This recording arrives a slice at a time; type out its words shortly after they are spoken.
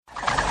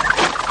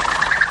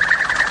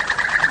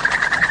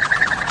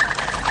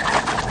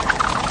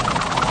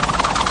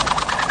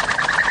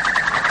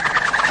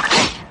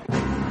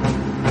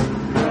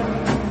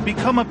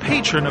become a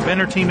patron of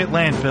Entertainment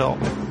Landfill.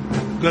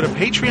 Go to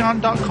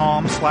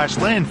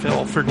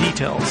patreon.com/landfill for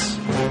details.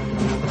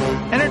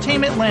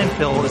 Entertainment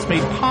Landfill is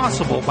made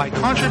possible by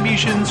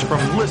contributions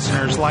from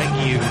listeners like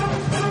you.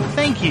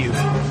 Thank you.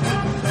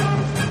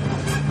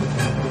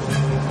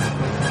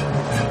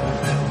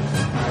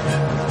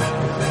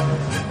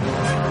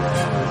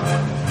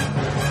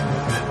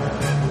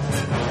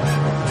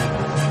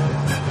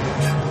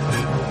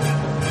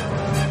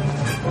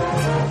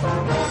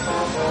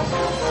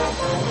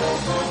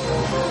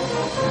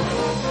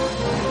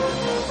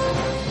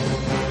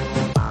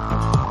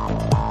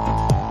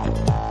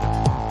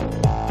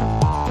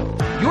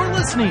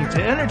 Listening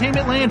to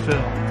Entertainment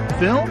Landfill.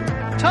 Film,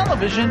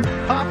 television,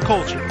 pop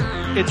culture.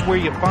 It's where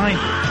you find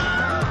it.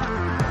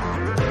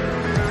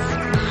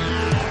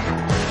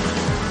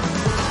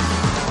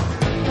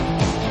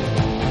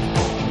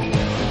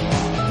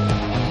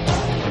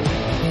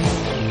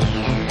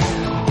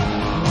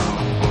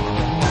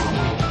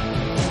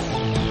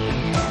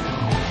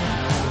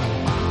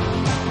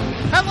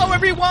 Hello,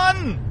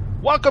 everyone!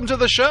 Welcome to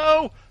the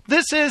show.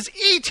 This is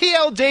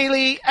ETL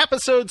Daily,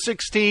 episode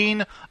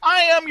 16.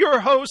 I am your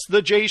host,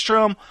 the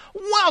J-Strom.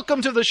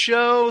 Welcome to the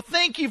show.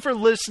 Thank you for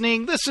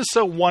listening. This is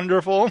so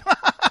wonderful.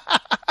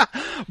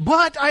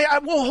 But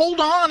well, hold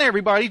on,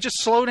 everybody.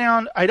 Just slow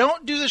down. I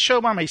don't do the show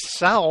by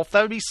myself.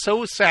 That would be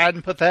so sad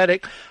and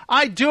pathetic.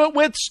 I do it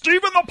with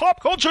Steven the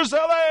Pop Culture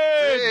Zealot.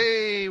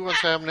 Hey,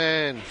 what's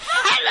happening?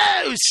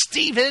 Hello,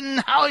 Steven.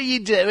 How are you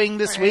doing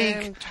this week?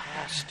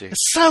 Fantastic.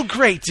 So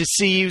great to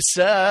see you,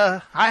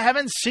 sir. I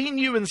haven't seen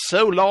you in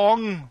so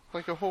long.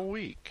 Like a whole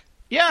week.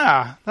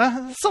 Yeah,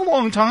 that's a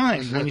long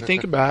time when you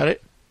think about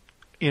it.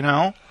 You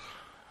know?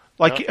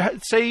 Like,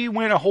 say you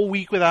went a whole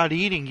week without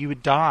eating, you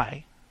would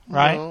die,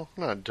 right? No,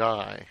 not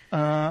die.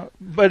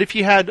 But if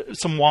you had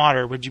some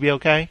water, would you be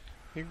okay?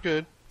 You're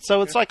good.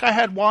 So it's like I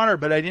had water,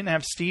 but I didn't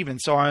have Steven,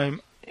 so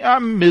I'm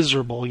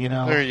miserable, you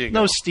know? There you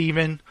go. No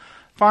Steven.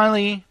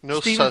 Finally, no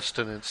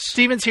sustenance.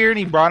 Steven's here, and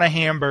he brought a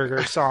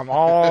hamburger, so I'm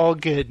all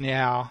good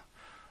now.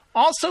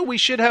 Also, we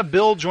should have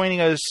Bill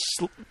joining us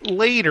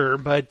later,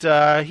 but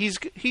he's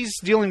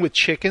dealing with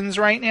chickens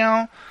right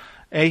now.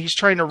 And he's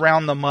trying to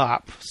round them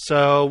up,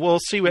 so we'll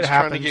see what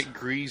happens. He's trying to get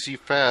greasy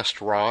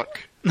fast,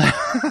 Rock.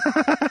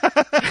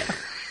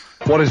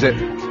 What is it?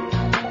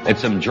 It's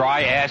some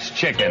dry-ass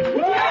chicken.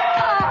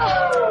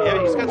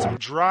 Yeah, he's got some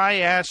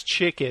dry-ass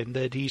chicken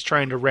that he's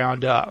trying to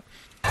round up.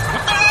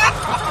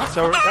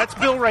 So that's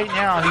Bill right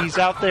now. He's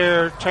out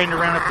there trying to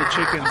round up the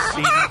chickens,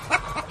 Steven.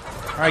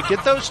 All right,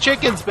 get those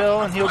chickens, Bill,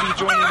 and he'll be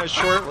joining us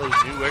shortly.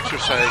 New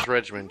exercise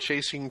regimen,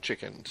 chasing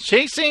chickens.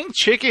 Chasing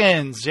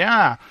chickens,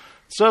 yeah.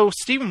 So,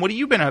 Steven, what have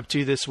you been up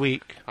to this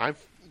week? I'm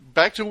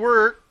back to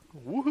work.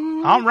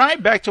 Woohoo! All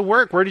right, back to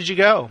work. Where did you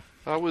go?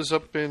 I was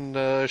up in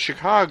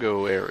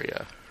Chicago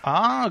area.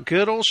 Ah,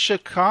 good old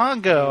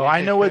Chicago.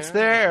 I know it's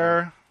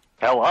there.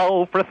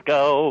 Hello,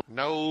 Frisco.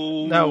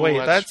 No, wait,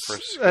 that's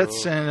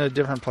Frisco. in a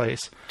different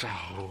place.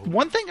 Oh.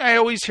 One thing I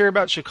always hear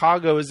about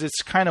Chicago is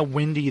it's kind of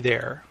windy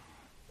there.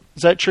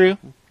 Is that true?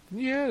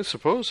 Yeah,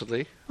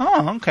 supposedly.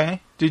 Oh,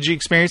 okay. Did you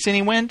experience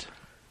any wind?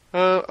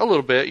 A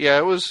little bit, yeah.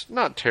 It was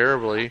not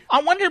terribly.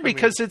 I wonder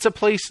because it's a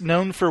place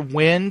known for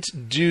wind,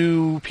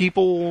 do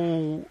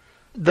people...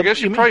 I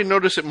guess you probably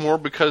notice it more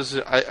because,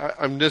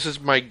 this is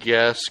my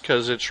guess,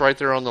 because it's right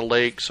there on the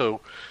lake,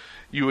 so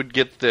you would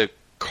get the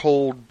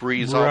cold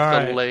breeze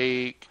off the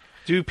lake.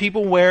 Do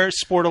people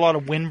sport a lot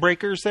of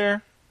windbreakers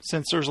there,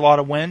 since there's a lot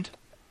of wind?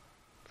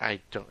 I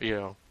don't,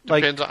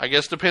 depends. I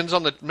guess depends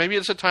on maybe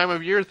it's a time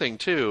of year thing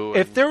too.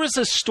 If there was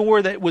a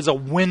store that was a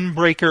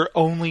windbreaker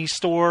only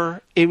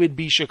store, it would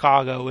be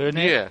Chicago, wouldn't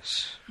it?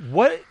 Yes.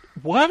 What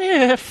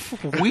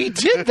if we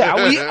did that?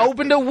 We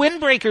opened a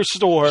windbreaker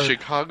store.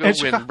 Chicago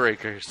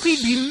windbreakers.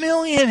 We'd be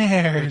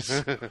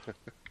millionaires.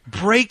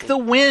 Break the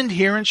wind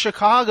here in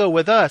Chicago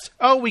with us.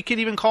 Oh, we could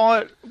even call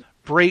it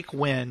Break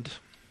Wind.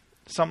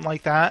 Something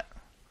like that.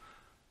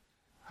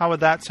 How would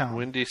that sound?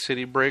 Windy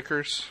City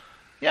Breakers?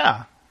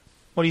 Yeah.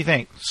 What do you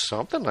think?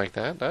 Something like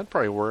that. That'd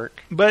probably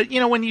work. But,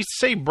 when you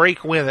say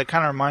break wind, it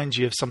kind of reminds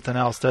you of something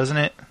else, doesn't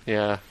it?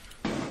 Yeah.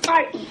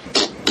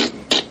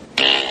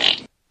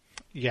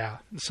 Yeah.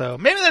 So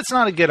maybe that's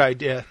not a good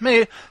idea.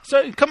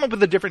 So come up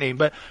with a different name.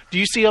 But do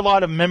you see a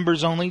lot of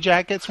members-only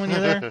jackets when you're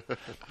there?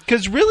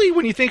 Because really,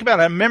 when you think about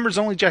it, a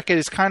members-only jacket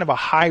is kind of a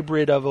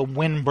hybrid of a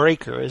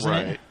windbreaker, isn't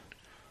it?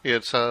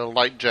 It's a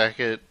light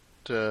jacket.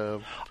 I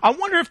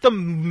wonder if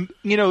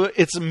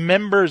it's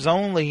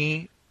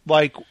members-only...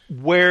 Like,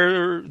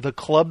 where the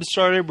club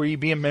started, where you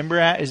be a member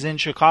at, is in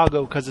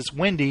Chicago because it's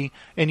windy,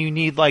 and you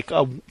need, like,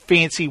 a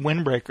fancy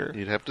windbreaker.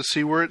 You'd have to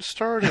see where it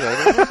started.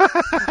 I don't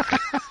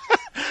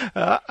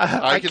know.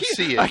 I can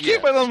see it. I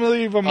can't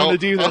believe I'm going to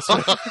do this.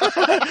 I'm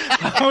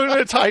going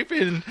to type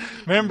in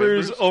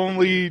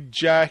members-only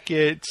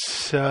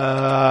jackets.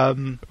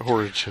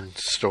 Origin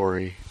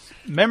story.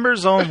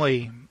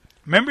 Members-only.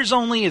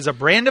 Members-only is a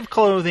brand of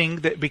clothing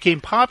that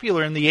became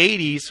popular in the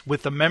 80s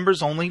with the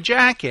members-only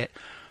jacket.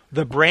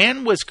 The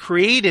brand was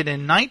created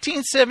in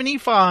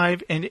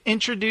 1975 and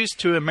introduced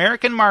to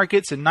American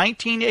markets in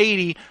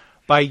 1980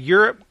 by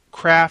Europe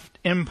Craft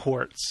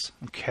Imports.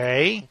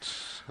 Okay.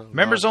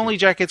 Members-only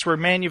jackets were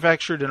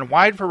manufactured in a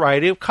wide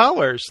variety of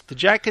colors. The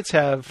jackets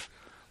have,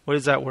 what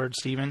is that word,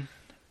 Stephen?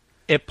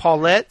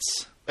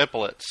 Epaulettes.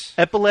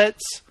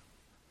 Epaulets.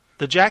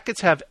 The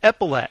jackets have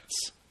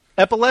epaulets.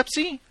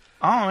 Epilepsy?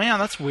 Oh, man,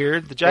 that's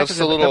weird. The jackets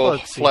have epilepsy. That's a little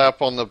epilepsy.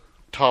 flap on the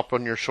top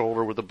on your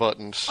shoulder with the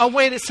buttons. Oh,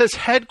 wait, it says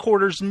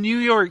headquarters, New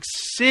York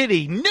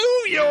City.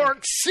 New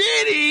York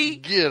City?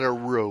 Get a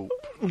rope.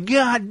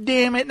 God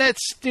damn it, that's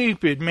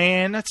stupid,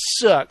 man. That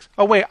sucks.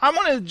 Oh, wait, I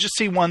want to just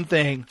see one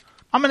thing.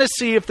 I'm going to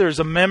see if there's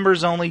a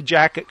members-only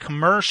jacket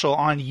commercial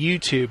on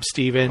YouTube,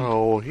 Steven.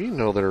 Oh, you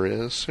know there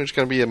is. There's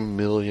going to be a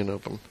million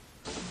of them.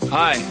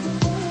 Hi.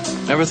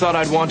 Never thought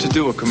I'd want to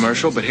do a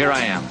commercial, but here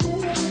I am.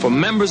 For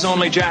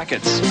members-only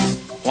jackets.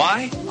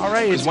 Why? All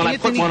right, Because when I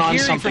put one on,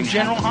 something from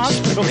General happens.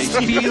 Hospital.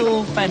 They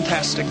feel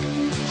fantastic.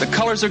 The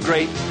colors are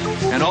great,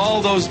 and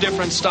all those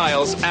different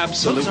styles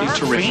absolutely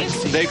Those are terrific.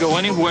 fancy. They go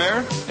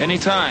anywhere,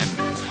 anytime.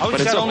 Oh, But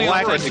he's it's got a only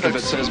black authentic if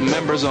it says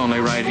members only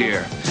right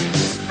here.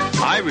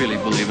 I really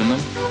believe in them.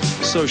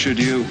 So should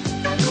you.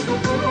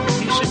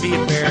 You should be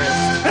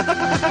embarrassed.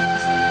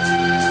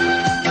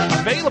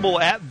 Available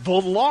at The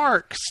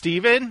Lark,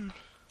 Steven.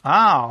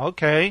 Oh,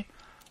 okay.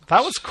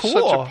 That was cool.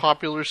 Such a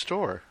popular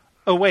store.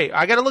 Oh, wait.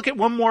 I got to look at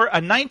one more.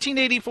 A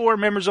 1984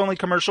 members-only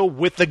commercial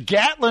with the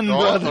Gatlin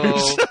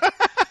brothers.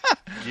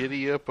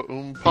 Giddy up,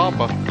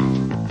 papa.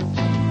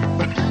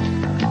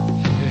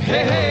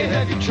 Hey,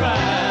 have you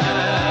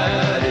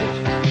tried it?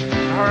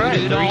 All right.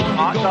 It Green on,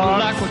 hot you're gonna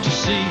dogs. like what you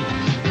see.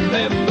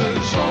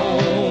 Members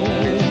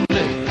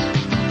only.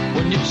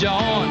 When you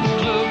join the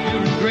club,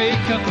 you're in great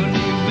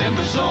company.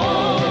 Members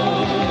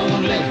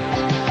only.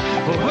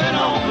 But when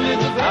only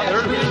the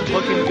best will do.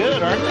 Looking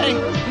good, aren't they?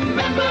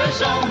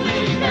 Members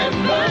only,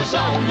 members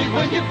only.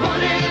 When you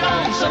put it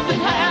on, something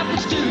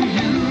happens to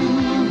you.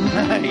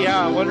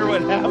 Yeah, I wonder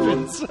what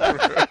happens.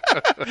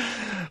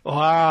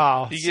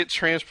 Wow. You get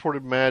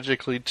transported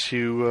magically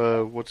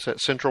to, what's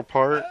that, Central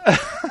Park?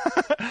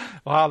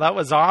 Wow, that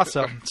was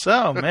awesome.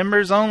 So,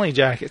 members-only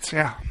jackets,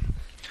 yeah.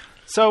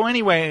 So,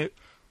 anyway,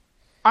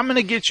 I'm going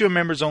to get you a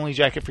members-only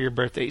jacket for your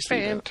birthday,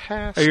 Steve.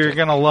 Fantastic. You're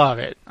going to love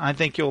it. I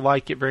think you'll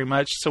like it very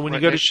much. So, when you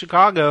Right go to next-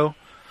 Chicago...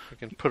 I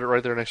can put it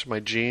right there next to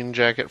my jean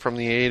jacket from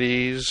the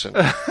 80s. And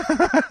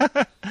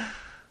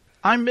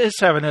I miss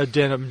having a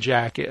denim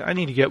jacket. I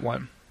need to get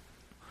one.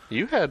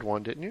 you had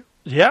one, didn't you?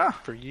 Yeah.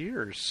 For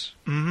years.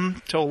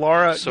 Till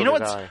Laura... So you know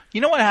did what's? I.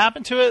 You know what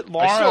happened to it?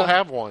 Laura... I still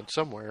have one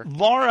somewhere.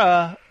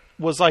 Laura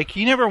was like,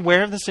 you never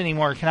wear this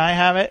anymore. Can I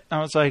have it? And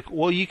I was like,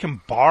 well, you can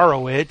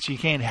borrow it. You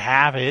can't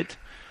have it.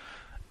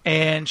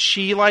 And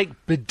she, like,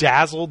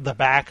 bedazzled the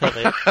back of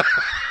it.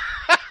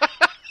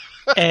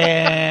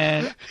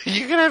 And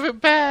You can have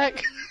it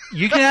back.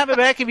 you can have it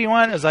back if you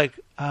want. I was like,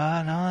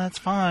 no, that's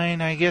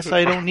fine. I guess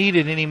I don't need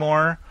it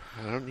anymore.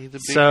 I don't need the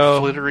big So,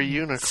 glittery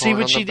unicorn. See on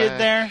what the she did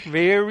back. there?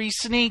 Very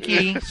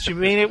sneaky. She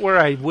made it where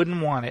I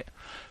wouldn't want it.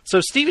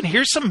 So, Steven,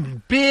 here's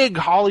some big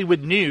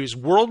Hollywood news.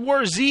 World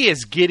War Z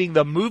is getting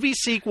the movie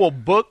sequel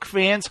book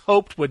fans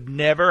hoped would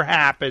never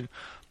happen.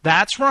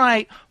 That's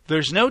right.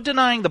 There's no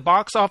denying the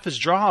box office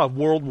draw of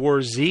World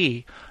War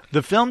Z.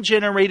 The film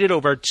generated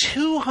over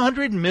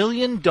 $200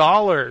 million.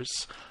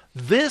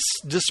 This,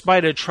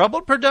 despite a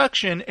troubled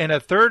production and a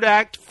third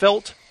act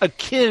felt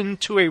akin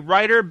to a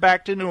writer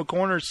backed into a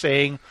corner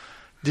saying,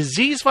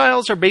 disease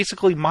vials are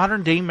basically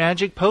modern-day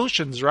magic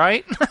potions,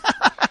 right?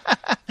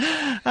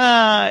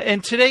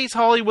 In today's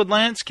Hollywood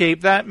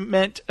landscape, that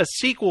meant a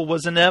sequel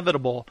was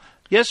inevitable.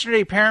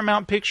 Yesterday,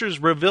 Paramount Pictures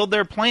revealed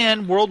their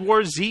plan, World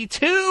War Z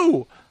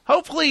 2.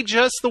 Hopefully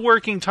just the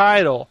working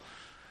title.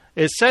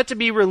 Is set to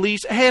be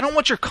released. Hey, I don't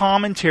want your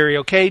commentary,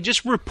 okay?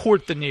 Just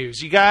report the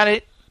news. You got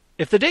it?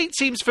 If the date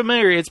seems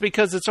familiar, it's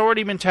because it's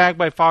already been tagged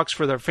by Fox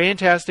for their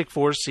Fantastic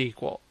Four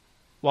sequel.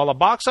 While a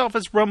box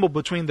office rumble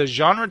between the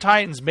genre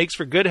titans makes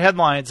for good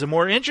headlines, the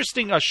more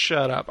interesting...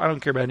 shut up. I don't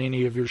care about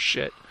any of your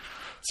shit.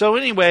 So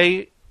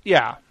anyway,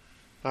 yeah.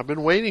 I've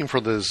been waiting for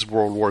this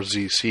World War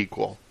Z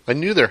sequel. I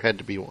knew there had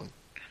to be one.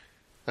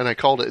 And I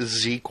called it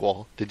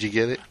Zequel. Did you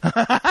get it?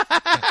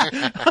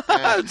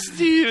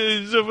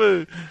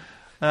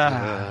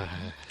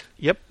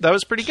 Yep, that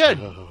was pretty good.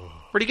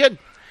 Pretty good.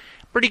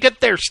 Pretty good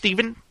there,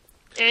 Steven.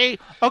 Hey,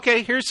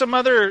 okay, here's some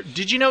other...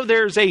 Did you know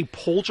there's a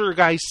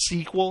Poltergeist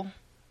sequel?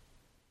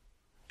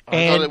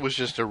 I thought it was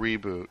just a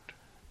reboot.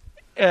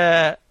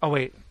 Oh,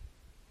 wait.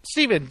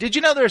 Steven, did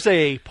you know there's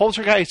a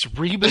Poltergeist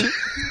reboot?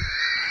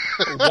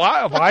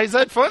 Why is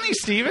that funny,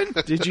 Steven?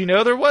 Did you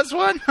know there was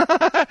one?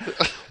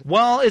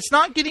 Well, it's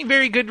not getting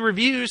very good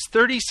reviews.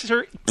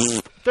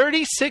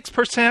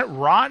 36%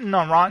 rotten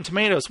on Rotten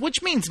Tomatoes,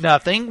 which means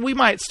nothing. We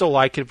might still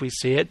like it if we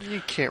see it.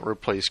 You can't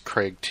replace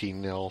Craig T.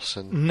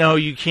 Nelson. No,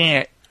 you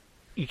can't.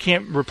 You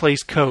can't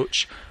replace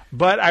Coach.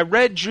 But I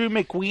read Drew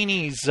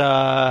McWeeney's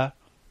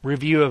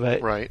review of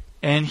it. Right.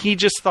 And he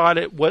just thought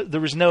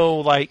there was no,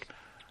 like...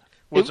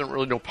 Wasn't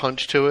really no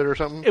punch to it or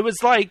something? It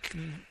was like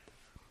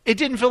it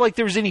didn't feel like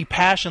there was any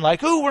passion.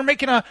 Like, oh,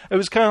 it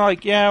was kind of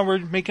like, yeah, we're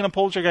making a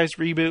Poltergeist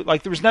reboot.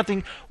 Like, there was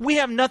nothing. We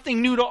have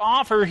nothing new to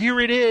offer. Here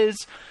it is.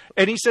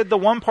 And he said the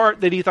one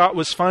part that he thought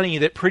was funny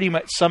that pretty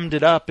much summed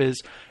it up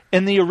is,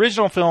 in the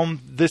original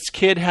film, this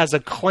kid has a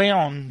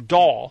clown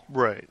doll.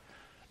 Right.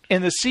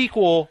 In the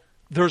sequel,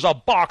 there's a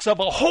box of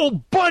a whole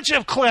bunch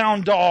of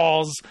clown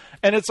dolls.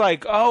 And it's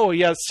like, oh,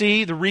 yeah,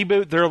 see, the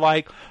reboot, they're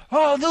like,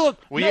 oh, look.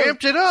 We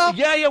amped it up.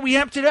 Yeah, we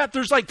amped it up.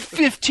 There's like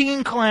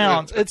 15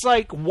 clowns. It's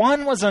like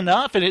one was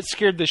enough, and it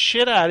scared the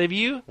shit out of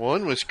you.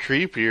 One was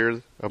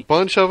creepier. A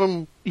bunch of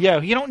them. Yeah,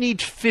 you don't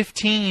need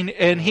 15.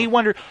 And he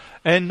wondered,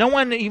 and no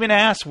one even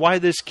asked why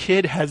this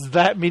kid has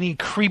that many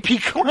creepy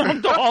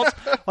clown dolls.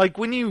 Like,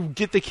 when you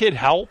get the kid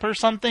help or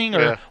something,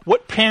 or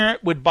what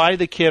parent would buy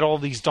the kid all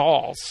these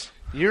dolls?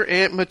 Your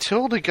Aunt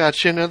Matilda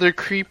got you another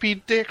creepy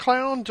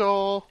clown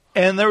doll.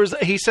 And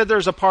he said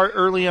there's a part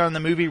early on in the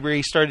movie where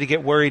he started to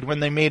get worried when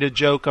they made a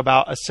joke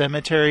about a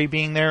cemetery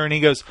being there, and he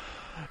goes,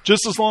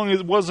 just as long as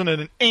it wasn't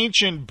an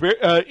ancient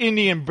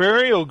Indian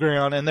burial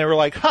ground. And they were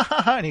like, ha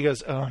ha ha. And he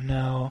goes, oh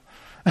no.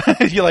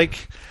 You're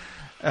like,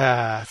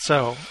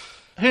 so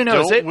who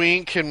knows? Don't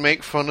wink and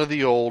make fun of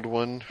the old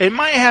one. It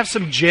might have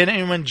some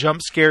genuine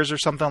jump scares or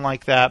something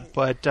like that,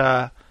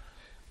 but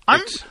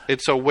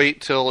it's a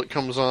wait till it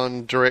comes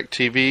on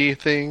DirecTV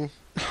thing.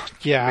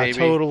 Yeah, maybe.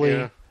 Totally.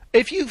 Yeah.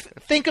 If you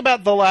think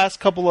about the last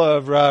couple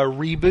of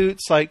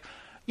reboots, like,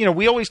 you know,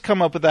 we always come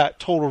up with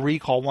that Total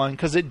Recall one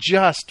because it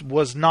just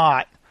was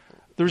not.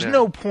 There's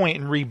no point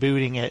in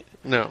rebooting it.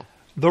 No.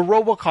 The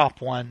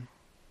RoboCop one,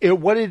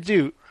 what did it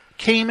do?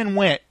 Came and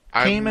went.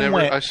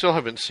 I still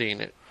haven't seen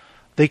it.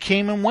 They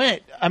came and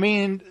went. I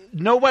mean,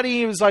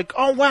 nobody was like,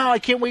 oh, wow, I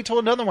can't wait till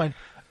another one.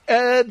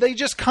 They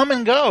just come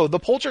and go. The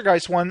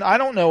Poltergeist one, I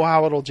don't know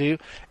how it'll do.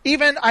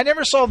 Even, I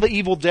never saw the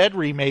Evil Dead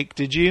remake,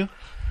 did you?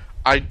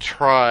 I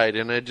tried,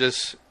 and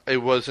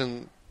it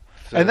wasn't...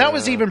 and that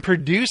was even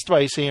produced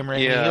by Sam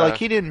Raimi. Yeah. Like,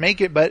 he didn't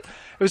make it, but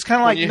it was kind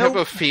of like... you have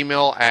a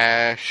female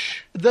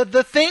Ash.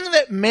 The thing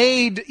that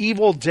made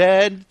Evil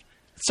Dead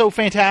so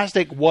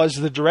fantastic was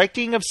the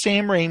directing of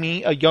Sam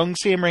Raimi, a young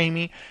Sam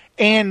Raimi,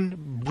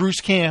 and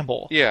Bruce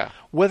Campbell. Yeah.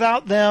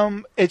 Without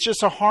them, it's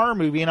just a horror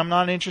movie, and I'm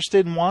not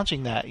interested in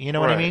watching that. You know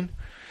what I mean?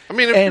 I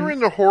mean, if you're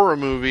into horror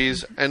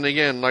movies, and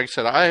again, like I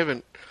said,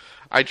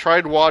 I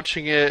tried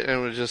watching it, and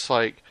it was just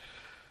like...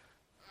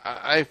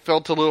 I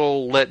felt a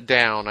little let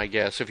down, I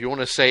guess, if you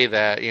want to say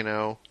that, you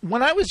know.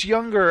 When I was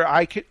younger,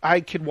 I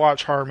could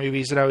watch horror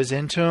movies and I was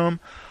into them.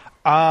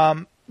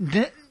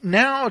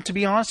 Now, to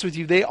be honest with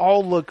you, they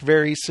all look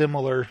very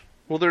similar.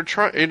 Well, they're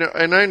trying,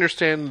 and I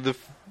understand the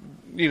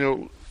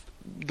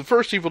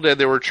first Evil Dead,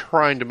 they were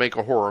trying to make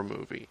a horror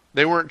movie.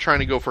 They weren't trying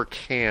to go for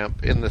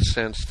camp in the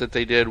sense that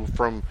they did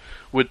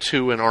with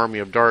 2 and Army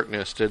of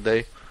Darkness, did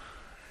they?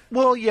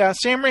 Well, yeah,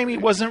 Sam Raimi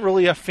wasn't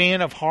really a fan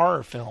of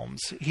horror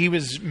films. He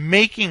was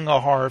making a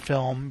horror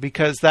film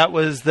because that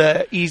was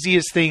the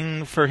easiest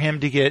thing for him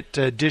to get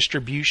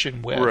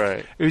distribution with.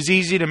 Right. It was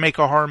easy to make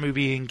a horror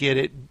movie and get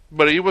it.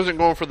 But he wasn't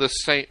going for the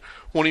same...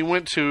 When he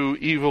went to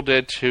Evil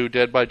Dead 2,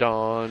 Dead by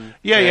Dawn,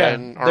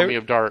 and Army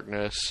of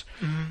Darkness,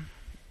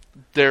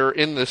 they're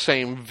in the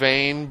same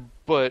vein,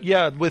 but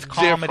with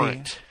comedy.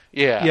 Different.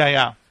 Yeah.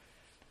 Yeah.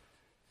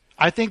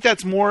 I think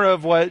that's more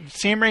of what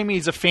Sam Raimi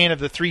is a fan of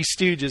the Three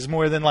Stooges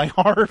more than like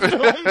horror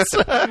films.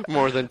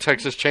 More than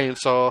Texas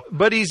Chainsaw.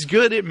 But he's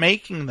good at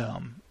making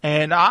them.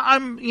 And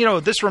I'm,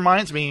 this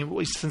reminds me,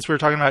 since we were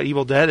talking about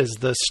Evil Dead, is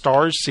the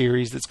Stars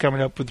series that's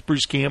coming up with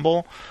Bruce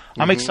Campbell.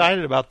 I'm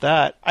excited about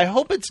that. I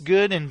hope it's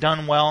good and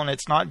done well and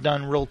it's not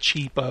done real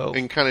cheapo.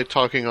 And kind of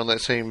talking on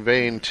that same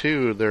vein,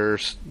 too,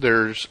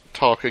 there's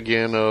talk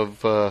again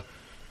of a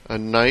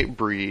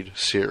Nightbreed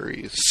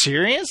series.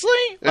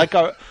 Seriously? Like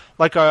a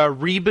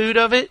reboot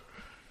of it?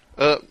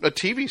 A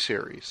TV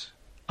series.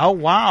 Oh,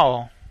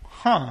 wow.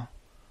 Huh.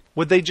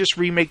 Would they just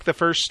remake the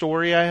first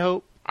story, I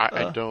hope?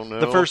 I don't know.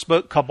 The first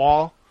book,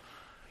 Cabal.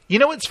 You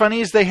know what's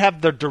funny is they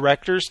have the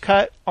director's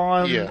cut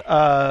on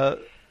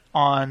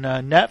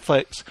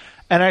Netflix,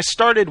 and I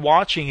started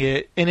watching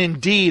it, and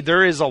indeed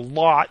there is a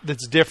lot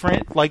that's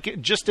different,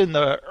 like just in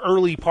the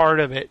early part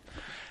of it.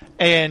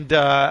 And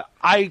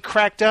I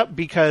cracked up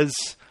because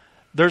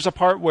there's a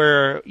part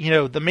where,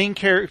 the main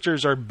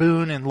characters are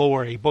Boone and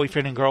Laurie,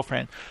 boyfriend and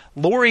girlfriend.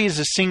 Laurie is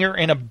a singer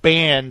in a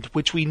band,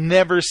 which we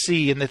never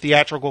see in the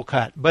theatrical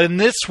cut. But in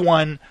this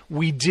one,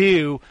 we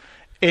do,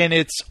 and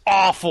it's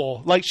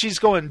awful. Like, she's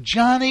going,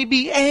 Johnny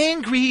be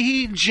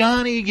angry,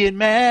 Johnny get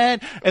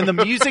mad. And the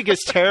music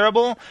is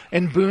terrible,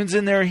 and Boone's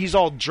in there, he's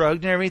all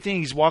drugged and everything.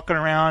 He's walking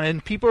around,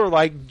 and people are,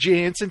 like,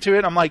 dancing to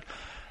it. I'm like,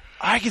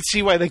 I can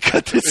see why they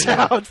cut this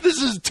out.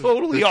 This is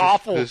totally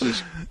awful. This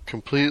is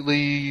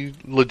completely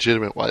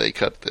legitimate why they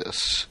cut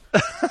this.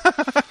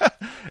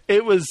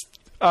 It was,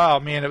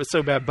 oh man, it was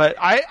so bad. But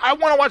I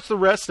want to watch the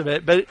rest of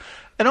it. But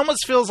it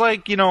almost feels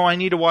like, I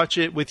need to watch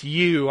it with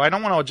you. I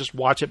don't want to just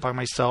watch it by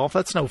myself.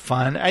 That's no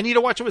fun. I need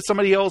to watch it with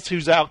somebody else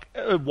who's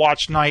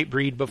watched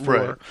Nightbreed before.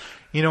 Right.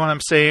 You know what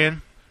I'm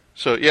saying?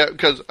 So, yeah,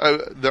 because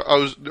the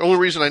only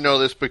reason I know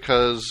this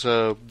because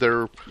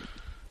they're...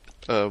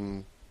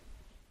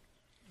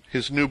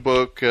 his new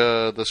book,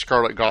 The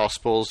Scarlet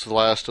Gospels, the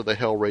last of the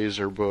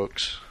Hellraiser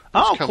books,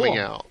 is coming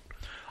out.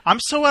 I'm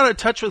so out of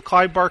touch with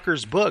Clive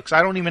Barker's books.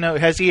 I don't even know.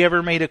 Has he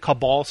ever made a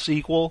Cabal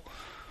sequel?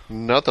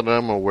 Not that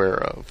I'm aware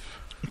of.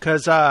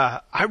 Because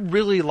I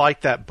really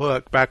liked that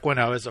book back when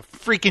I was a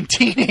freaking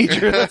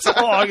teenager. That's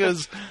how long it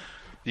was.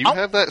 You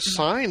have that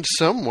signed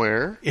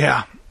somewhere.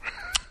 Yeah.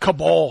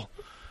 Cabal.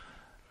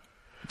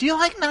 Do you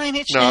like Nine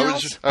Inch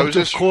Nails? I was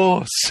Of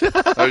course.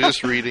 I was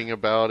just reading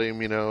about him,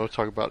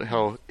 talk about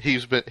how he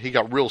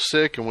got real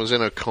sick and was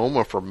in a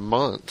coma for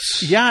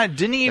months. Yeah,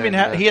 didn't he even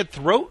have... He had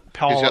throat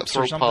polyps. He's got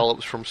throat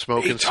polyps from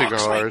smoking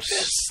cigars. Like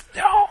this.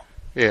 No.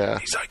 Yeah.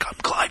 He's like, I'm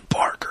Clive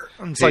Barker.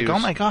 And it's oh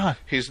my God.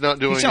 He's not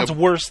doing... He sounds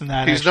worse than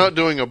that, He's not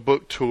doing a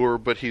book tour,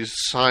 but he's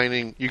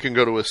signing... You can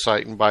go to his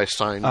site and buy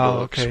signed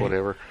books,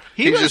 whatever.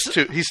 He's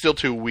still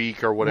too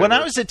weak or whatever. When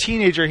I was a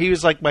teenager, he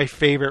was like my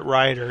favorite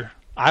writer.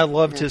 I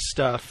loved his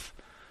stuff.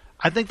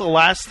 I think the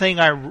last thing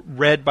I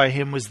read by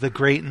him was The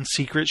Great and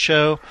Secret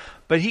Show,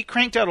 but he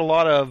cranked out a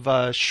lot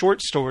of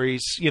short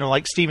stories,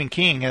 like Stephen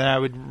King, and I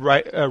would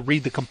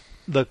read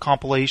the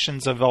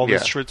compilations of all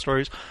those short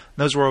stories.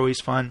 Those were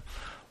always fun.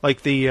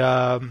 Like they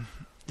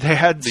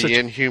had The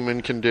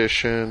Inhuman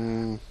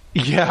Condition.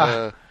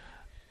 Yeah.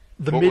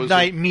 The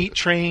Midnight Meat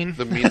Train.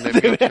 The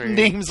Midnight Meat Train.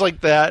 Names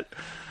like that.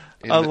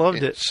 I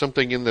loved it.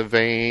 Something in the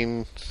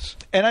vein.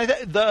 And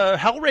the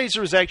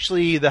Hellraiser is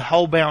actually the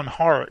Hellbound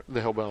Heart. The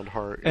Hellbound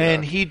Heart, yeah.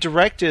 And he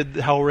directed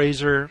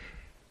Hellraiser.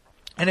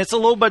 And it's a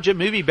low-budget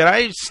movie, but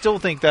I still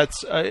think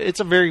it's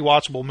a very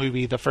watchable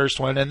movie, the first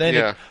one. And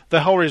then the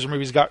Hellraiser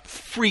movies got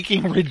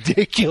freaking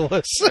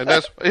ridiculous. And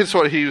it's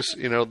what he was,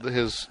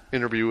 his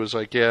interview was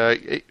like,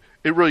 it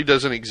really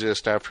doesn't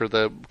exist after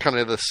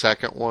the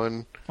second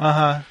one.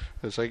 Uh-huh.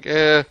 It's like,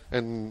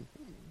 and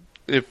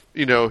if,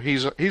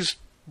 he's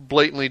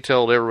blatantly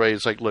told everybody,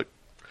 it's like, look,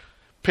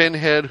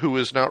 Pinhead, who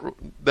is not...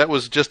 That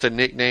was just a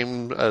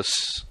nickname a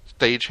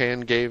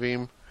stagehand gave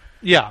him.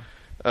 Yeah.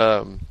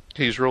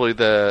 He's really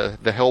the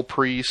Hell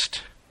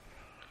Priest.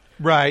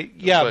 Right,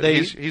 yeah. But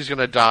he's going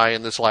to die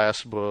in this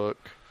last book.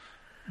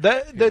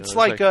 That's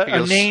like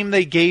a name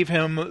they gave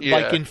him,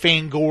 like in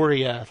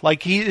Fangoria.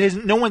 Like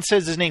no one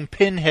says his name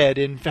Pinhead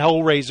in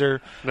Hellraiser,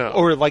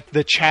 or like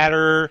the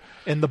Chatterer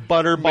and the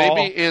Butterball.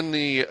 Maybe in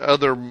the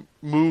other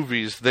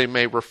movies they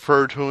may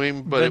refer to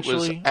him, but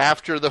eventually. It was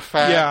after the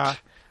fact. Yeah.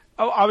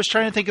 Oh, I was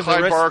trying to think of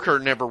Clive Barker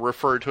never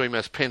referred to him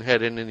as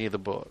Pinhead in any of the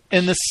books.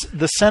 In the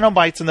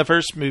Cenobites in the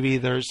first movie,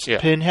 there's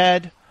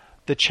Pinhead,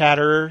 the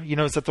Chatterer.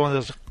 Is that the one that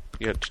was...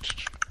 Yeah.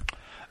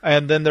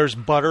 And then there's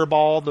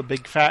Butterball, the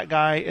big fat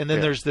guy, and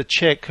then there's the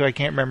chick who I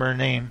can't remember her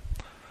name.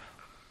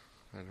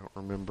 I don't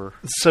remember.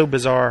 It's so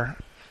bizarre.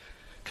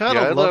 God,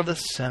 I love the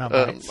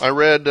Cenobites. I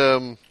read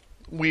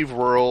Weave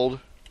World,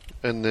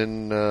 and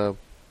then a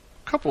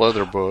couple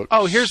other books.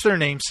 Oh, here's their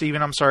name,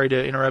 Steven. I'm sorry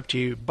to interrupt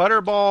you.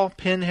 Butterball,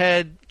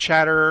 Pinhead,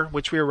 Chatterer,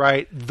 which we were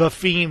right, the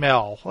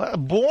female.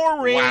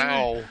 Boring.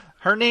 Wow.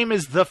 Her name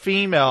is the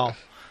female.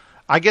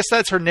 I guess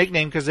that's her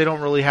nickname because they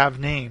don't really have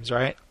names,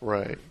 right?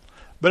 Right.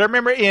 But I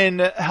remember in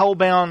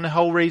Hellbound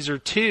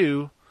Hellraiser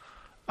 2,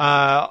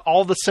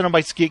 all the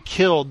Cenobites get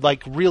killed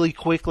like really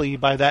quickly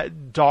by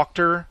that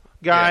doctor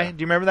guy. Yeah. Do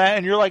you remember that?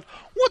 And you're like,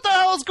 what the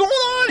hell is going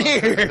on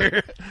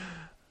here?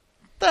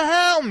 The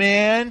hell,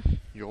 man?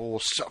 Your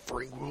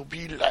suffering will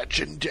be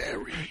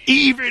legendary.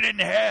 Even in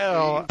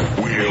hell.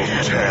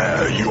 We'll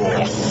tear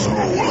your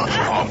soul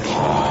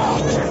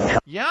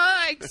apart.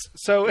 Yikes.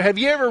 So have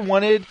you ever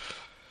wanted...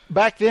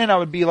 Back then, I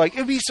would be like,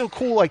 it'd be so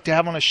cool, like to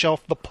have on a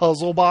shelf the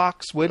puzzle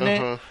box, wouldn't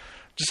it?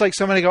 Just like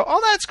somebody go,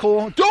 oh, that's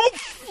cool. Don't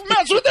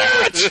mess with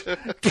that.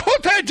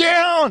 Put that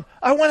down.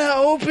 I want to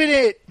open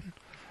it.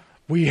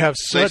 We have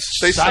such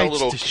sights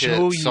to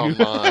show you.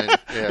 Online.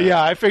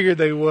 Yeah, I figured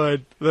they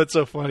would. That's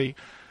so funny.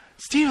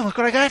 Steven, look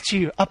what I got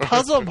you. A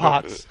puzzle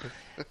box.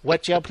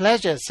 What's your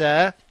pleasure,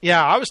 sir?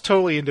 Yeah, I was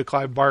totally into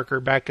Clive Barker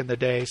back in the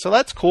day, so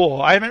that's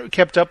cool. I haven't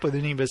kept up with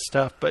any of his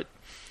stuff, but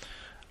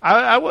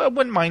I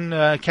wouldn't mind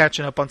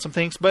catching up on some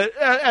things. But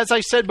as I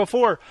said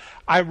before,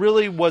 I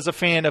really was a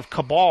fan of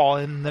Cabal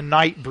and the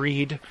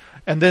Nightbreed.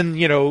 And then,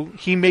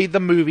 he made the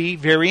movie,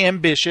 very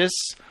ambitious,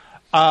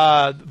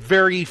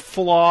 very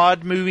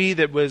flawed movie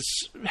that was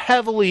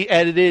heavily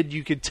edited,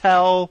 you could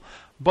tell.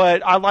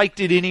 But I liked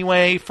it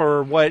anyway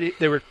for what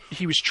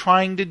he was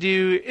trying to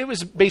do. It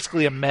was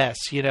basically a mess,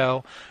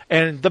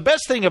 And the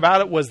best thing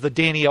about it was the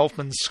Danny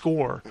Elfman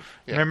score.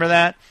 Yeah. Remember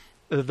that?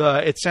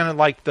 It sounded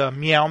like the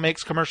Meow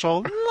Mix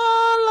commercial.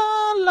 La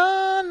la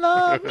la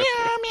la, meow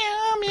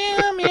meow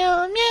meow meow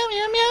meow meow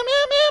meow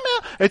meow meow.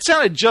 It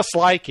sounded just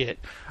like it.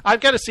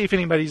 I've got to see if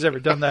anybody's ever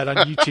done that on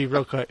YouTube,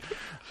 real quick.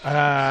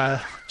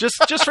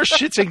 Just for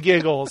shits and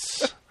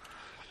giggles,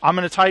 I'm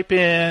going to type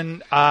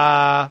in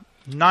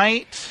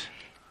Nightbreed.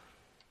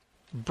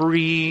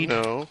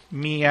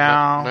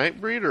 Meow.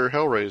 Nightbreed or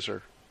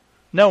Hellraiser?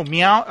 No,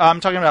 Meow. I'm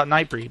talking about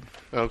Nightbreed.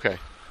 Okay.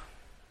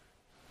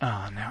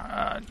 Oh,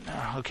 no.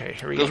 Okay,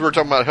 here we go. Because we were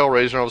talking about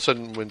Hellraiser, and all of a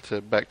sudden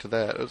went back to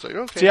that. I was like,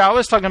 okay. See, I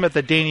was talking about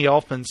the Danny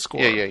Elfman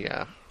score.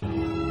 Yeah.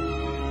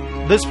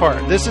 This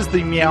part. This is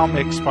the Meow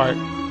Mix part.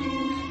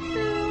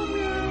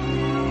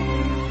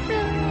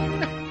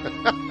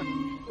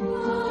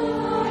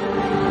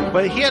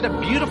 But he had a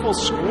beautiful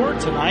score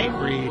to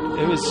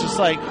Nightbreed. It was just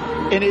like,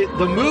 and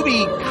the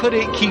movie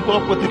couldn't keep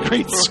up with the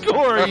great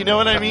score. You know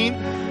what I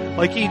mean?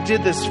 Like he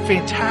did this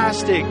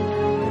fantastic,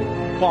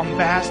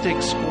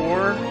 bombastic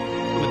score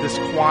with this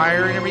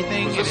choir and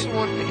everything. Was this the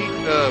one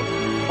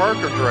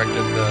Parker directed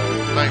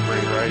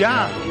Nightbreed, right?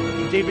 Yeah.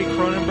 David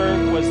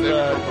Cronenberg was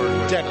the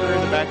Decker,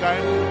 the bad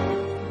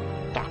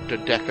guy. Dr.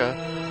 Decker.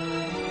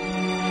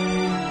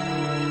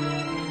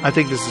 I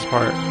think this is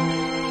part.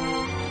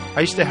 I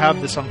used to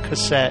have this on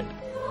cassette.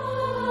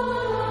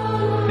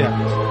 Yeah.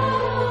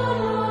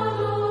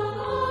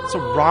 It's a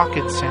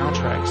rockin'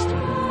 soundtrack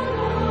still.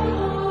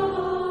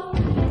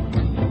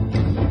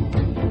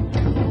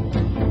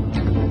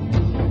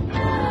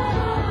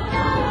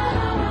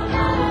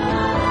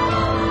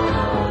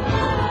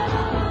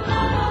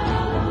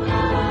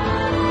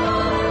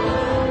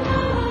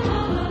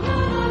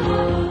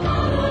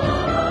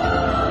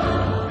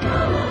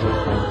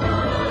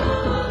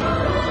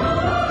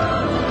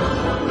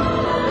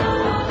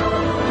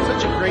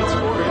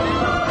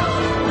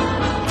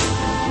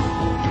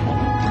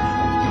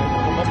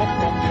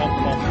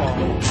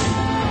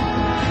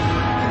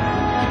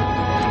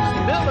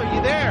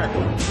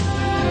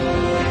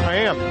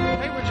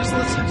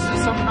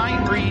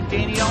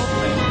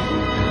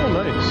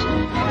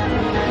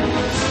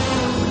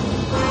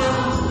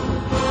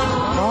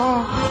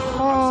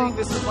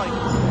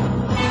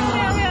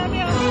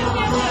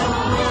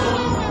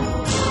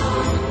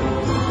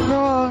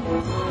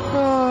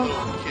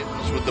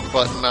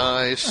 Button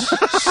eyes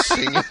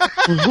singing.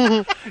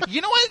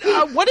 You know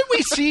what? What did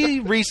we see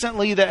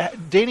recently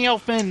that Danny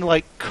Elfman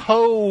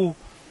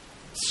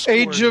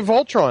Age of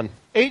Ultron.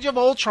 Age of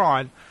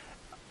Ultron.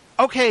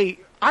 Okay.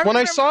 When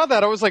I saw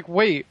that, I was like,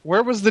 wait,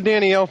 where was the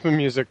Danny Elfman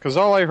music? Because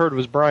all I heard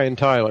was Brian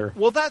Tyler.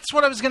 Well, that's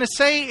what I was going to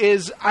say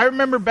is I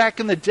remember back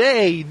in the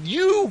day,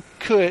 you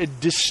could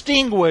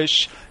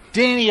distinguish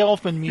Danny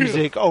Elfman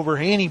music over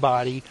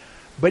anybody.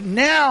 But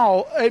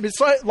now,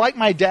 it's like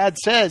my dad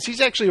says,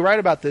 he's actually right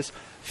about this.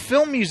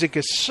 Film music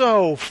is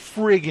so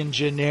friggin'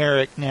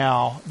 generic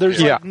now. There's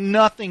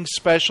nothing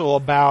special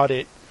about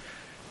it.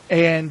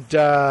 And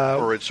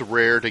or it's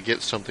rare to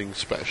get something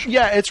special.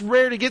 Yeah, it's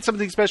rare to get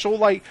something special.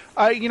 Like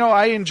I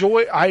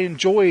enjoyed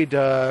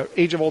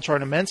Age of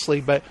Ultron immensely,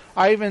 but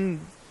I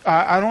don't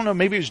know,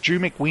 maybe it was Drew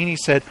McWeeny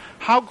said,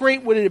 how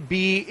great would it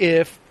be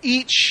if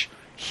each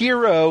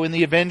hero in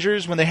the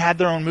Avengers, when they had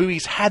their own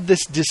movies, had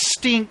this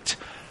distinct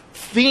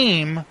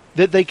theme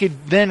that they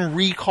could then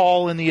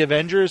recall in the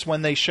Avengers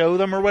when they show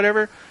them or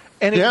whatever,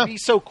 and it would be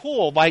so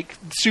cool, like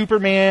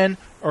Superman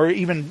or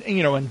even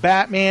in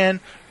Batman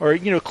or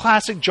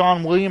classic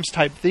John Williams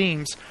type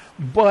themes.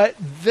 But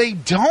they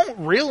don't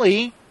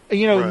really,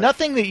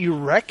 nothing that you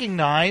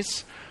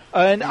recognize.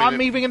 And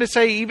I'm even going to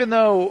say, even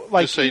though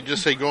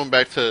just say going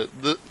back to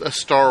the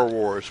Star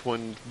Wars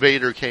when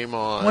Vader came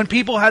on,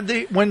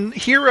 when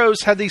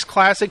heroes had these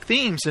classic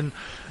themes and.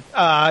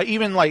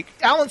 Even like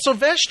Alan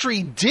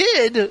Silvestri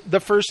did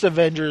the first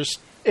Avengers,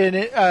 and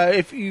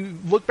if you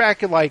look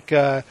back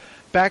at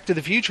Back to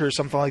the Future or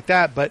something like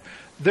that, but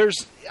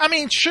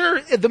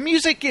sure, the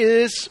music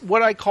is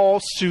what I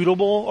call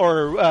suitable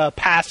or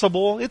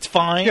passable. It's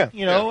fine,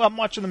 I'm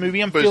watching the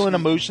movie, I'm feeling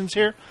emotions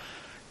here.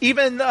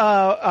 Even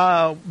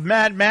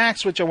Mad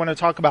Max, which I want to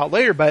talk about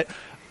later, but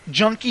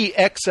Junkie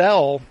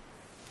XL.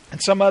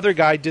 And some other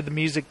guy did the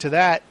music to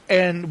that.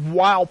 And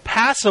while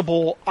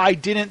passable, I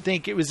didn't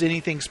think it was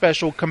anything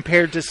special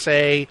compared to,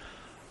 say,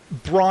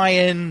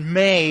 Brian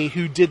May,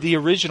 who did the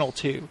original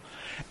two.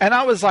 And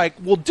I was like,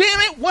 well, damn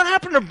it, what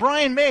happened to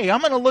Brian May?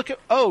 I'm going to look at,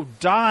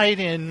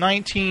 died in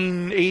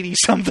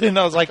 1980-something.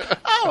 I was like,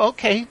 oh,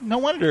 okay, no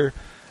wonder.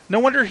 No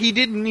wonder he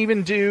didn't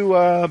even do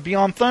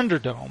Beyond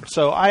Thunderdome.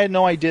 So I had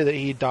no idea that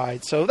he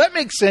died. So that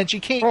makes sense.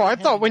 You can't. Oh, I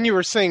thought when you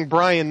were saying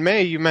Brian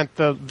May, you meant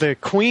the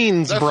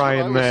Queen's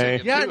Brian May.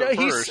 Yeah, no,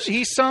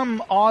 he's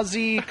some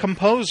Aussie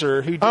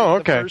composer who did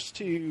the first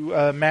two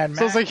Mad Max.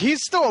 So it's like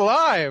he's still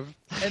alive.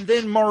 And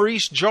then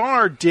Maurice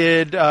Jarre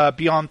did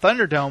Beyond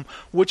Thunderdome,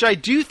 which I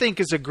do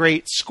think is a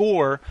great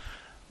score.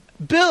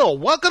 Bill,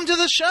 welcome to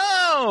the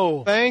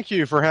show. Thank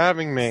you for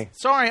having me.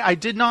 Sorry, I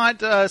did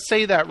not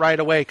say that right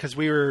away because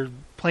we were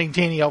playing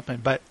Danny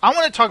Elfman, but I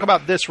want to talk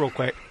about this real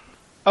quick.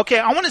 Okay,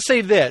 I want to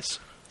say this.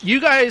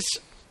 You guys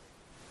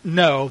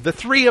know, the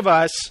three of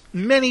us,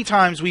 many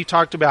times we've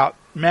talked about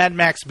Mad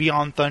Max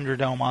Beyond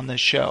Thunderdome on this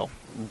show.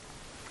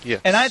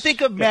 Yes. And I think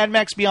of Mad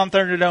Max Beyond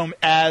Thunderdome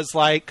as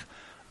like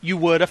you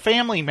would a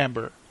family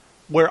member,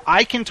 where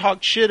I can talk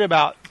shit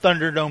about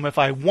Thunderdome if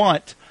I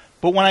want,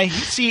 but when I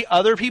see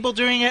other people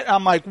doing it,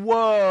 I'm like,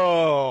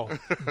 whoa.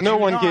 No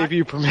one gave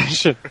you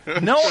permission.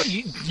 No,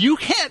 you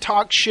can't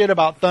talk shit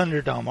about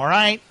Thunderdome, all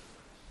right?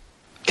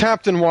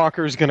 Captain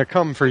Walker's going to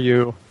come for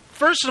you.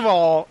 First of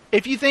all,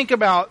 if you think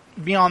about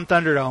Beyond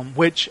Thunderdome,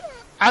 which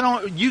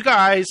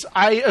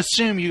I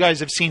assume you guys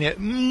have seen it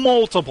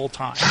multiple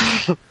times.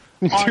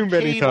 Too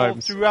many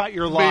times. Throughout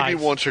your lives.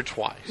 Maybe once or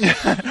twice.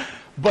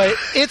 But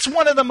it's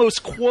one of the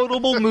most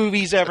quotable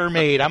movies ever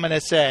made, I'm going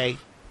to say.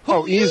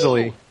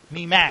 Easily.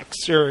 Me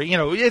Max, or,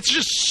 it's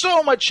just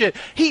so much shit.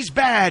 He's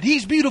bad.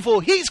 He's beautiful.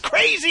 He's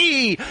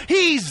crazy.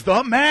 He's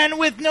the man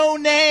with no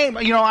name.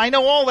 I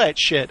know all that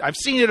shit. I've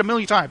seen it a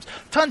million times.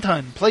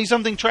 Tun-Tun, play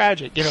something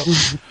tragic,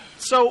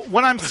 So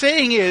what I'm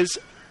saying is,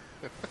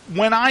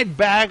 when I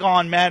bag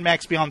on Mad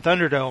Max Beyond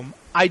Thunderdome,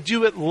 I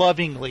do it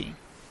lovingly.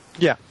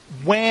 Yeah.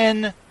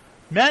 When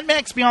Mad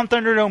Max Beyond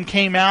Thunderdome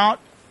came out,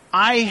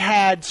 I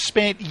had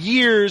spent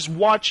years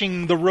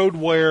watching The Road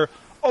Warrior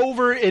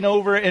over and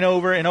over and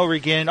over and over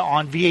again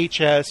on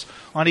VHS,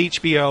 on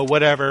HBO,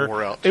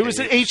 whatever. It was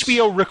an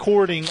HBO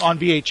recording on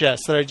VHS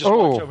that I just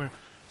watched over.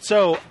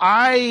 So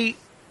I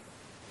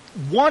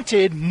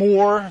wanted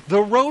more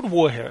The Road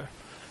Warrior.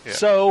 Yeah.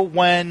 So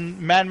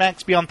when Mad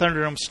Max Beyond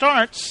Thunderdome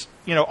starts,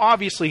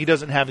 obviously he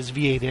doesn't have his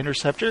V8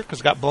 Interceptor because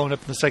it got blown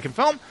up in the second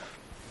film.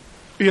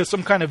 He has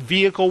some kind of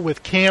vehicle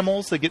with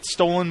camels that gets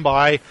stolen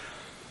by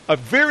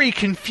very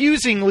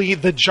confusingly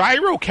the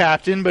Gyro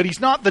Captain, but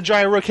he's not the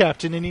Gyro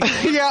Captain anymore.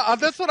 Yeah,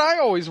 that's what I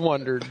always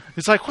wondered.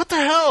 It's like, what the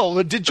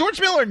hell? Did George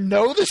Miller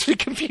know this would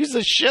confuse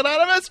the shit out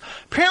of us?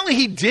 Apparently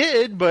he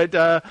did, but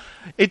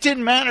it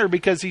didn't matter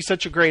because he's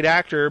such a great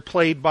actor,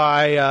 played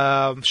by,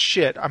 I'm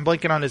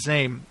blanking on his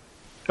name.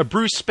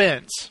 Bruce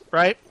Spence,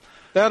 right?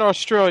 That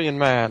Australian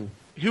man.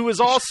 Who was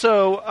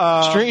also...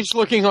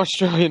 strange-looking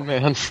Australian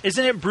man.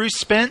 Isn't it Bruce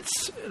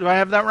Spence? Do I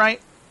have that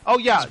right? Oh,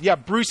 yeah,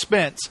 Bruce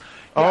Spence.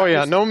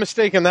 Yeah, no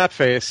mistake in that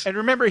face. And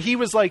remember, he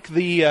was like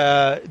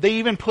they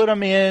even put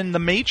him in The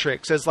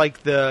Matrix as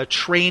like the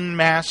train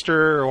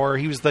master, or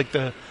he was like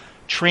the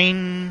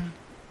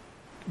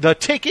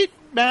ticket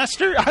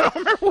master? I don't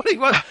remember what he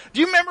was.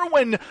 Do you remember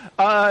when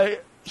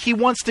he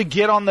wants to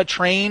get on the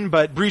train,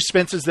 but Bruce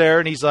Spence is there,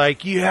 and he's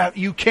like,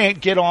 you can't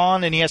get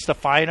on, and he has to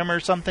fight him or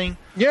something?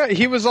 Yeah,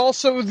 he was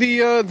also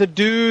the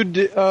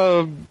dude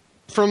from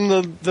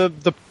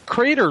the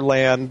Crater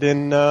Land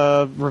in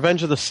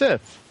Revenge of the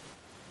Sith.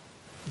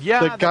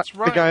 Yeah, that's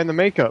right. The guy in the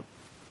makeup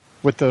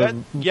with the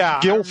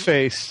gill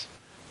face.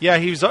 Yeah,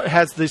 he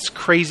has this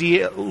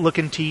crazy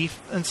looking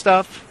teeth and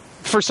stuff.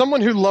 For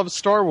someone who loves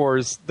Star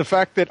Wars, the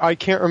fact that I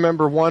can't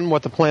remember, one,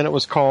 what the planet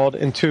was called,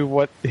 and two,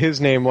 what his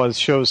name was,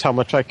 shows how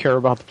much I care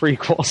about the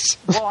prequels.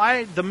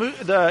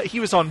 Well, he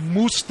was on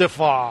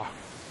Mustafar.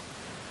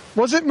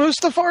 Was it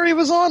Mustafar he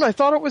was on? I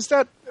thought it was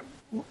that.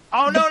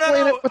 Oh no!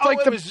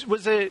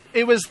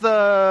 It was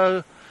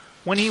the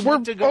when he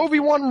went to go.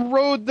 Obi-Wan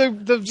rode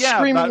the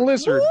screaming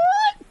lizard.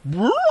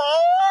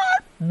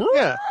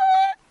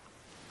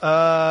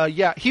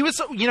 Yeah. He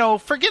was,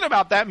 forget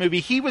about that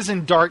movie. He was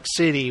in Dark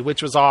City,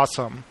 which was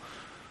awesome.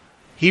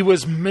 He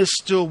was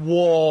Mr.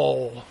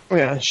 Wall.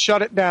 Yeah,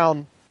 shut it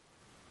down.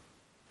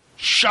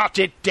 Shut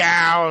it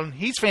down.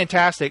 He's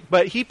fantastic.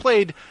 But he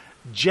played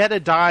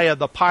Jedediah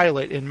the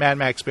pilot in Mad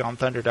Max Beyond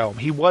Thunderdome.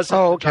 He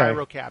wasn't the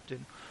Gyro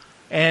Captain.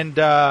 And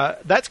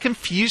that's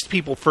confused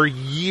people for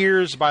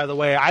years, by the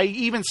way. I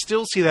even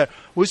still see that.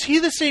 Was he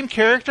the same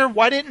character?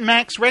 Why didn't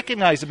Max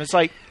recognize him? It's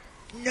like,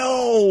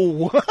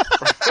 no.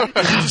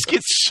 I just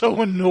get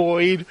so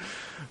annoyed.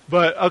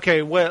 But,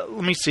 okay, well,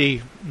 let me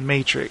see.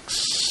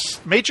 Matrix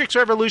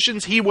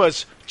Revolutions, he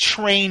was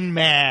Train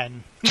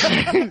Man.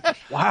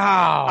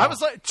 Wow. I was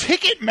like,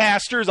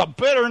 Ticketmaster is a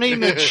better name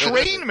than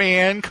Train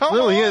Man. Come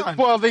on.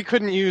 Well, they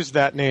couldn't use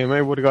that name.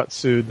 They would have got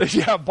sued.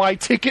 Yeah, by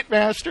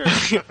Ticketmaster.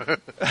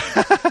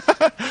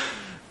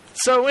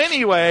 So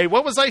anyway,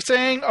 what was I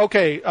saying?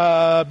 Okay,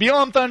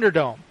 Beyond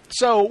Thunderdome.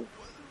 So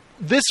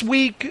this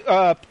week,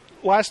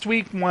 last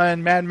week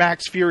when Mad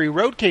Max Fury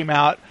Road came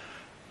out,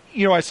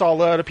 I saw a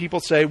lot of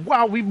people say,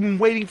 wow, we've been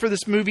waiting for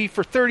this movie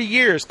for 30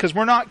 years because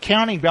we're not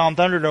counting Beyond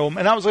Thunderdome.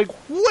 And I was like,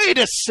 wait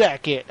a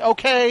second,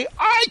 okay?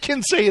 I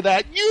can say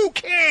that. You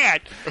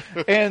can't.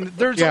 And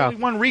there's only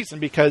one reason,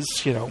 because,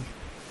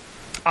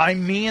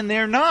 I'm me and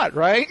they're not,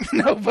 right?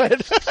 No,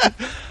 but...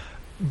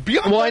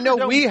 Beyond Thunderdome, I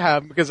know we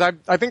have, because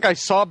I think I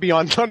saw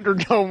Beyond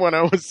Thunderdome when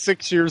I was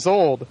 6 years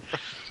old.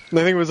 I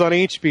think it was on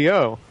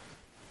HBO.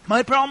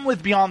 My problem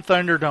with Beyond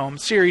Thunderdome,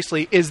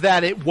 seriously, is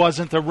that it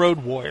wasn't the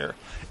Road Warrior.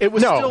 It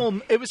was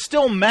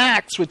still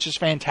Max, which is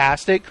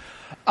fantastic.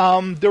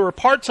 There were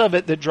parts of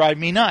it that drive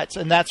me nuts,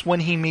 and that's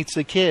when he meets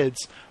the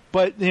kids.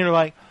 But you're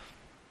like,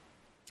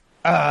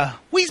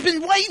 we've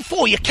been waiting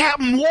for you,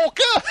 Captain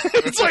Walker.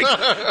 It's like,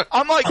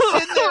 I'm like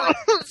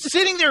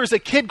sitting there as a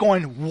kid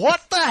going,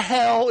 what the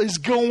hell is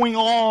going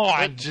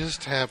on? What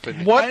just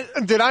happened?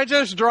 What? Did I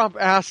just drop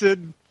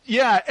acid?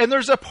 Yeah, and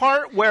there's a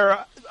part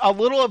where a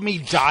little of me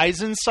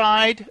dies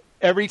inside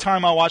every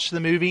time I watch the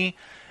movie.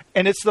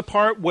 And it's the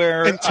part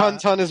where... And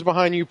Tun-Tun is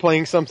behind you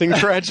playing something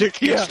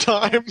tragic each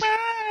time.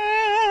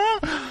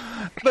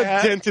 The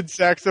dented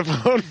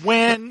saxophone.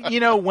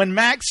 When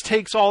Max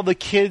takes all the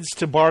kids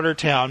to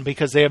Bartertown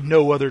because they have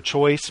no other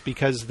choice,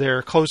 because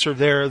they're closer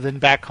there than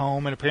back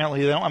home, and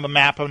apparently they don't have a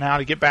map on how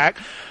to get back.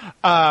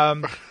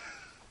 And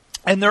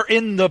they're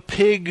in the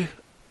pig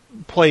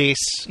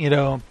place,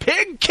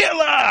 pig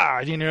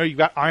killer! You've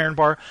got Iron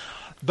Bar.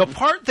 The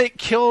part that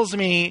kills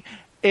me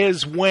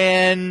is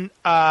when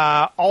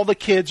all the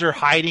kids are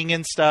hiding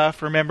and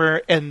stuff,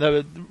 remember? And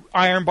the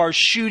Iron Bar's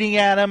shooting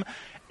at them.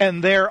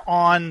 and they're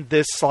on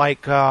this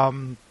like a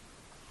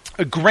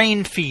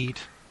grain feed,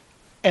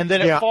 and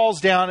then it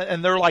falls down,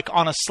 and they're like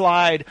on a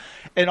slide,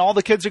 and all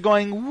the kids are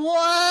going,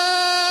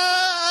 "Whoa!"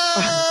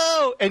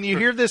 And you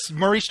hear this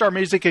Murray Star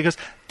music. It goes,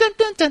 dun,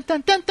 dun, dun,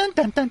 dun, dun, dun,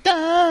 dun, dun, dun,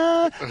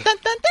 dun, dun,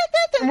 dun,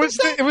 dun,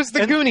 It was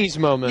the Goonies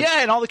moment.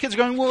 yeah, and all the kids are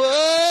going,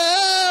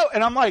 "Whoa!"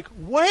 And I'm like,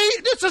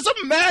 "Wait, this is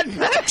a Mad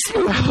Max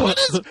movie. What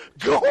is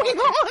going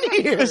on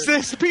here? Is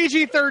this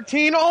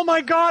PG-13? Oh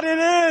my God, it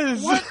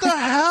is! What the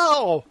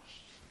hell?"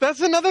 That's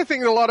another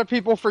thing that a lot of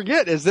people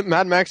forget is that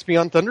Mad Max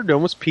Beyond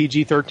Thunderdome was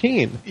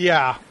PG-13.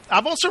 Yeah,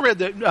 I've also read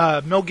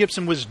that Mel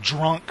Gibson was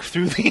drunk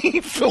through the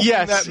filming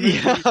that movie.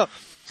 Yeah.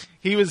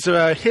 He was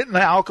hitting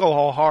the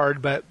alcohol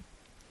hard, but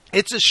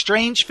it's a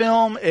strange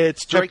film.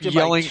 It's Kept directed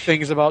yelling by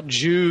things about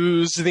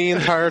Jews the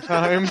entire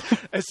time.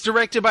 It's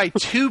directed by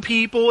two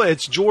people.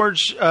 It's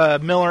George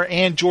Miller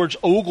and George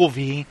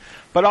Ogilvy,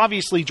 but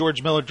obviously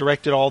George Miller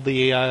directed all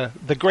the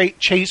great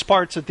chase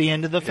parts at the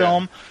end of the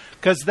film,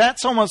 because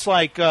that's almost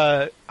like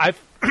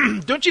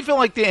don't you feel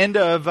like the end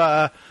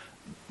of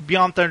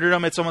Beyond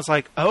Thunderdome? It's almost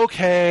like,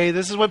 okay,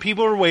 this is what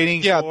people were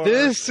waiting for.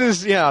 This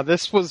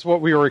was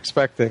what we were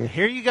expecting.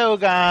 Here you go,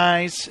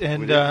 guys.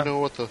 And we didn't know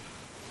what the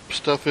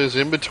stuff is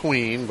in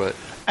between, but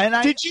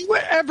did you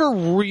ever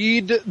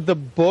read the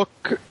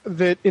book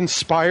that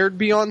inspired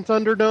Beyond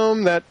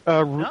Thunderdome? That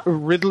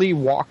Ridley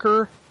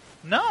Walker?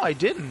 No, I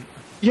didn't.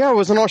 Yeah, it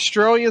was an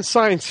Australian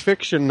science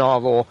fiction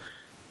novel.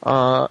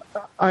 I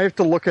have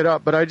to look it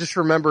up, but I just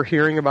remember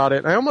hearing about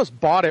it. I almost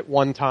bought it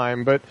one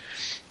time, but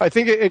I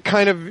think it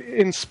kind of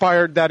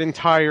inspired that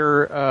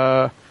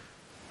entire,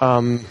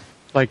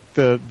 like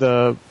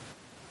the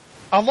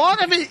a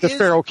lot of it the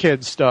Feral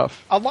Kid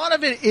stuff. A lot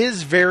of it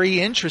is very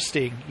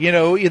interesting. You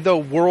know, the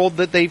world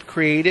that they've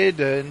created,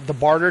 the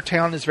Barter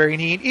Town is very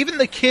neat. Even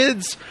the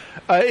kids,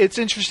 it's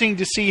interesting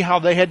to see how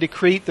they had to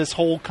create this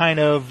whole kind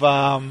of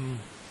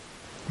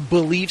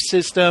belief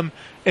system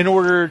in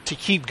order to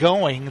keep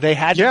going. They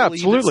had to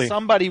believe that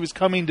somebody was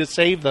coming to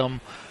save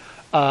them.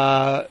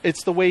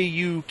 It's the way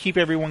you keep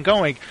everyone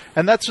going.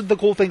 And that's the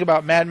cool thing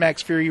about Mad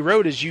Max Fury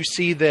Road is you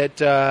see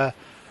that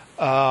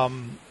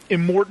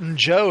Immortan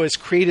Joe has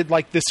created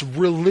like this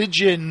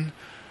religion,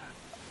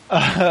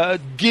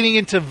 getting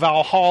into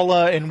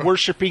Valhalla and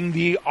worshiping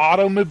the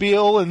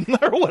automobile and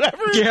or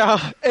whatever.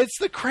 Yeah, it's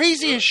the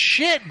craziest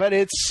shit, but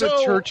it's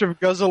the Church of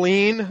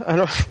Gasoline.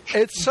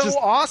 It's so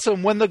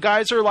awesome when the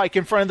guys are like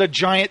in front of the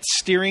giant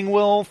steering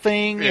wheel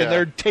thing and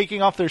they're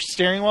taking off their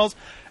steering wheels.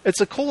 It's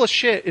the coolest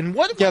shit. And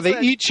what? Yeah, they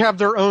each have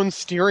their own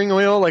steering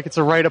wheel, like it's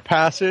a rite of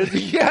passage.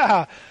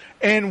 Yeah.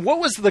 And what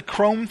was the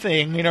chrome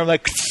thing? You know,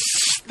 like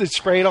they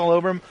sprayed all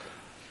over him.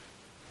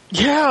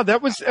 Yeah,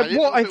 that was.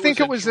 I think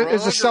it was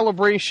as a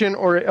celebration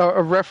or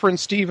a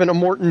reference to even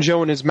Immortan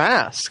Joe and his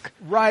mask,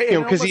 right? You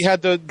know, because he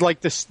had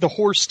the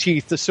horse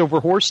teeth, the silver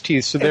horse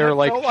teeth. So they're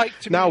like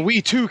now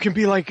we too can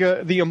be like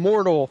the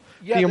immortal,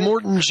 the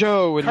Immortan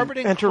Joe, and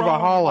enter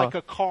Valhalla like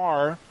a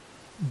car,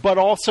 but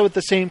also at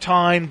the same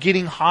time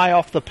getting high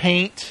off the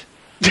paint.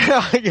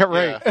 Yeah,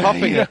 right.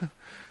 Puffing it.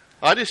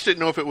 I just didn't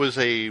know if it was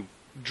a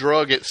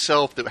drug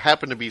itself that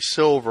happened to be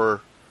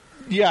silver.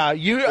 Yeah,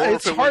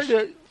 it's hard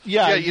to.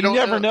 Yeah, you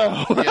never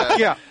know.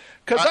 Yeah.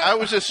 Because I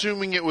was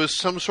assuming it was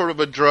some sort of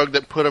a drug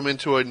that put them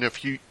into an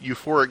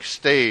euphoric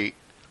state.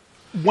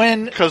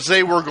 Because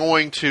they were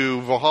going to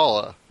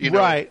Valhalla. You know?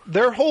 Right.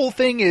 Their whole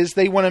thing is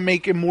they want to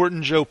make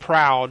Immortan Joe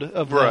proud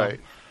of them.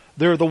 Right.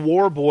 They're the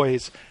war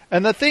boys.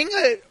 And the thing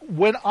that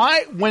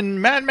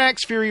when Mad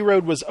Max Fury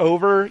Road was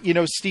over, you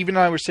know, Steve and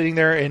I were sitting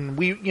there and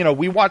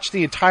we watched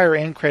the entire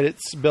end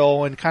credits,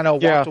 Bill, and kind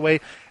of walked away.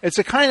 It's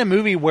a kind of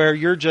movie where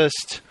you're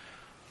just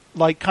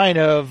like kind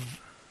of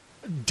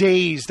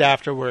dazed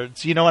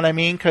afterwards, you know what I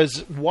mean?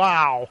 Because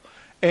wow.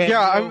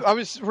 And,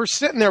 we're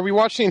sitting there. We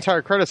watched the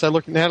entire credits. I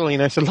looked at Natalie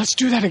and I said, "Let's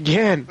do that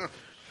again."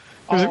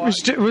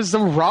 It was the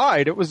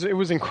ride. It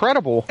was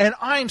incredible. And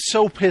I'm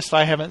so pissed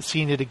I haven't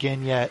seen it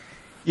again yet.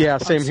 Yeah,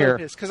 same here.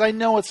 Because I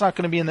know it's not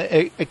going to be in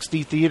the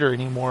XD theater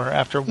anymore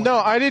after. No,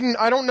 I didn't.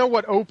 I don't know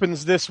what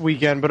opens this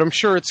weekend, but I'm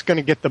sure it's going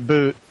to get the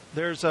boot.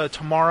 There's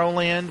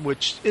Tomorrowland,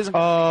 which isn't.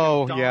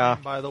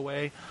 By the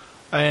way,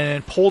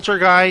 and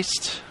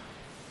Poltergeist.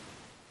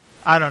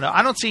 I don't know.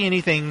 I don't see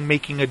anything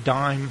making a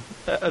dime.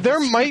 There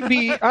might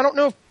be. I don't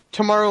know if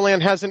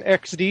Tomorrowland has an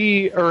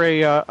XD or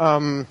a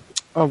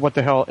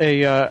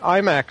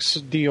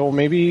IMAX deal.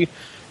 Maybe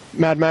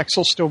Mad Max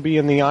will still be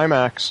in the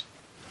IMAX.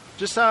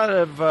 Just out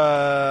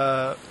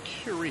of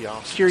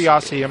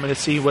curiosity, I'm going to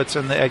see what's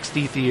in the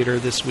XD theater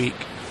this week.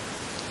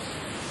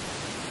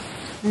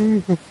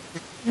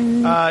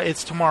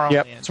 It's Tomorrowland.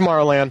 Yep,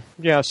 Tomorrowland.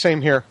 Yeah,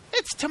 same here.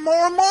 It's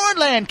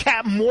Tomorrowland,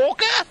 Captain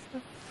Walker.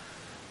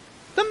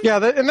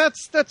 And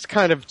that's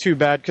kind of too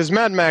bad because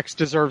Mad Max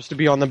deserves to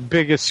be on the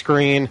biggest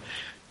screen.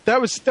 That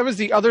was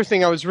the other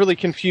thing I was really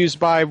confused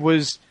by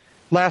was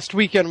last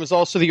weekend was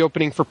also the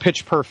opening for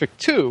Pitch Perfect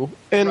 2.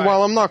 And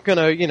while I'm not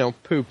going to,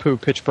 poo-poo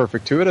Pitch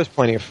Perfect 2, it has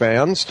plenty of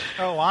fans.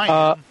 Oh,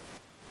 I am.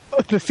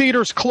 The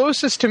theaters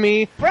closest to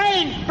me...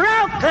 Brain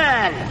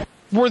broken!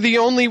 We're the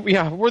only.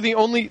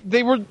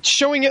 They were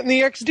showing it in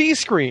the XD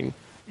screen.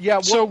 Yeah,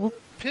 well, So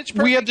Pitch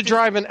we had Perfect to is-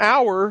 drive an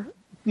hour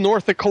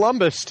north of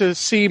Columbus to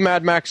see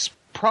Mad Max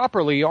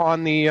properly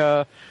on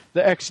the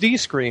XD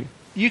screen.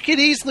 You could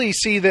easily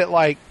see that,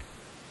 like,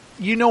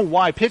 you know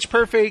why. Pitch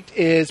Perfect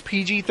is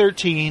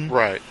PG-13.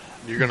 Right.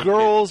 You're gonna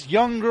Girls,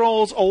 young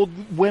girls,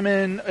 old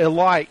women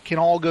alike can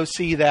all go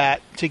see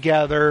that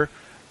together.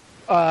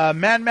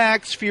 Mad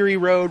Max Fury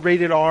Road,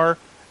 rated R.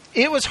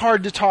 It was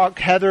hard to talk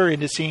Heather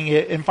into seeing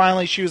it, and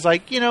finally she was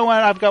like, you know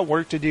what, I've got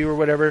work to do or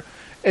whatever.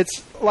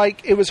 It's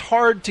like, it was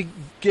hard to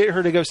get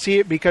her to go see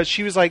it because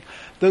she was like,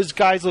 those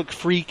guys look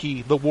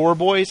freaky, the War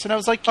Boys. And I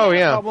was like, Oh,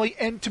 yeah. probably.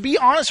 And to be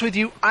honest with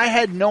you, I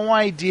had no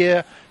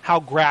idea how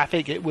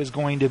graphic it was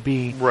going to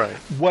be. Right.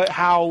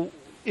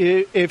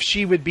 If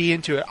she would be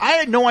into it. I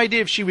had no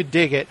idea if she would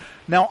dig it.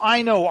 Now,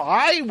 I know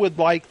I would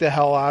like the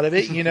hell out of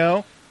it, you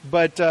know,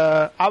 but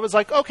I was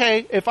like,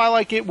 okay, if I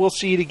like it, we'll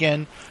see it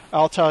again.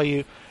 I'll tell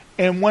you.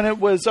 And when it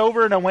was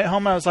over and I went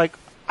home, I was like,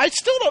 I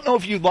still don't know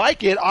if you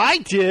like it. I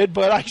did,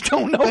 but I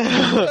don't know if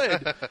you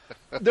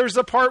would. There's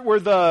a part where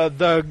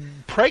the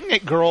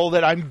pregnant girl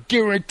that I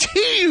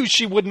guarantee you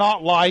she would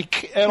not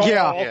like at all.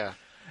 Yeah.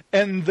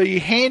 And the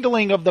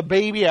handling of the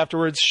baby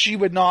afterwards, she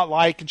would not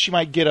like, and she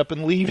might get up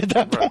and leave at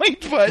that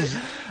point.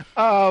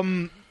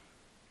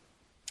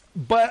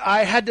 But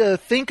I had to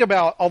think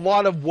about a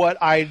lot of what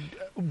I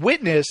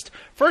witnessed.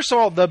 First of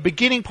all, the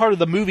beginning part of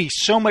the movie,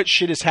 so much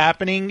shit is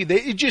happening.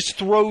 It just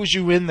throws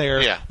you in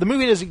there. Yeah. The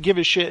movie doesn't give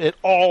a shit at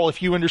all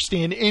if you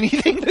understand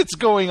anything that's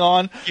going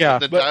on. Yeah.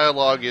 The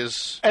dialogue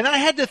is And I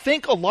had to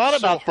think a lot so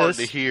about hard this.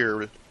 to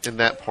hear in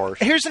that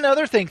part. Here's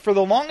another thing. For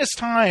the longest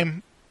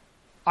time,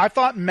 I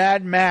thought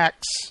Mad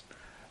Max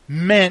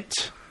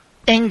meant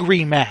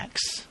Angry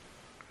Max.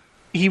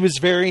 He was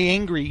very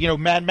angry. You know,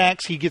 Mad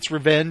Max, he gets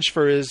revenge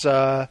for his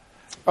Oh,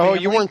 family.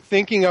 you weren't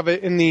thinking of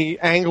it in the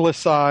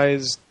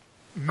anglicized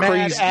mad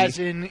crazy. as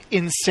in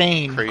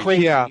insane, Crazy.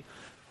 crazy. Yeah.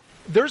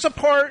 There's a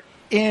part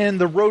in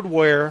The Road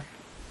Warrior,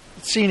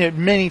 seen it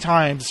many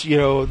times, you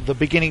know, the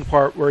beginning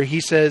part where he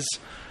says,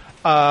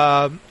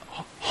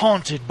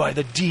 haunted by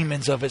the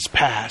demons of his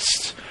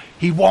past,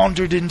 he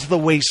wandered into the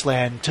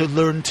wasteland to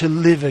learn to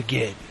live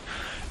again.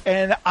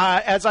 And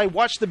as I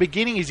watch the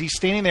beginning, as he's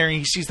standing there and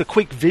he sees the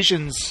quick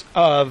visions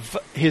of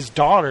his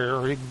daughter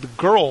or the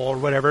girl or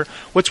whatever.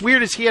 What's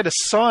weird is he had a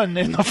son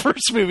in the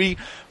first movie,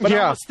 but I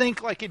Yeah. almost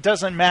think like it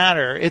doesn't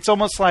matter. It's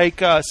almost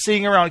like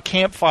sitting around a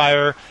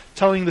campfire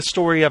telling the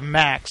story of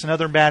Max,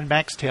 another Mad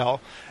Max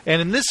tale.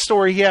 And in this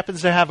story, he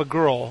happens to have a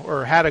girl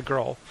or had a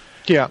girl.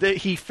 Yeah. That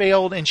he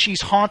failed and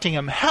she's haunting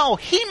him. Hell,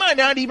 he might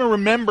not even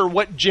remember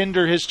what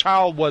gender his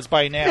child was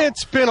by now.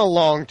 It's been a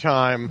long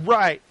time.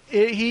 Right.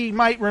 He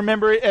might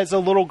remember it as a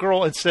little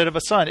girl instead of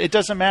a son. It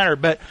doesn't matter.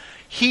 But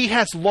he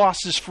has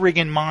lost his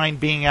friggin' mind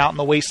being out in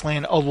the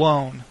wasteland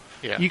alone.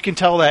 Yeah. You can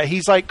tell that.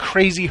 He's like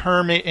crazy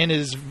hermit in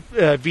his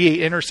V8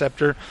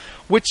 Interceptor,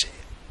 which...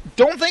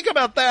 Don't think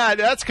about that.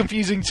 That's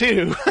confusing,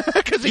 too.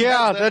 'Cause he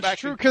Yeah, has that that's back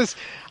true. in- Because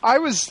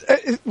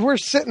we're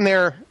sitting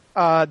there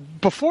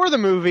before the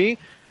movie,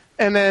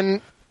 and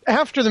then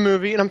after the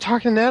movie, and I'm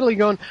talking to Natalie,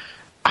 going,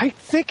 I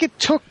think it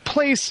took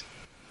place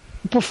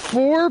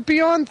before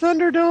Beyond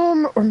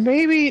Thunderdome, or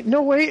maybe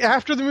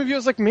after the movie. I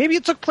was like, maybe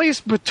it took place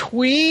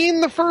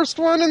between the first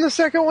one and the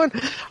second one.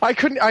 I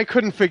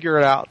couldn't figure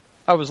it out.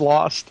 I was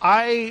lost.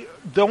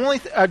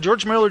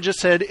 George Miller just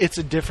said it's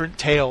a different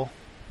tale.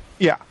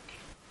 Yeah,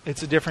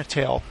 It's a different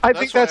tale. I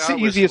think that's why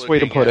the I was easiest way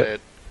to looking put at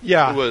it.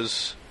 Yeah. It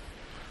was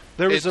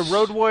There was a It's-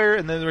 Road Warrior,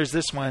 and then there was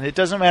this one. It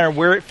doesn't matter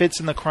where it fits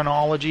in the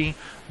chronology,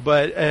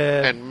 but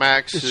and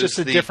Max it's is just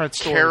a the different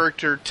story.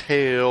 character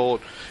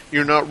tale.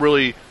 You're not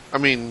really,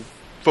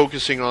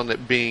 focusing on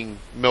it being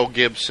Mel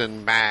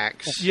Gibson,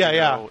 Max. Yeah, you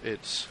yeah. know,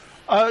 it's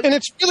And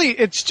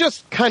it's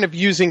just kind of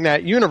using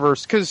that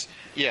universe because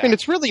Yeah.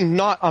 it's really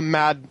not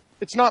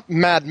it's not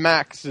Mad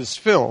Max's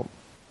film.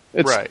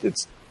 It's, Right.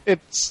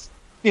 It's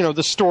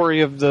the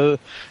story of the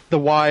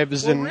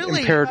wives Well, and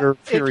really, Imperator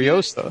if you-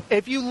 Furiosa.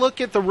 If you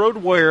look at the Road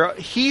Warrior,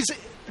 he's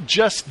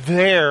just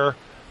there.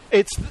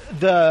 It's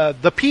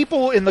the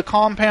people in the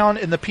compound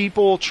and the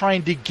people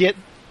trying to get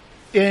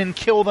in,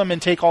 kill them,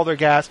 and take all their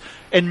gas.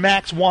 And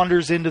Max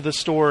wanders into the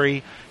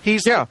story.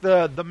 He's Yeah.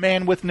 like the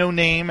man with no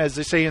name, as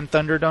they say in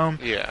Thunderdome.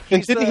 yeah. And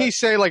he's didn't the- he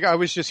say I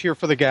was just here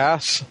for the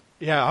gas?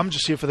 Yeah, I'm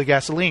just here for the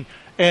gasoline.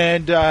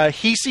 And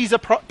he sees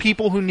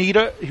people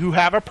who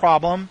have a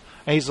problem,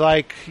 and he's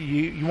like,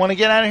 "You want to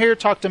get out of here?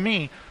 Talk to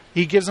me."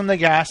 He gives them the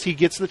gas. He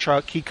gets the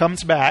truck. He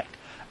comes back,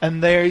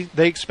 and they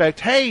expect,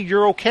 "Hey,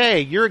 you're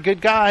okay. You're a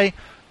good guy.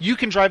 You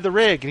can drive the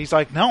rig." And he's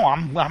like, "No,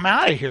 I'm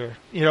out of here.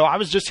 I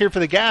was just here for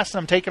the gas, and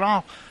I'm taking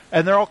off."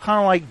 And they're all kind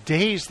of like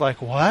dazed,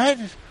 like, "What?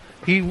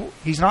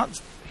 He's not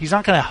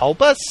going to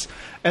help us?"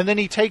 And then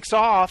he takes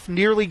off,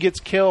 nearly gets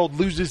killed,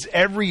 loses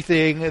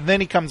everything, and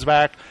then he comes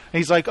back and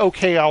he's like,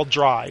 "Okay, I'll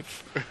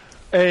drive."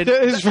 And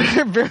That is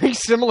very, very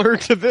similar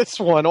to this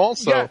one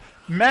also. yeah,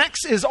 Max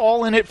is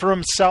all in it for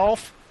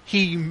himself.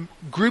 He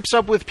groups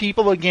up with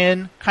people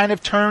again, kind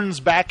of turns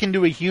back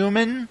into a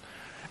human,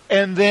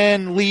 and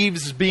then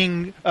leaves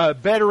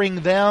bettering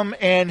them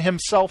and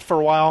himself for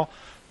a while,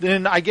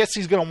 then I guess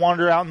he's going to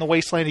wander out in the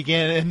wasteland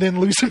again and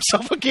then lose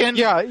himself again.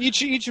 Yeah,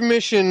 each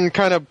mission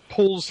kind of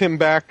pulls him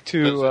back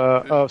to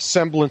a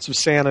semblance of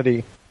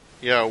sanity.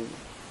 Yeah,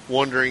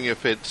 wondering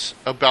if it's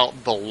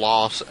about the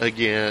loss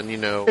again,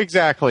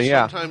 Exactly,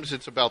 yeah. Sometimes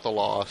it's about the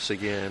loss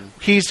again.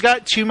 He's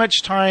got too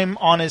much time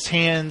on his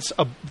hands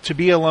to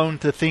be alone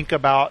to think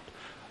about.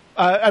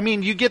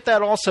 You get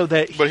that also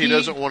that But he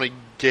doesn't want to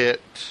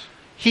get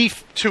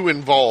too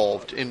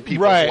involved in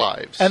people's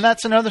lives. And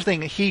that's another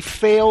thing. He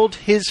failed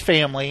his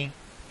family.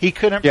 He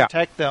couldn't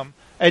protect them.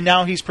 And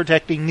now he's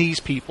protecting these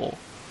people.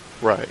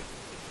 Right.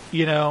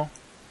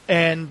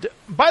 And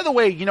by the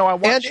way, I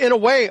watched... And in a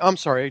way... I'm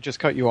sorry, I just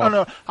cut you off. Oh,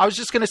 no. I was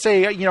just going to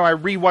say, I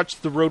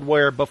rewatched The Road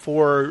Warrior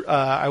before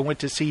I went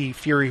to see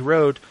Fury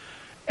Road.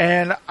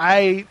 And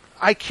I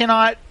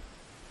cannot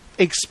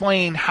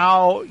explain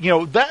how,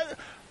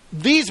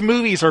 these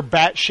movies are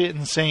batshit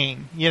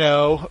insane.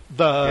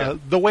 The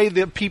way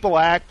that people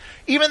act.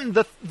 Even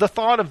the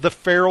thought of the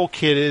feral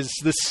kid is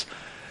this...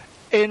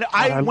 And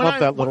I love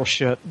that little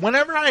shit.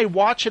 Whenever I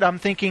watch it, I'm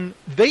thinking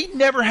they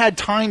never had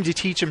time to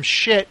teach him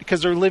shit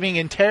because they're living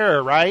in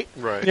terror, right?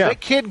 Right. Yeah.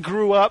 That kid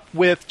grew up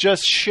with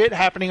just shit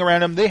happening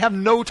around him. They have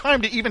no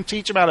time to even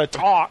teach him how to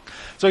talk.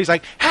 So he's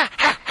like, ha,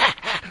 ha, ha,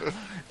 ha.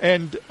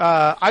 And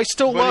I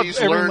still love. But he's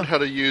learned how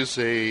to use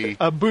a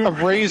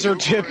razor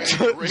tipped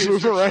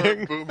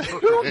boomerang.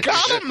 Who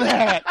got him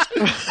that?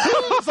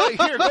 It's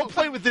like, here, go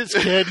play with this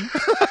kid.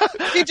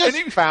 He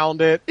just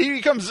found it. He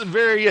becomes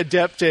very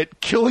adept at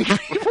killing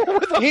people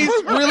with a He's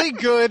boomerang. really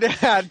good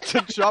at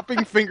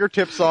chopping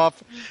fingertips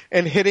off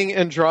and hitting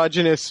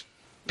androgynous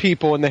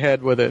people in the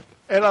head with it.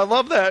 And I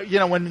love that,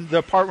 when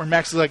the part where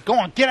Max is like, go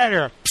on, get out of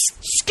here,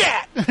 psst,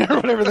 scat, or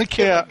whatever the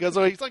kid goes.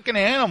 So he's like an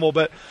animal,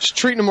 but just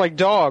treating him like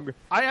dog.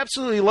 I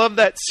absolutely love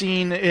that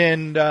scene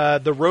in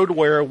The Road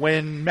Warrior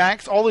when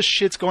Max, all this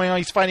shit's going on,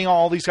 he's fighting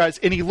all these guys,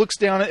 and he looks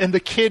down, and the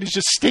kid is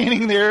just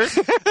standing there,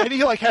 and he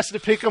has to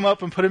pick him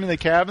up and put him in the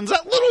cabins.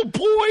 That little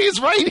boy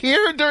is right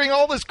here during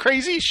all this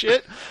crazy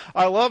shit.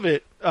 I love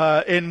it.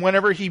 And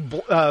whenever he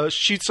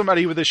shoots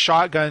somebody with a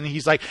shotgun,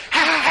 he's like,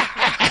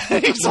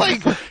 he's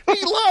like,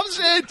 he loves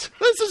it.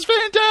 This is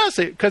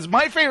fantastic. Because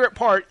my favorite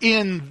part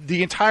in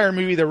the entire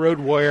movie, The Road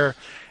Warrior,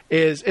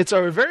 is it's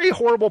a very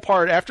horrible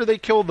part after they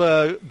kill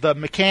the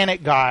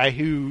mechanic guy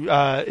who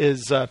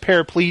is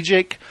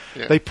paraplegic.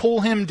 Yeah. They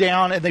pull him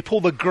down and they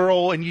pull the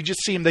girl, and you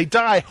just see him. They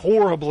die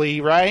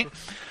horribly, right?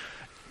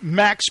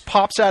 Max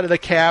pops out of the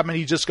cab and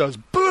he just goes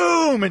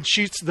boom and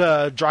shoots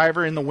the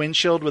driver in the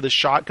windshield with a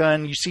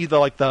shotgun. You see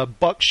the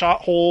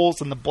buckshot holes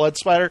and the blood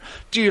splatter.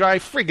 Dude, I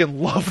freaking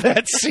love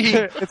that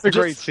scene. It's a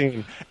great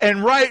scene.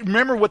 And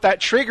remember what that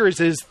triggers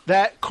is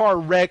that car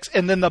wrecks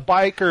and then the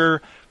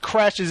biker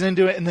crashes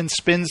into it and then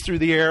spins through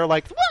the air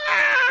like,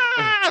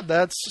 wah!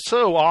 That's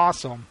so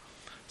awesome.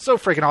 So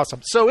freaking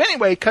awesome. So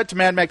anyway, cut to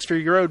Mad Max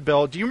Fury Road,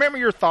 Bill. Do you remember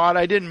your thought?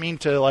 I didn't mean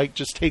to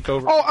just take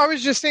over. Oh, I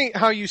was just saying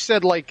how you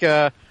said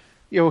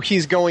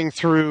he's going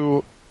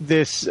through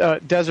this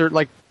desert,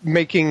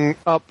 making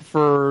up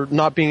for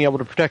not being able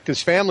to protect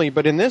his family.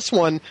 But in this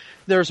one,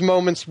 there's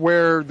moments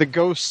where the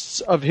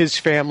ghosts of his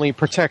family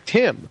protect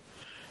him.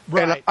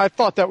 Right. And I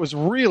thought that was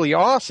really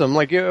awesome.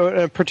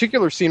 A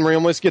particular scene where he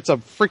almost gets a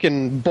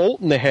freaking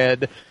bolt in the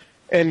head,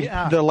 and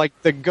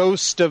the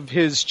ghost of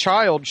his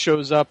child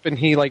shows up, and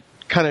he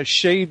kind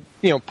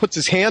of puts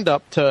his hand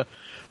up to,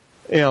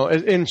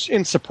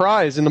 in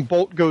surprise, and the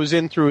bolt goes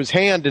in through his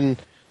hand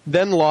and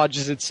then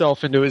lodges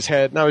itself into his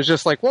head. And I was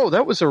just like, whoa,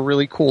 that was a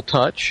really cool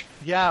touch.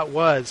 Yeah, it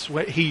was.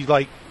 He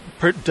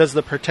does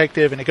the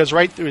protective and it goes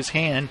right through his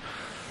hand.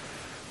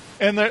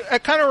 And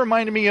that kind of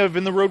reminded me of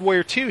in The Road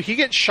Warrior 2. He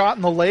gets shot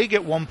in the leg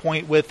at one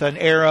point with an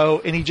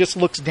arrow and he just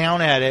looks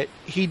down at it.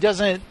 He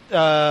doesn't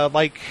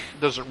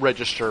doesn't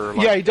register.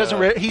 He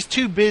doesn't. He's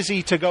too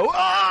busy to go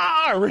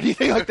or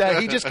anything like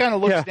that. He just kind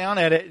of looks down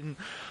at it. And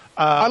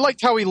I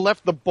liked how he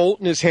left the bolt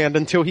in his hand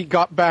until he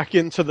got back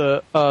into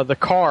the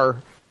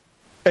car.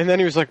 And then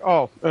he was like,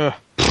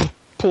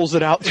 pulls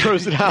it out,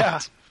 throws it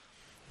out.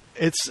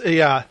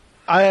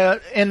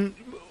 And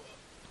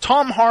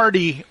Tom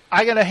Hardy,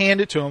 I got to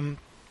hand it to him.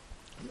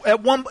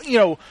 At one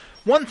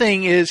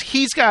thing is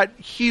he's got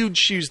huge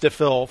shoes to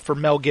fill for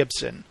Mel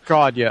Gibson.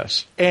 God,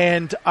 yes.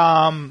 And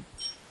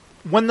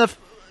when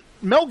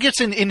Mel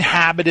Gibson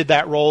inhabited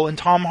that role, and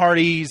Tom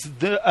Hardy's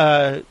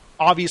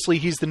obviously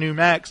he's the new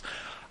Max.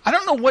 I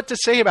don't know what to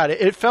say about it.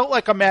 It felt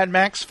like a Mad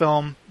Max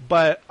film,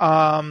 but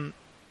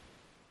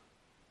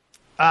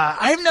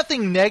I have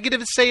nothing negative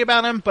to say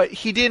about him, but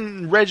he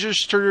didn't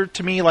register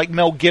to me like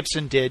Mel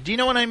Gibson did. Do you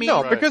know what I mean?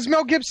 No, because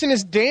Mel Gibson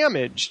is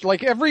damaged.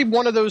 Every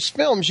one of those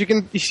films, you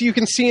can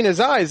see in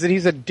his eyes that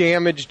he's a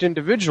damaged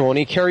individual, and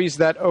he carries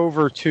that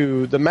over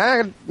to the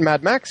Mad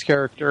Max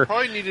character.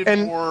 Probably needed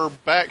more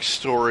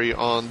backstory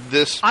on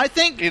this. I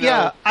think,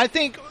 I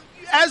think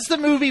as the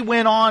movie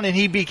went on and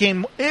he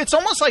became, it's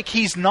almost like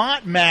he's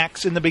not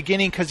Max in the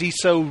beginning because he's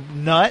so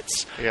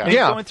nuts. Yeah. And he's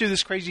Yeah. going through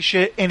this crazy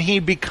shit, and he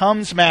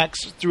becomes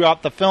Max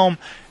throughout the film.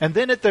 And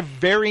then at the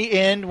very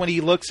end, when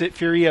he looks at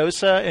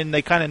Furiosa and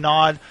they kind of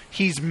nod,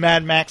 he's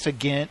Mad Max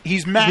again.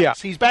 He's Max. Yeah.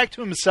 He's back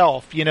to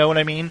himself. You know what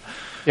I mean?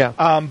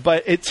 Yeah.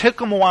 But it took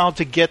him a while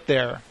to get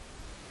there.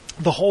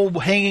 The whole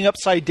hanging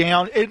upside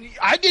down.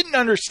 I didn't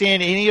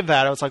understand any of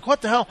that. I was like,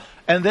 what the hell?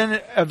 And then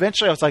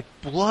eventually I was like,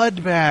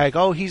 blood bag.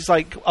 Oh, he's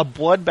like a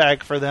blood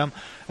bag for them.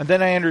 And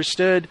then I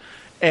understood.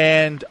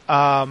 And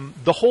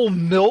the whole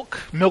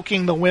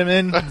milking the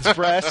women's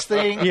breast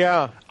thing.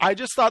 Yeah. I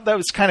just thought that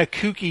was kind of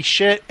kooky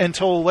shit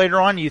until later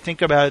on you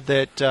think about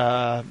it,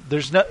 that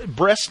there's no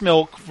breast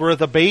milk for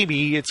the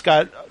baby. It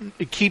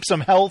keeps them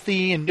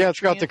healthy. And Yeah,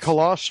 it's got the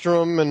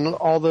colostrum and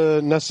all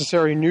the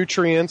necessary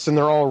nutrients, and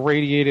they're all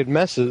radiated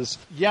messes.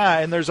 Yeah,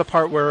 and there's a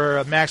part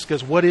where Max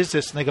goes, "What is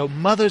this?" And they go,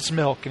 "Mother's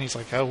milk." And he's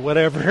like, "Oh,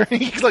 whatever."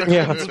 He's like,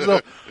 Yeah. So-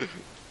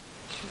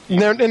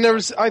 And there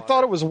was, I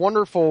thought it was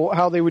wonderful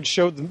how they would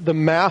show the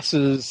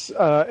masses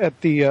at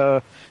the,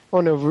 I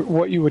don't know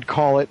what you would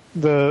call it,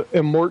 the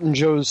Immortan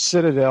Joe's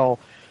Citadel,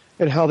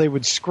 and how they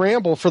would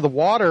scramble for the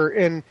water,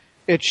 and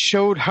it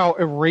showed how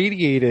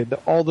irradiated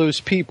all those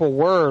people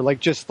were, like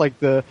just like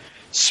the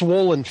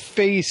swollen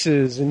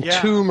faces and Yeah.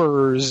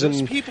 tumors, those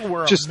and people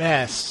were just a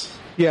mess.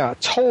 yeah,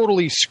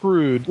 totally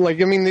screwed.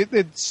 Like, I mean,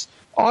 it's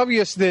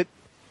obvious that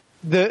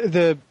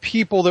the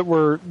people that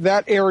were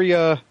that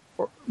area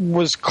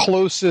was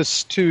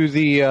closest to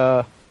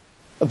the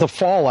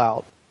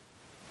fallout.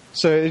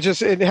 So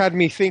it had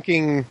me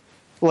thinking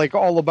like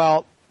all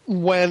about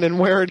when and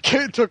where it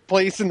took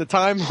place in the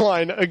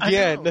timeline I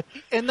again. know.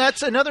 And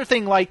that's another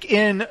thing. Like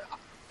in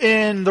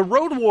the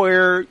Road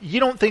Warrior, you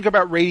don't think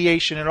about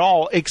radiation at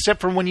all,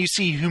 except for when you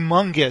see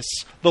Humongous,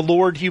 the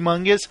Lord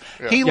Humongous.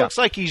 He looks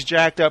like he's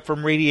jacked up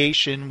from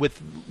radiation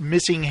with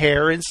missing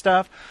hair and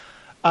stuff.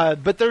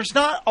 But there's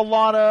not a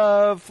lot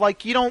of,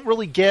 like, you don't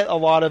really get a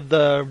lot of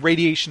the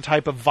radiation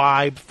type of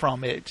vibe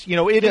from it. You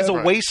know, it is a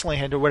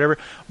wasteland or whatever.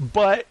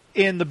 But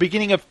in the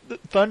beginning of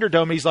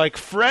Thunderdome, he's like,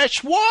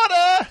 fresh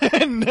water!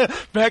 And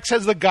Max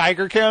has the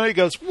Geiger counter. He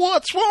goes,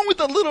 what's wrong with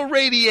the little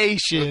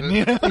radiation?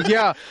 You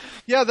know?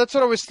 Yeah, that's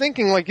what I was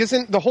thinking. Like,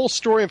 isn't the whole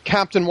story of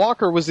Captain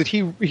Walker was that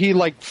he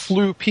like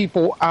flew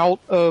people out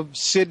of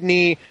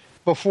Sydney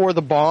before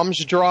the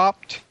bombs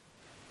dropped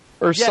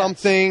or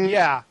something?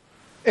 Yeah.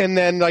 And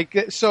then,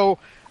 like, so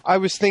I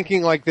was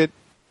thinking, like, that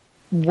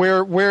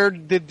where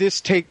did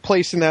this take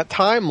place in that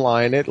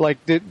timeline?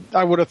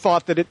 I would have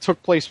thought that it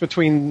took place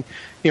between,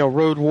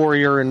 Road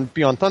Warrior and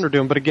Beyond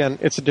Thunderdome. But again,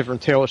 it's a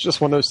different tale. It's just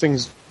one of those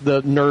things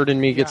the nerd in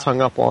me gets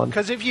hung up on.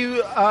 Because if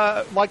you,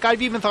 like,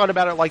 I've even thought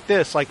about it like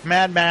this, like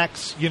Mad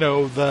Max,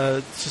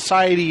 the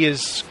society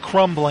is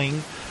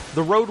crumbling.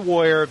 The Road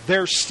Warrior,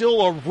 there's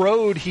still a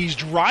road he's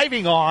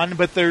driving on,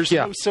 but there's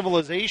no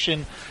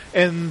civilization.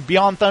 And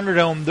Beyond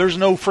Thunderdome, there's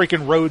no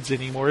freaking roads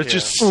anymore. It's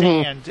just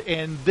sand.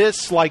 And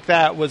this, like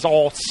that, was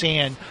all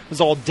sand. It was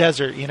all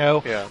desert,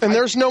 Yeah. And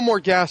there's no more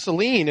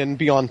gasoline in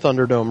Beyond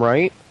Thunderdome,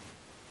 right?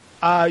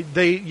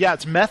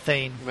 It's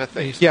methane.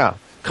 Methane. Yeah.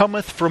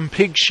 Cometh from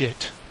pig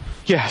shit.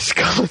 Yes,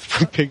 coming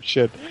from pig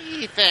shit.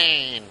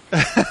 Methane.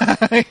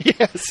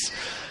 Yes.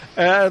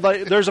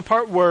 Like, there's a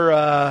part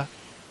where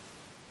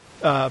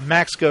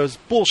Max goes,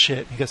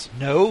 bullshit. He goes,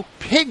 no,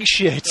 pig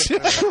shit.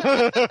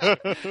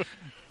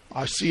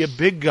 I see a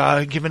big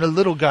guy giving a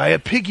little guy a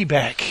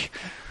piggyback.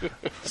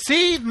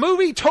 See,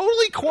 movie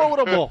totally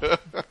quotable.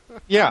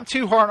 Yeah. I'm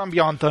too hard on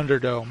Beyond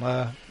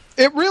Thunderdome.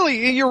 It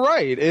really, you're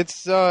right.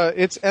 It's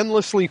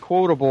endlessly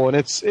quotable, and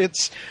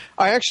it's.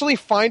 I actually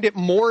find it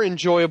more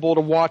enjoyable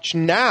to watch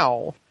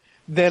now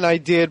than I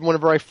did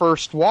whenever I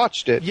first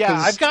watched it. Yeah,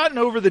 'cause- I've gotten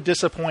over the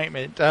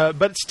disappointment,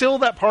 but still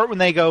that part when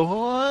they go,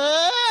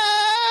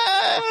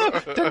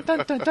 dun, dun, dun, dun,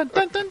 dun, dun,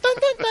 dun,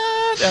 dun,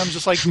 and I'm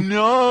just like,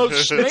 no,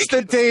 it's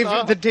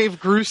the Dave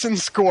Grusin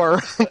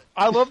score.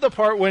 I love the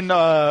part when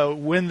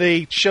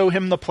they show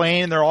him the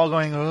plane, they're all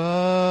going,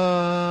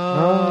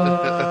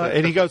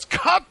 and he goes,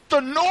 cut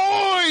the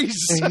noise!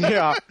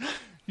 Yeah,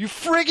 you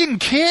friggin'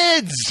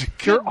 kids!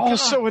 you're all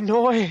so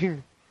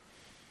annoying.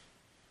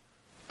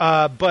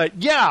 But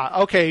yeah,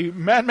 okay,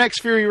 Mad Max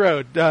Fury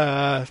Road.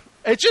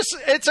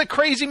 It's a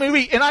crazy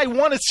movie, and I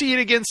want to see it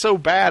again so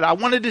bad. I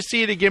wanted to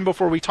see it again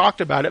before we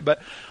talked about it,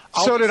 but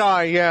So did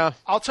I, yeah.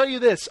 I'll tell you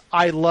this: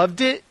 I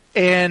loved it,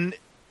 and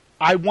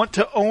I want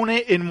to own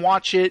it and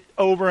watch it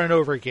over and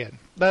over again.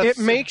 It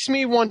makes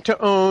me want to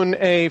own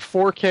a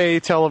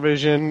 4K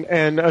television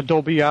and a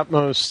Dolby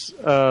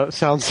Atmos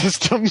sound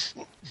system.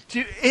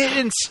 Dude,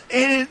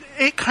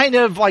 it kind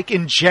of like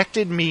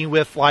injected me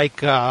with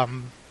like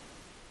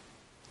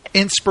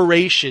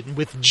inspiration,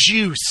 with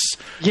juice.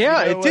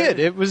 Yeah, You know, it did.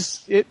 It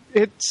was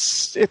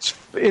it's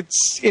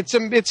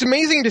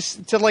amazing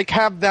to like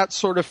have that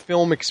sort of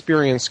film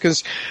experience,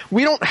 because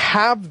we don't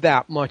have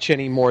that much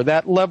anymore.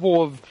 That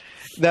level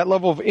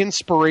of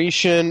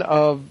inspiration,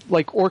 of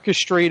like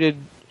orchestrated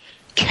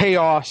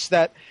chaos,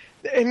 that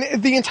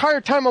And the entire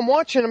time I'm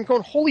watching, I'm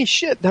going, holy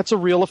shit, that's a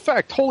real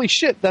effect. Holy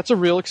shit, that's a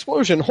real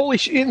explosion. Holy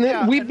shit. And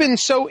then we've been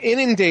so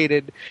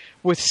inundated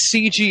with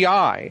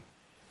CGI.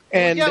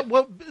 And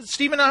what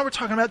Steve and I were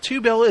talking about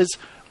too, Bill, is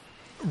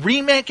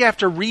remake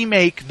after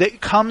remake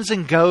that comes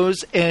and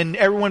goes and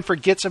everyone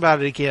forgets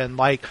about it again.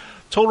 Like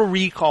Total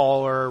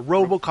Recall or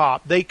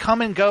RoboCop. They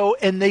come and go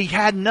and they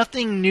had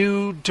nothing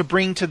new to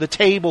bring to the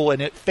table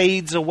and it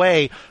fades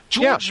away.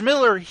 George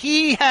Miller,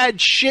 he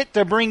had shit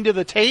to bring to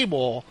the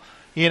table.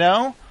 You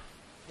know?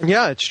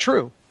 Yeah, it's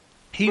true.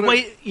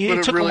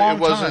 It took a long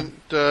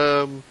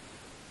time.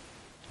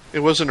 It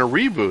wasn't a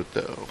reboot,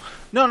 though.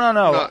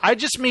 No. I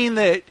just mean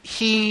that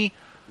he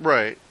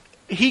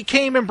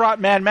came and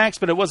brought Mad Max,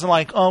 but it wasn't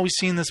like, oh, we've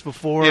seen this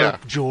before,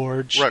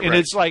 George. Right.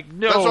 It's like,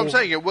 no. That's what I'm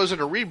saying. It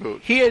wasn't a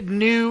reboot. He had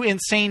new,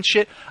 insane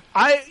shit.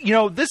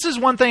 This is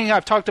one thing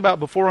I've talked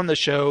about before on the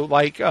show,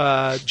 like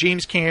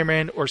James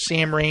Cameron or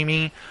Sam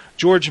Raimi,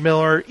 George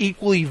Miller,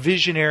 equally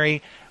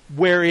visionary.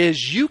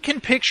 Whereas you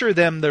can picture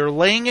them, they're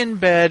laying in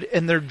bed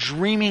and they're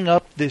dreaming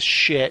up this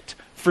shit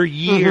for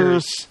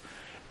years.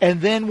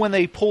 And then when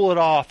they pull it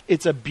off,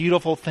 it's a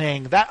beautiful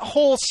thing. That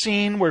whole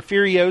scene where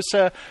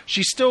Furiosa,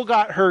 she's still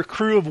got her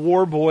crew of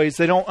war boys.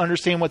 They don't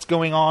understand what's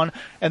going on.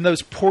 And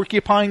those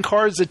porcupine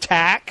cars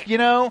attack, you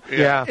know?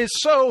 Yeah.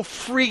 It's so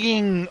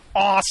freaking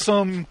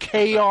awesome.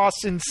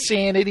 Chaos,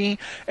 insanity.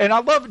 And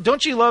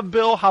don't you love,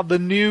 Bill, how the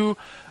new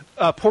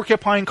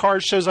porcupine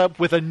card shows up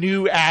with a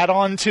new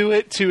add-on to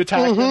it to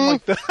attack them.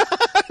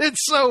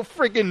 It's so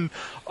freaking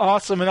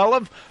awesome. And I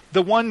love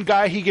the one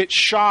guy, he gets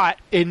shot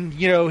and,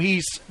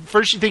 he's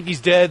first you think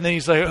he's dead and then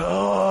he's like,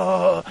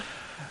 oh,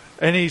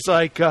 and he's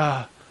like,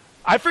 I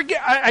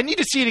forget, I need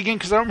to see it again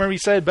because I don't remember what he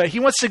said, but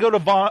he wants to go to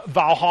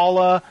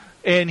Valhalla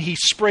and he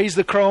sprays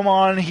the chrome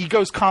on, he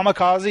goes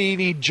kamikaze and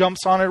he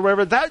jumps on it or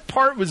whatever. That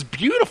part was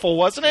beautiful,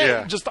 wasn't it?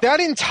 Yeah. Just that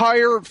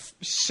entire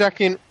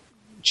second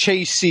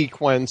chase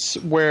sequence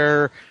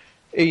where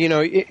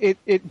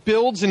it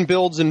builds and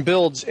builds and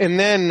builds and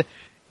then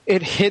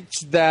it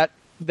hits that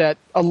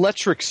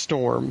electric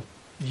storm.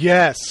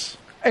 Yes.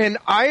 And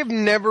I've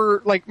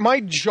never,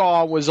 my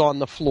jaw was on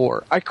the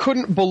floor. I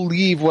couldn't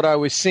believe what I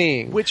was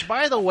seeing. Which,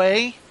 by the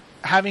way,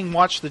 having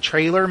watched the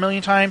trailer a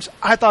million times,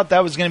 I thought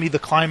that was going to be the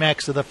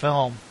climax of the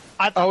film.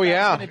 And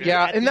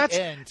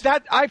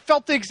that I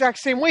felt the exact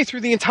same way through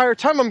the entire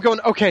time. I'm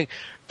going, okay,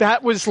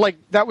 that was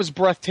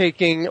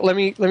breathtaking. Let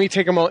me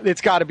take a moment.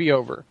 It's got to be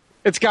over.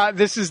 That's got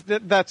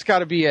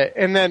to be it.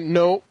 And then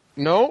no.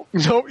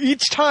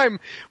 Each time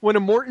when a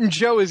Morton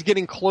Joe is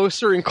getting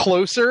closer and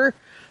closer,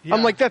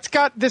 I'm like,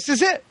 this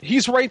is it.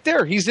 He's right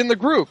there. He's in the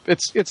group.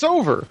 It's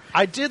over.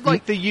 I did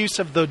like the use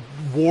of the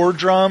war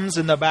drums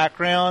in the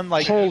background.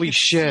 Like, holy you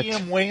shit. See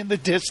him way in the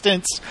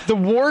distance. The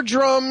war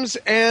drums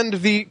and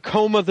the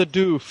Coma the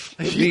Doof.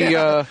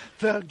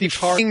 The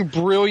fucking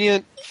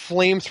brilliant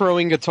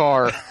flame-throwing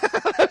guitar.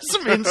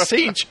 Some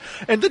insane.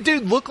 And the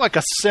dude looked like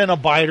a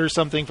Cenobite or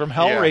something from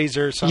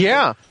Hellraiser or something.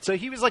 Yeah. So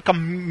he was like a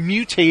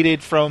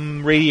mutated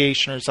from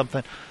radiation or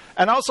something.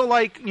 And also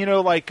like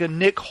a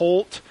Nick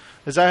Holt.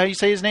 Is that how you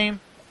say his name?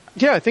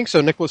 Yeah, I think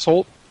so. Nicholas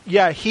Holt.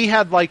 Yeah, he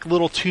had like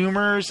little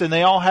tumors, and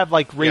they all have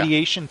like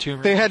radiation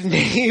tumors. They had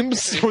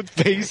names with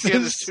faces. He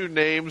has 2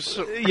 names.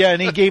 Yeah,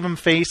 and he gave them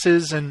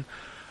faces. And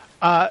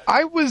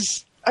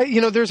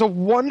there's a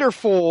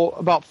wonderful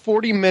about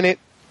 40-minute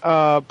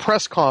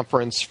press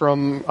conference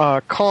from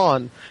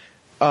Cannes,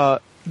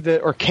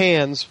 or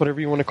Cannes,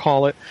 whatever you want to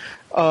call it,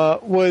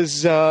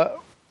 was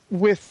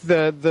with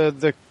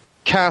the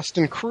cast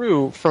and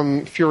crew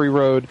from Fury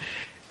Road.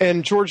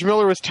 And George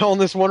Miller was telling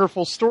this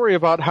wonderful story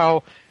about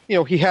how,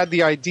 he had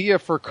the idea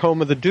for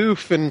Coma the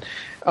Doof and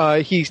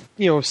he,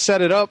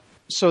 set it up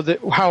so that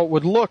how it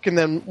would look. And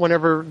then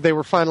whenever they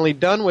were finally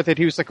done with it,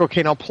 he was like,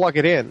 okay, now plug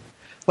it in.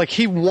 Like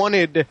he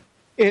wanted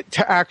it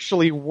to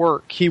actually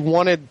work. He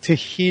wanted to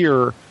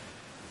hear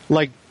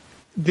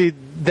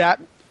that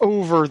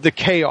over the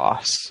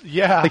chaos.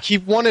 Yeah. Like he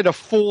wanted a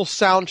full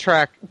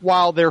soundtrack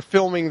while they're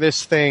filming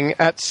this thing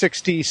at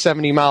 60,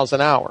 70 miles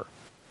an hour.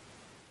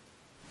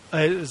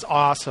 It is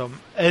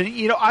awesome.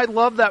 And, I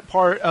love that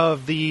part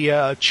of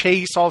the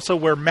chase also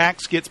where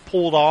Max gets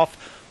pulled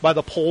off by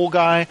the pole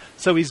guy.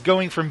 So he's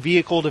going from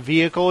vehicle to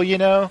vehicle,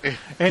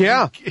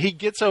 And he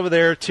gets over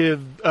there to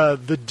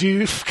the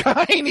doof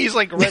guy and he's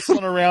like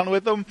wrestling around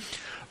with him.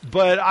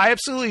 But I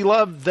absolutely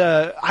love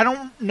I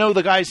don't know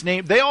the guy's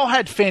name. They all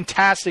had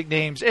fantastic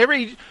names.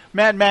 Every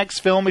Mad Max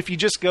film, if you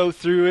just go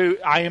through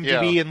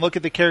IMDb and look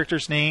at the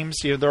characters' names,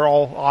 they're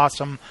all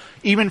awesome.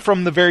 Even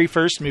from the very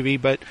first movie.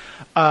 But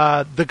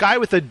the guy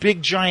with the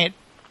big giant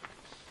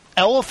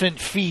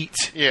elephant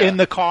feet in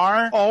the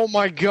car. Oh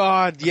my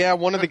God! Yeah,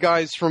 one of the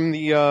guys from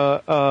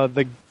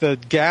the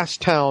gas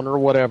town or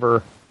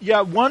whatever.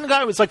 Yeah, one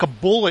guy was like a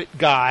bullet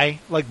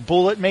guy, like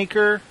bullet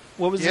maker.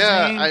 What was his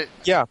name?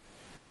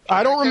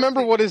 I don't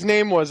remember what his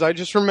name was. I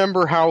just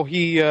remember how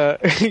he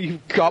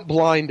got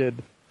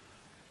blinded.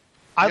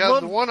 The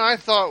one I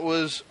thought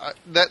was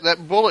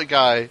that bullet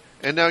guy.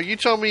 And now you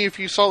tell me if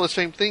you saw the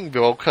same thing,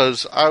 Bill,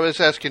 because I was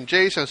asking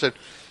Jason, I said,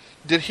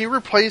 Did he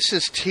replace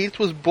his teeth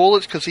with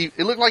bullets? Because it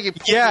looked like he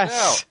pulled it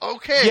out.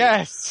 Okay.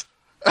 Yes.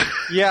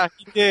 Yeah,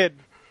 he did.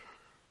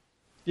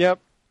 Yep.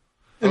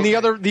 And the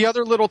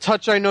other little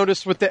touch I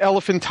noticed with the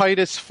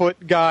elephantitis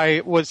foot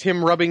guy was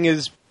him rubbing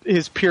his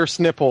pierced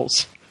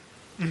nipples.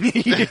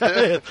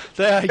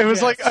 It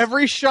was like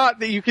every shot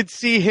that you could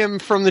see him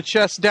from the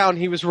chest down,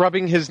 he was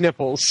rubbing his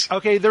nipples.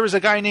 Okay, there was a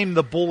guy named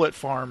the Bullet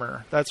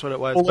Farmer. That's what it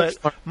was.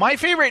 My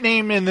favorite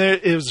name in there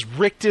is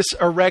Rictus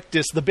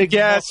Erectus, the big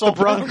muscle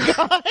brother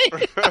guy.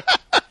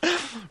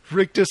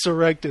 Rictus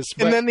Erectus.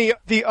 And then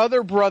the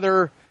other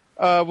brother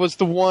was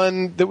the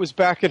one that was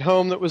back at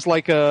home that was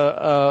like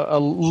a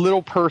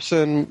little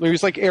person. He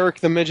was like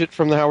Eric the Midget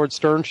from the Howard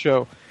Stern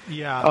show.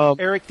 Yeah,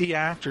 Eric the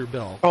actor,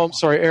 Bill. Oh, I'm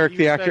sorry, Eric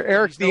the actor.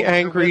 Eric the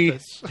angry.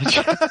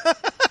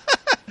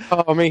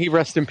 Oh, may he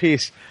rest in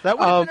peace. That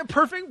would have been a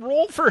perfect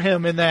role for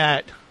him in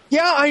that.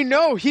 Yeah, I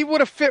know. He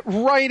would have fit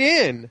right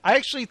in. I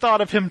actually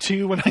thought of him,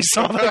 too, when I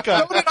saw that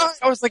guy.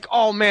 I was like,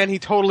 oh, man, he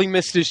totally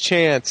missed his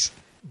chance.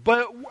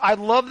 But I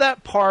love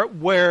that part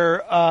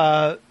where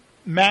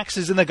Max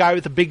is in the guy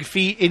with the big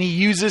feet, and he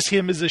uses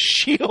him as a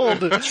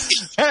shield.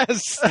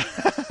 Yes.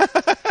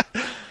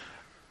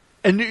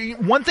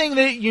 And one thing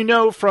that you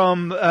know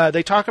from,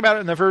 they talk about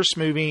it in the first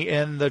movie,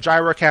 and the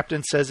Gyro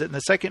Captain says it in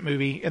the second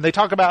movie, and they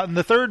talk about it in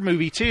the third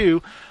movie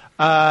too,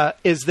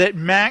 is that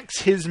Max,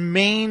 his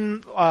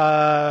main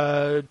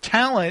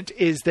talent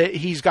is that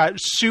he's got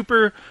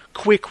super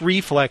quick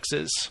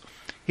reflexes.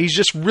 He's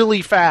just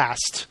really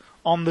fast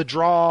on the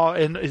draw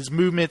and his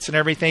movements and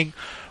everything.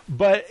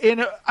 But they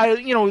don't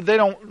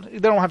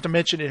have to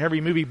mention it in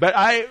every movie. But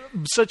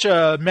I'm such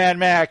a Mad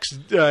Max,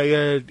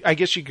 I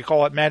guess you could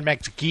call it Mad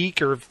Max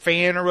geek or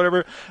fan or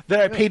whatever, that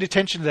I paid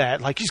attention to that.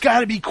 Like, he's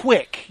got to be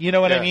quick, you know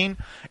what I mean?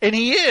 And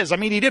he is. I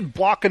mean, he did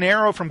block an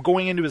arrow from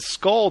going into his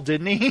skull,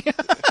 didn't he?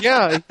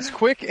 Yeah, he's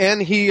quick,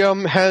 and he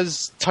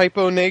has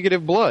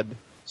typo-negative blood,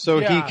 so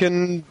he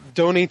can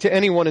donate to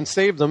anyone and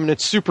save them, and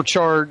it's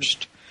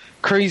supercharged.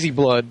 Crazy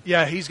blood.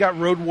 Yeah, he's got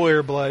Road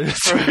Warrior blood.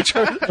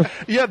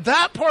 Yeah,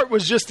 that part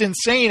was just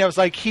insane. I was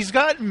like, he's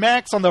got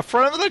Max on the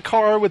front of the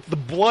car with the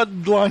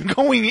bloodline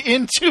going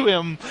into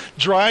him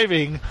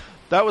driving.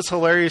 That was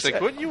hilarious. Like,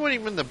 wouldn't you want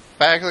him in the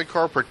back of the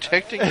car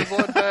protecting the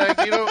blood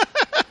bag? You know,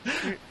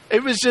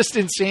 it was just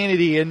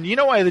insanity. And you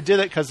know why they did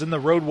it? Because in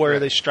the Road Warrior,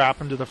 they strap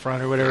him to the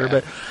front or whatever. Yeah.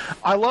 But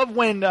I love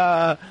when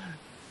Nux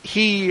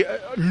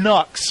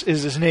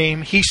is his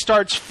name. He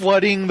starts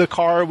flooding the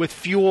car with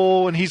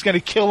fuel, and he's going to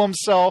kill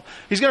himself.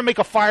 He's going to make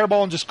a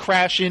fireball and just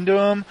crash into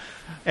him.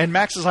 And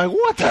Max is like,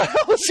 "What the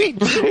hell is he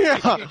doing?"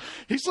 Yeah.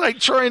 He's like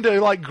trying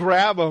to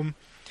grab him.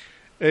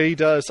 And he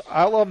does.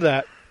 I love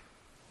that.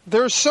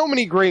 There's so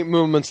many great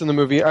movements in the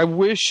movie. I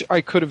wish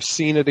I could have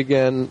seen it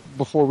again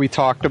before we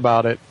talked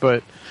about it,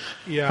 but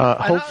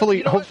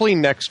hopefully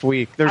next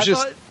week.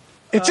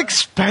 It's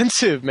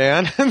expensive,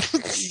 man.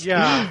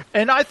 Yeah.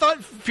 And I thought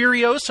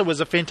Furiosa was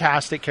a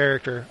fantastic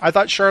character. I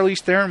thought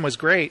Charlize Theron was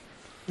great.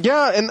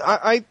 Yeah, and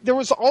I there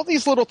was all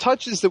these little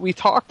touches that we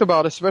talked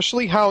about,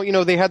 especially how,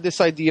 they had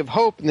this idea of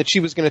Hope and that she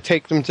was going to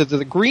take them to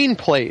the green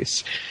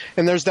place.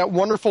 And there's that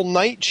wonderful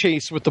night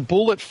chase with the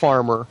Bullet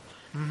Farmer.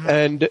 Mm-hmm.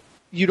 And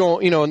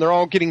and they're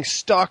all getting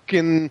stuck,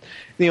 and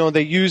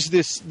they use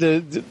this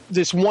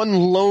one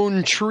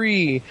lone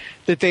tree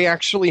that they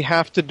actually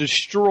have to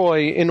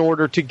destroy in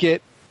order to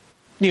get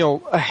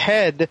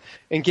ahead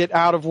and get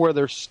out of where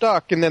they're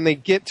stuck. And then they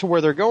get to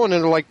where they're going,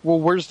 and they're like, well,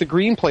 where's the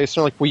green place?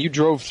 And they're like, well, you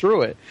drove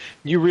through it.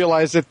 You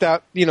realize that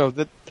that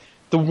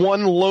the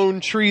one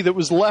lone tree that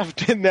was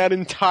left in that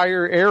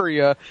entire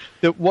area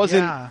that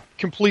wasn't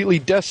completely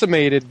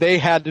decimated, they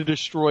had to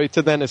destroy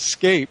to then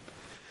escape.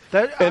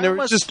 It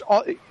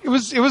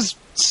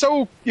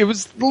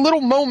was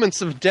little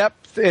moments of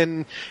depth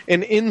and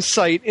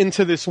insight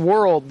into this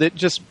world that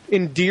just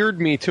endeared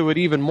me to it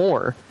even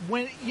more.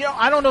 When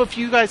I don't know if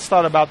you guys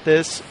thought about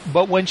this,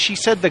 but when she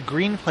said the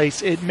green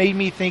place, it made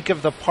me think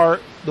of the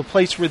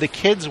place where the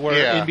kids were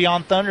in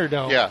Beyond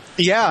Thunderdome. Yeah,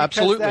 because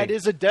absolutely. That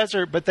is a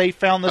desert, but they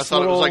found this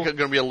little. I thought it was going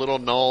to be a little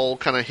knoll,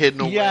 kind of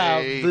hidden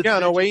away.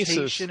 An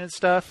oasis and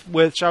stuff.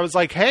 Which I was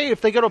like, hey,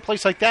 if they go to a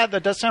place like that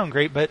does sound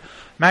great. But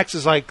Max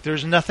is like,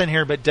 there's nothing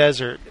here but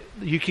desert.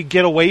 You could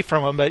get away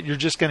from them, but you're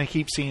just going to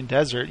keep seeing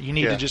desert. You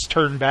need to just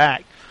turn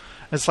back.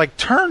 It's like,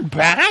 turn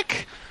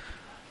back?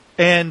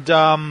 And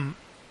that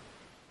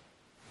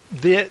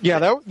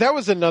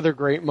was another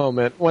great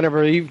moment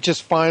whenever he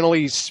just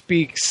finally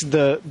speaks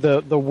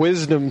the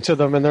wisdom to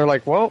them, and they're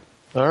like, well,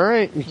 all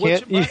right,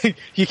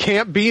 you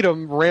can't beat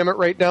them. Ram it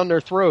right down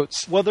their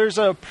throats. Well, there's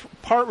a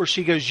part where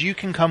she goes, you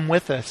can come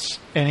with us.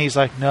 And he's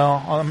like,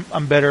 no,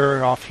 I'm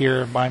better off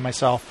here by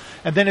myself.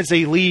 And then as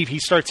they leave, he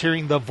starts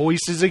hearing the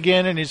voices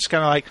again, and it's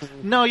kind of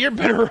like, no, you're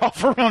better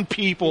off around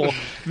people,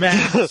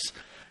 Max.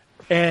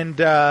 And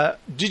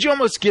did you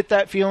almost get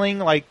that feeling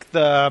like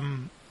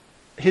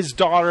his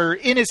daughter,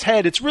 in his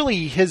head, it's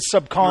really his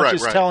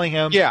subconscious telling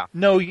him,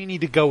 no, you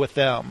need to go with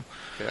them.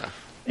 Yeah.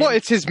 Well,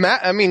 it's his mad.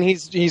 I mean,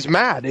 he's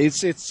mad.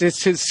 It's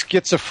his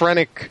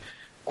schizophrenic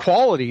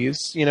qualities.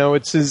 You know,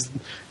 it's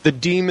the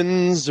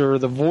demons or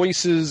the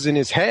voices in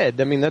his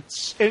head. I mean,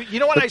 that's... And you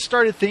know what I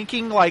started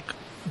thinking? Like,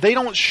 they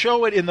don't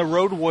show it in the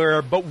Road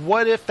Warrior, but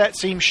what if that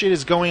same shit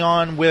is going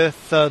on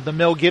with the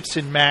Mel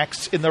Gibson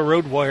Max in the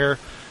Road Warrior?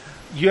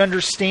 You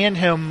understand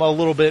him a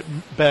little bit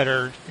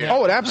better. Yeah.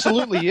 Oh, it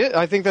absolutely is.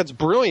 I think that's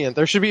brilliant.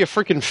 There should be a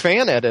freaking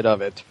fan edit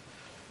of it.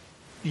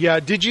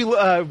 Yeah, did you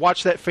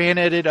watch that fan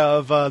edit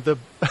of the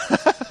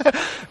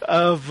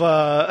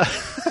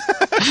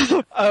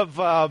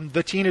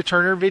the Tina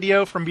Turner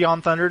video from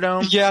Beyond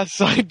Thunderdome? Yes,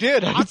 I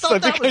did. I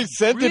think I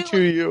sent it to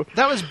you.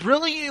 That was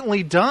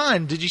brilliantly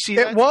done. Did you see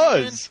that? It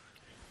was.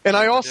 And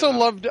I also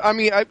loved, I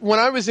mean, when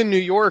I was in New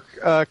York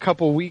a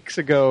couple weeks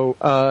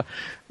ago,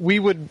 we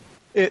would,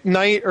 at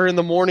night or in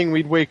the morning,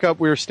 we'd wake up.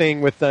 We were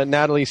staying with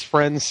Natalie's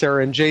friends,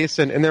 Sarah and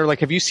Jason, and they're like,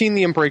 have you seen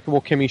The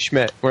Unbreakable Kimmy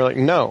Schmidt? We're like,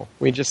 no.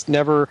 We just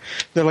never,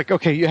 they're like,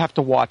 okay, you have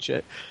to watch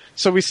it.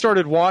 So we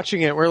started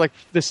watching it. We're like,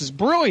 this is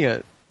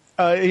brilliant.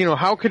 You know,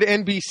 how could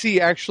NBC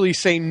actually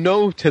say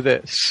no to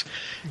this?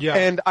 Yeah.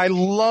 And I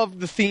loved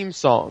the theme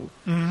song.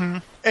 Mm-hmm.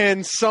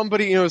 And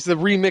somebody, you know, it was the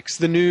remix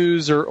the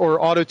news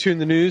or auto-tune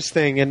the news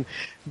thing, and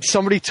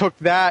somebody took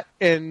that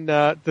and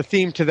the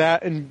theme to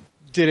that and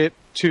did it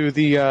to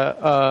the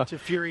to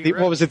Fury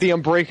Road. What was it? The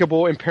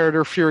Unbreakable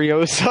Imperator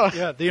Furiosa.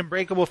 Yeah, the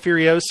Unbreakable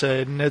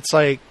Furiosa, and it's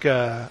like,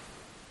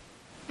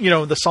 you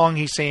know, the song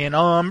he's saying,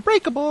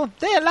 "Unbreakable,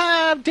 they're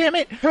alive, damn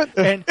it!"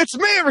 And it's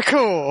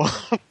Miracle.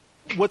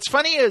 What's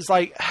funny is,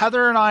 like,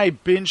 Heather and I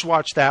binge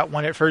watched that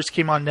when it first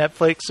came on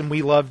Netflix, and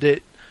we loved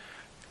it.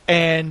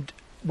 And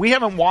we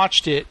haven't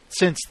watched it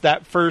since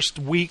that first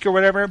week or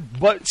whatever,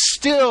 but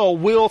still,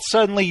 we'll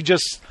suddenly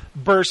just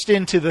burst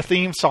into the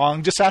theme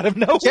song just out of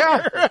nowhere.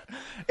 Yeah,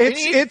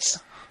 it's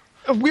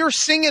we're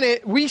singing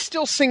it. We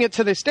still sing it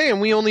to this day, and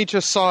we only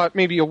just saw it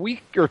maybe a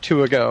week or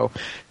two ago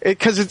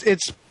because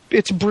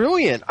it's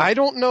brilliant. I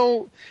don't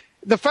know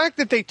the fact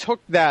that they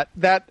took that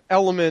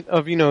element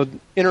of, you know,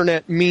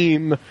 internet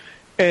meme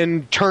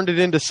and turned it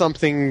into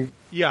something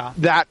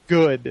that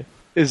good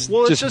is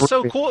it's just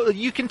so cool.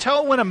 You can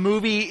tell when a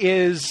movie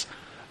is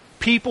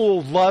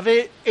people love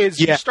it is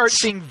you start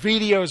seeing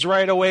videos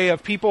right away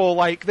of people,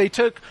 like, they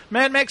took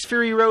Mad Max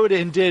Fury Road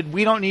and did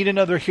We Don't Need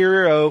Another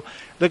Hero.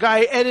 The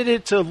guy edited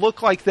it to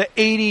look like the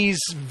 80s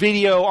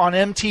video on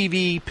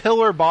MTV,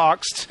 pillar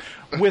boxed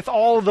with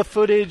all of the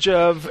footage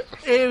of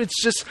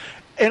it's just,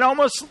 and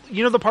almost,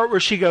 you know, the part where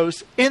she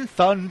goes in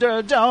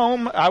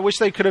Thunderdome. I wish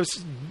they could have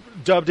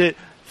dubbed it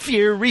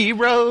Fury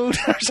Road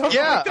or something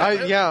like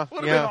that.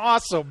 Would have been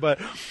awesome, but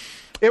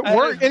it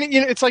worked. And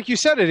you know, it's like you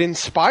said, it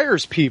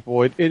inspires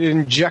people. It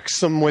injects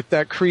them with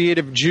that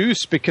creative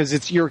juice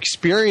because you're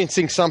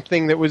experiencing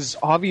something that was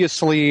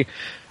obviously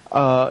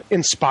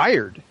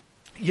inspired.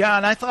 Yeah,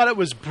 and I thought it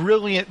was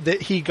brilliant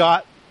that he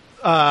got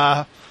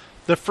the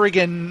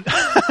friggin'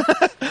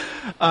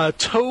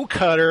 toe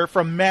cutter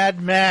from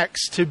Mad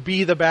Max to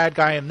be the bad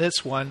guy in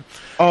this one.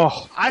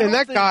 Oh, and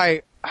that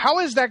guy, how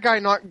has that guy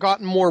not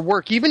gotten more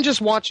work? Even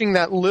just watching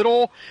that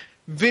little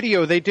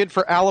video they did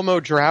for Alamo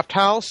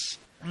Drafthouse,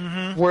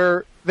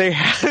 where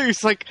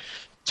he's like,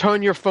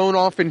 turn your phone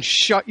off and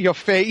shut your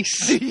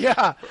face.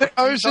 Yeah.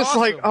 I was just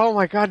awesome. Like, oh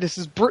my God, this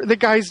is the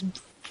guy's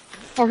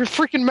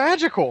freaking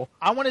magical.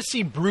 I want to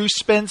see Bruce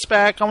Spence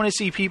back. I want to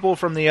see people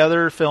from the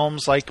other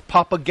films like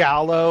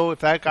Papagallo, if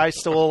that guy's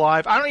still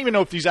alive. I don't even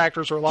know if these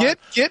actors are alive.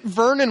 Get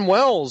Vernon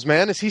Wells,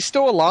 man. Is he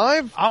still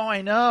alive? Oh,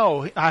 I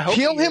know. I hope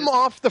Peel him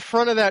off the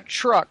front of that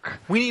truck.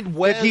 We need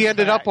Wes that he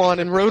ended up on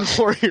in Road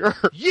Warrior.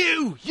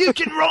 You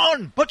can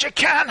run, but you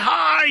can't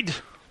hide.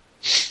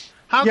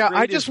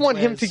 I just want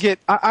him to get.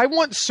 I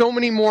want so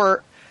many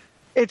more.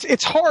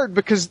 It's hard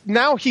because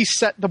now he's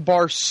set the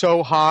bar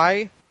so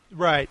high.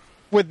 Right.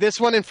 With this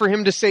one, and for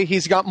him to say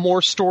he's got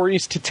more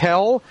stories to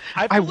tell,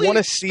 I want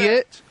to see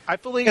it. I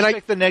fully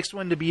expect the next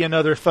one to be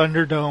another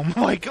Thunderdome.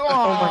 Like, oh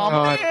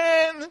my God.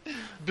 Man.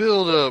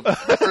 Build up.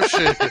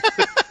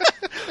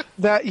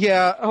 That,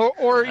 yeah.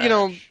 Or you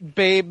know,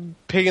 Babe,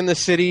 Pig in the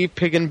City,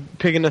 Pig in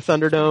the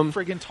Thunderdome.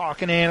 Friggin'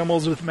 talking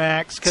animals with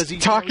Max. Cause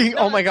he's talking,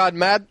 oh my God,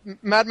 Mad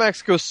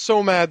Max goes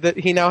so mad that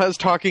he now has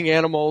talking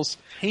animals.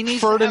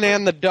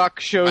 Ferdinand the Duck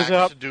shows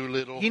up.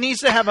 Doolittle. He needs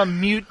to have a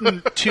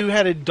mutant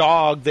two-headed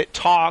dog that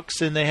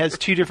talks and that has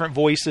two different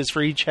voices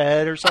for each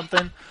head or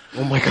something.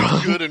 Oh my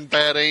God. Good and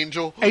bad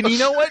angel. And you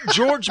know what?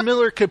 George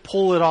Miller could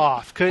pull it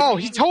off.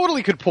 He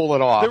totally could pull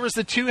it off. There was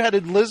the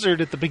two-headed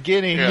lizard at the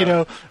beginning, you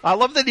know. I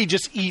love that he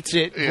just eats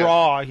it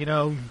raw, you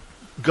know,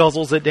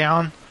 guzzles it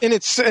down. And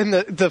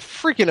the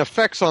freaking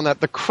effects on that,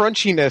 the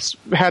crunchiness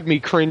had me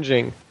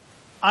cringing.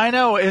 I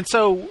know, and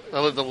so... I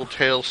love the little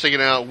tail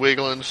sticking out,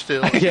 wiggling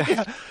still.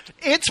 Yeah.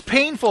 It's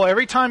painful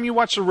every time you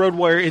watch The Road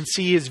Warrior and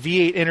see his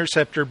V8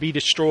 Interceptor be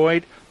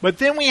destroyed, but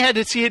then we had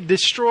to see it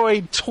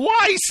destroyed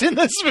twice in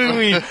this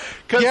movie,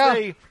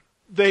 because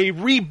they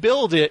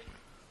rebuild it.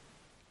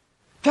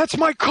 That's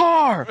my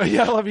car!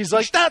 Yeah, I love he's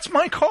like, that's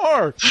my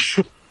car!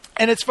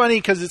 And it's funny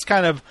because it's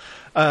kind of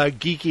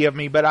geeky of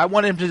me, but I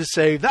want him to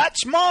say,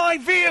 that's my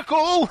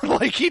vehicle,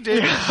 like he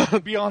did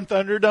Beyond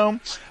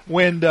Thunderdome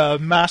when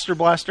Master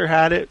Blaster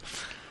had it.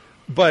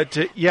 But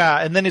yeah,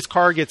 and then his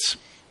car gets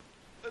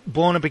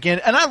blown up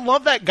again. And I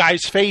love that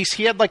guy's face.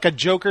 He had like a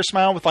Joker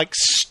smile with like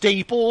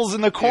staples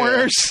in the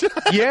corners.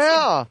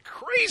 Yeah.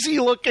 Crazy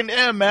looking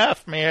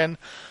MF, man.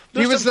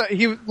 He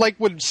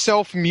would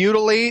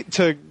self-mutilate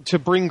to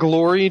bring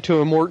glory to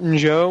Immortan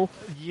Joe.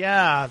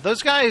 Yeah,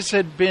 those guys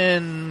had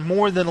been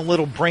more than a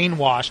little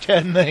brainwashed,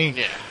 hadn't they?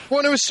 Yeah. Well,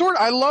 and it was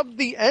I loved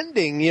the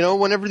ending,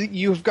 whenever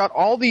you've got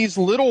all these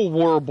little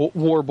war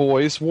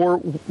boys,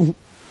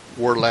 War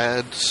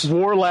lads.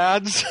 war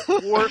lads,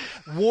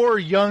 War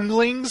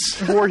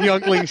younglings. war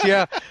younglings,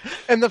 yeah.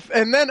 And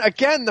then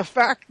again, the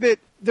fact that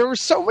there were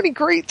so many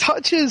great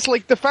touches,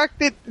 like the fact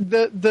that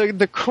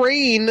the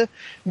crane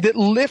that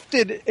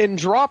lifted and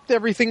dropped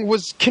everything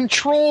was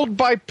controlled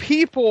by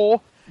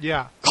people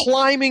Yeah.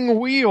 climbing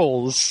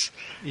wheels.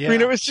 Yeah. I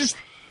mean, it was just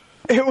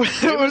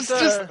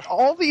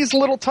all these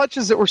little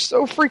touches that were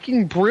so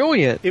freaking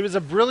brilliant. It was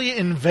a brilliant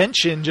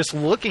invention just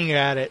looking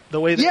at it. The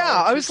way that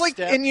I was like,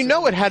 and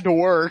it had to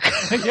work.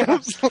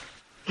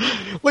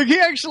 Like, he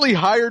actually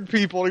hired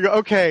people to go,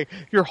 okay,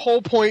 your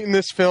whole point in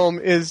this film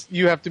is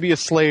you have to be a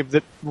slave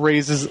that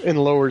raises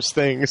and lowers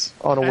things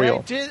on a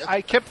wheel.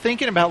 I kept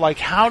thinking about, like,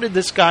 how did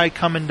this guy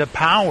come into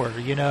power,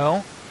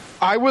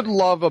 I would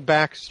love a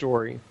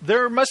backstory.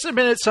 There must have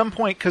been at some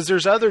point, because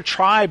there's other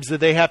tribes that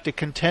they have to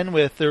contend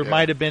with. There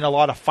might have been a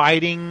lot of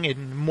fighting,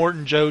 and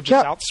Immortan Joe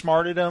just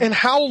outsmarted him. And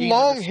how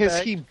long has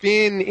he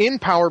been in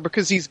power?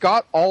 Because he's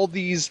got all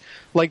these,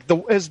 like,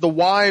 as the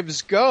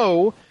wives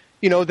go,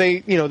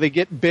 they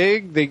get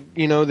big.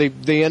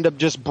 They end up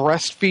just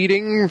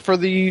breastfeeding for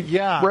the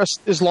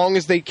rest as long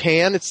as they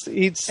can.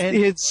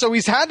 So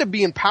he's had to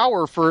be in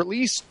power for at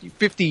least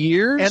 50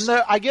 years.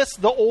 And I guess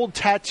the old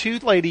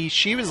tattooed lady,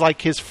 she was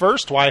like his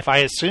first wife, I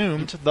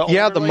assumed.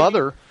 The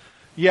mother.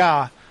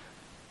 Yeah.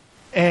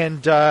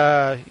 And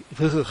what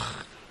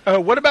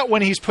about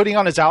when he's putting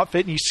on his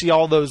outfit and you see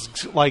all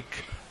those like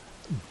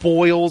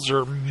boils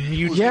or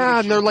mutations? Yeah,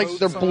 and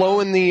they're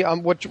blowing the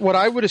what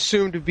I would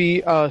assume to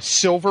be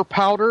silver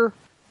powder,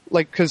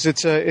 like, because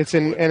it's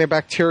an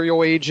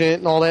antibacterial agent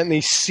and all that, and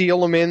they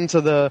seal them into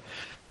the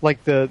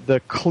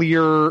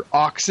clear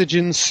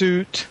oxygen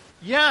suit.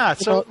 Yeah,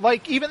 so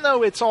like even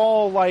though it's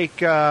all like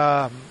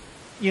they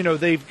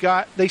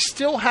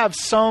still have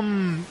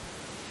some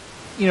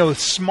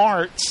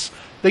smarts.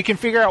 They can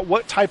figure out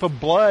what type of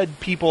blood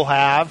people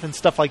have and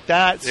stuff like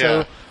that.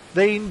 So. Yeah.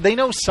 They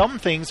know some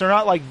things. They're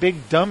not like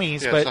big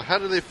dummies. Yeah, but so how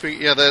do they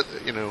figure... Yeah, that,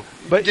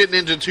 but, getting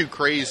into too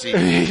crazy.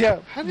 Yeah.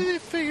 How do they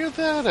figure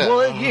that out?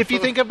 Well, if you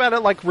think about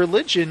it like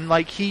religion,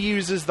 like he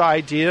uses the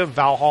idea of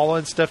Valhalla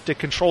and stuff to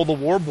control the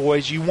war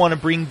boys. You want to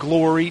bring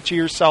glory to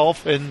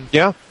yourself and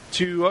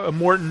to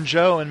Immortan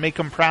Joe and make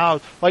him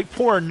proud. Like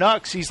poor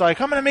Nux, he's like,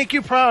 I'm going to make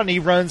you proud. And he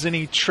runs and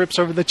he trips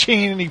over the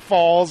chain and he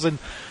falls and...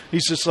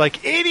 He's just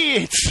like,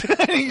 idiots!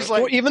 And he's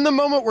like... Well, even the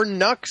moment where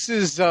Nux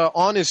is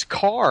on his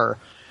car...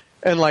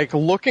 And like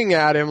looking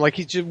at him, like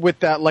he's just with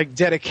that like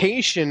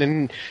dedication,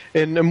 and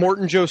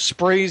Immortan Joe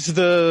sprays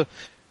the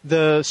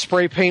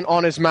spray paint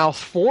on his mouth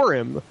for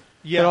him.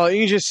 Yeah,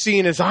 you just see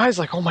in his eyes,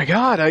 like, oh my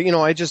God,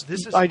 I just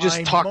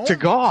talked to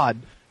God.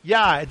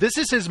 Yeah, this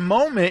is his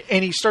moment,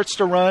 and he starts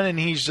to run, and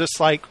he's just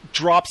like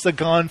drops the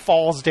gun,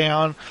 falls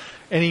down,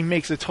 and he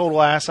makes a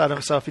total ass out of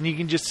himself, and you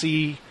can just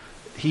see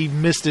he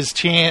missed his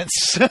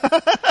chance.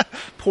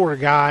 Poor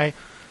guy.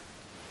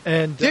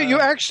 And you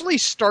actually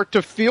start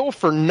to feel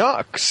for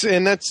Nux,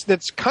 and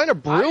that's kind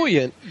of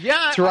brilliant.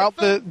 Throughout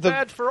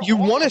you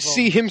want to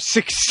see him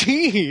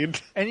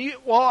succeed. And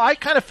I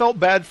kind of felt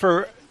bad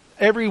for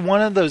every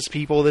one of those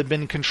people that had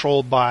been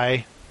controlled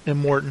by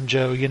Immortan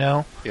Joe.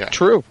 Yeah,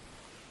 true.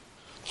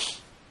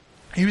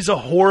 He was a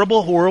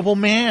horrible, horrible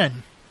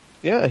man.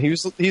 Yeah,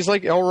 he's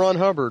like L. Ron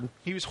Hubbard.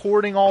 He was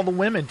hoarding all the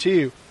women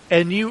too,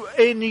 and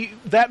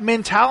that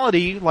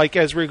mentality, like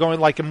as we're going,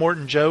 like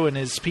Immortan Joe and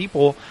his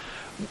people.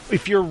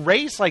 If you're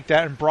raised like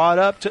that and brought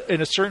up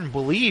in a certain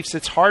beliefs,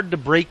 it's hard to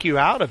break you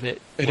out of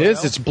it. It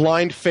is. It's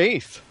blind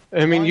faith.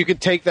 I mean, you could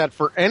take that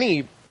for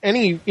any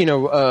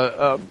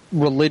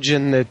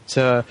religion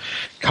that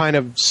kind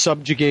of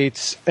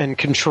subjugates and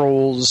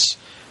controls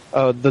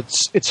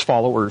its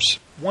followers.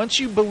 Once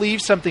you believe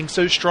something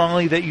so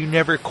strongly that you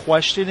never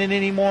question it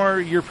anymore,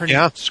 you're pretty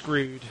much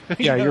screwed.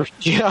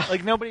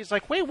 Like nobody's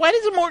like, wait, why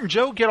does Immortan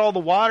Joe get all the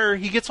water?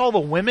 He gets all the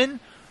women,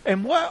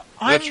 and what?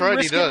 That's I'm right,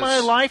 risking my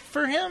life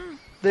for him.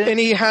 And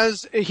he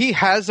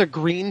has a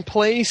green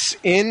place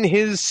in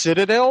his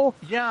citadel.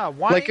 Yeah,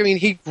 why? Like, I mean,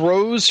 he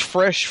grows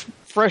fresh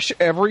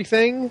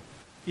everything.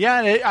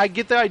 Yeah, and I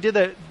get the idea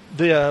that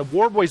the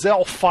war boys,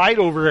 they'll fight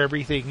over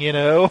everything,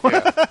 Yeah.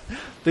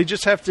 They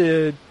just have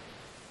to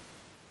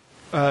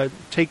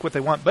take what they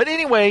want. But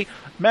anyway,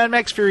 Mad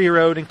Max Fury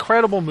Road,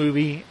 incredible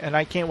movie, and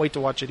I can't wait to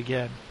watch it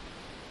again.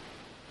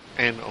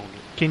 And own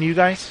it. Can you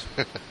guys?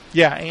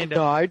 Yeah, and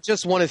no, I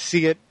just want to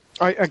see it.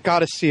 I got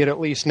to see it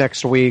at least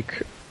next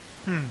week.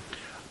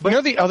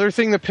 But the other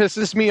thing that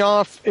pisses me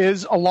off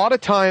is a lot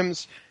of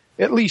times,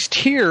 at least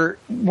here,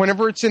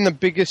 whenever it's in the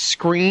biggest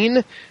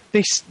screen,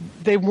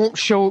 they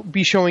won't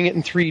be showing it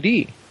in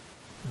 3D.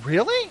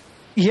 Really?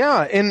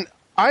 Yeah, and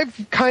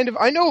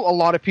I know a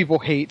lot of people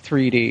hate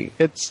 3D.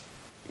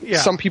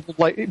 Some people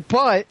like it,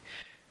 but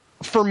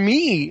for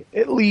me,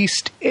 at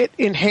least, it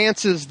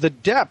enhances the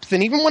depth.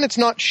 And even when it's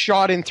not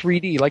shot in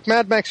 3D, like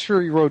Mad Max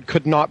Fury Road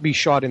could not be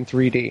shot in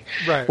 3D.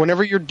 Right.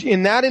 Whenever you're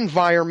in that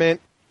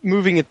environment,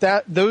 moving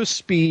at those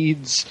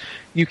speeds,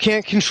 you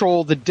can't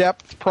control the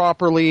depth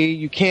properly.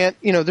 You can't,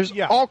 there's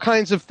all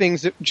kinds of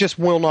things that just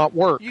will not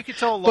work. You could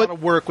tell a lot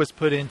of work was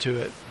put into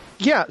it.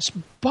 Yes,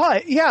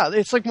 but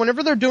it's like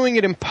whenever they're doing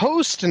it in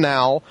post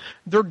now,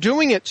 they're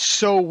doing it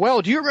so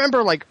well. Do you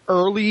remember like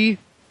early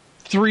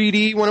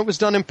 3D when it was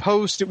done in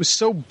post? It was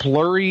so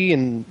blurry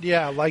and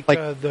like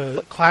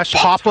the Clash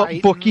of pop-up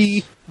Titans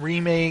booky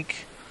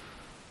remake.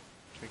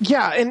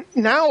 Yeah, and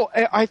now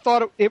I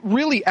thought it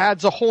really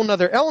adds a whole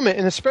nother element,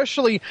 and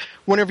especially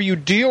whenever you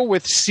deal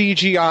with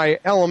CGI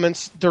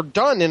elements, they're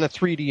done in a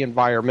 3D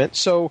environment.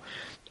 So,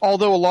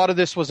 although a lot of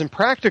this was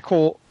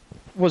practical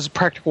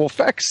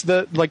effects,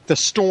 the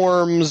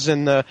storms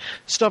and the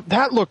stuff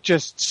that looked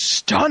just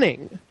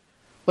stunning.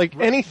 Like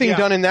anything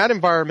done in that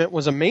environment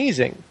was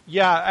amazing.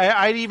 Yeah,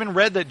 I'd even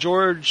read that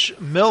George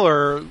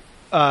Miller,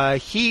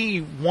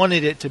 he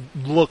wanted it to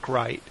look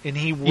right, and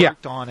he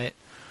worked on it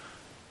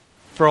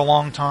for a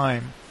long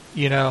time.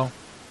 By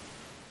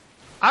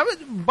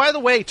the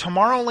way,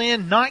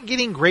 Tomorrowland not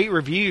getting great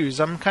reviews.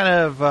 I'm kind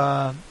of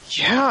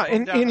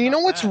and you know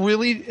what's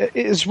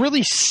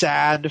really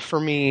sad for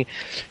me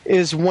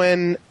is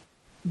when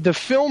the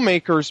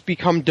filmmakers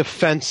become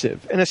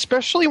defensive, and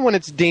especially when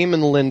it's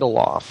Damon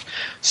Lindelof,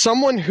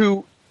 someone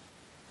who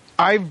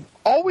I've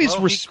always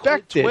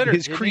respected Twitter,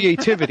 his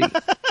creativity,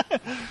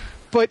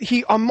 but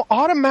he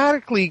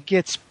automatically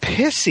gets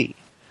pissy.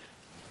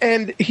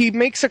 And he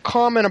makes a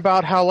comment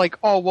about how, the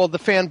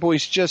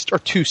fanboys just are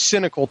too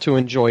cynical to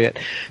enjoy it.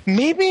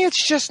 Maybe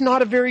it's just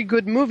not a very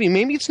good movie.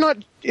 Maybe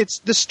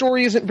the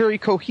story isn't very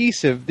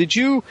cohesive. Did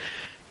you,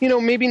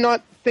 maybe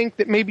not think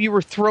that maybe you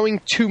were throwing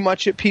too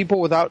much at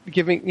people without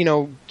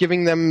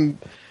giving them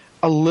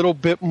a little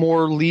bit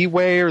more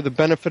leeway or the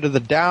benefit of the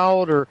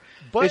doubt? Or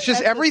it's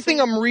just everything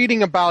I'm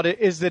reading about it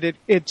is that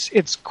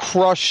it's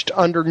crushed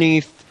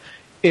underneath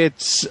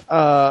its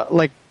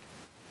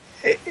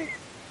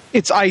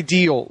its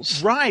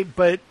ideals. Right,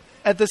 but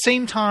at the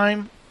same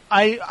time,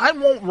 I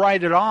won't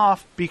write it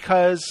off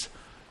because...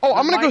 Oh,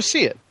 I'm going to go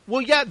see it.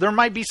 Well, yeah, there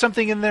might be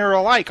something in there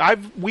I like.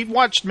 We've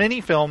watched many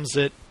films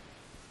that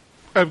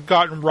have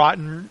gotten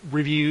rotten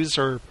reviews,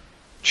 or...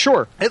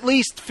 Sure. At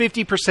least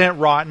 50%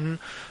 rotten,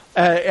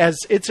 as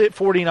it's at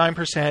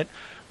 49%.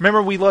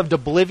 Remember, we loved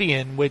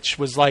Oblivion, which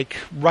was like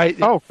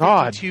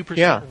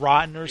 52%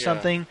 rotten or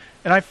something.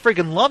 And I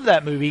freaking love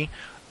that movie.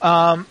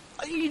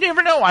 You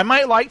never know. I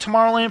might like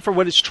Tomorrowland for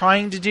what it's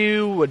trying to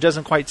do. It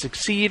doesn't quite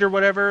succeed or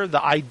whatever.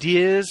 The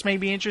ideas may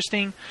be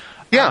interesting.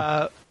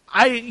 Yeah.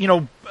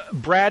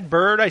 Brad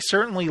Bird, I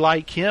certainly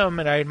like him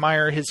and I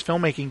admire his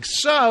filmmaking.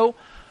 So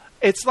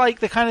it's like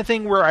the kind of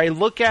thing where I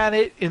look at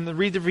it and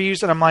read the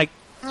reviews and I'm like,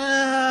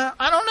 I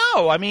don't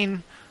know. I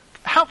mean,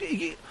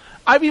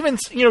 I've even,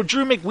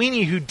 Drew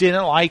McWeeny, who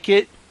didn't like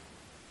it,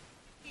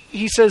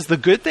 he says the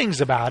good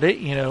things about it,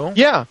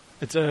 Yeah.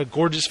 It's a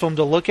gorgeous film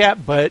to look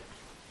at, but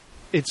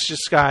it's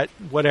just got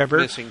whatever.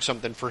 Missing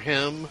something for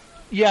him.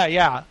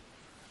 Yeah.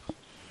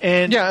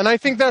 And I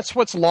think that's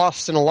what's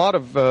lost in a lot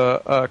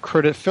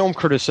of film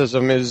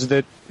criticism is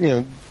that,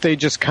 they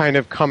just kind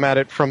of come at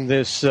it from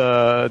this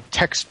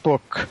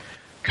textbook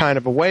kind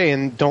of a way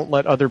and don't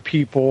let other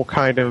people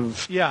kind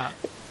of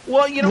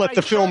let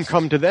the film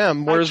come to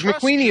them. Whereas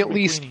McWeeny at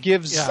least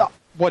gives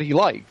what he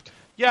liked.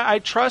 Yeah, I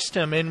trust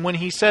him. And when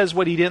he says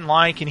what he didn't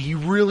like and he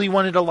really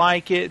wanted to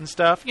like it and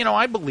stuff,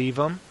 I believe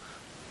him.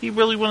 He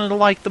really wanted to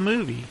like the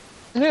movie.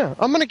 Yeah,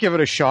 I'm going to give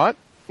it a shot.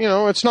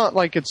 It's not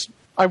like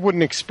I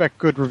wouldn't expect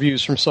good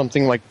reviews from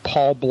something like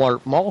Paul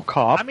Blart Mall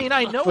Cop. I mean,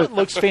 I know it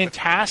looks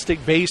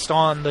fantastic based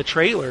on the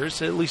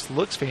trailers. It at least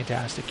looks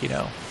fantastic,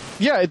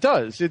 Yeah, it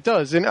does. It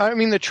does. And I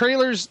mean, the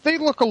trailers, they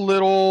look a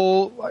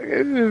little,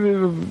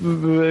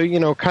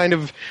 kind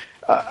of,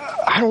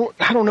 I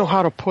don't know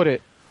how to put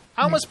it.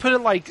 I almost put it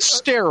like...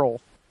 sterile.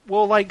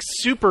 Well, like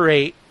Super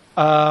 8.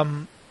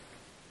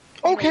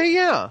 Okay,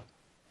 yeah.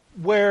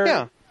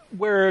 Where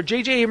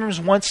J.J.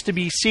 Abrams wants to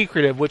be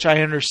secretive, which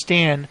I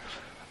understand,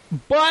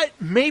 but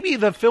maybe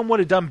the film would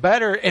have done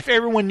better if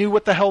everyone knew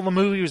what the hell the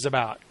movie was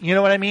about. You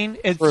know what I mean?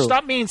 And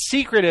stop being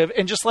secretive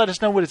and just let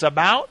us know what it's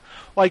about.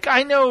 Like,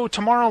 I know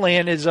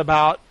Tomorrowland is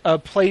about a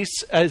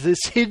place,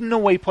 this hidden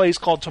away place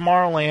called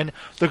Tomorrowland.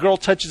 The girl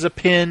touches a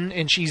pin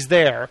and she's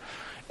there.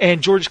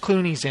 And George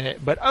Clooney's in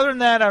it. But other than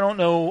that, I don't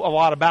know a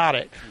lot about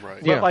it.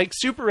 Right. But like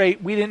Super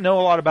 8, we didn't know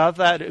a lot about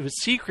that. It was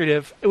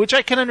secretive, which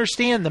I can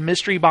understand, the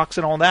mystery box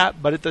and all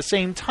that. But at the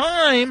same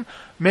time,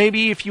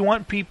 maybe if you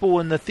want people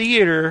in the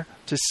theater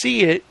to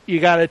see it, you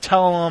got to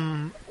tell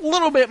them a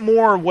little bit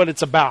more what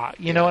it's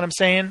about. You know what I'm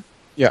saying?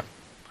 Yeah.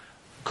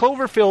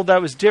 Cloverfield, that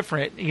was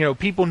different.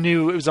 People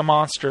knew it was a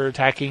monster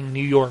attacking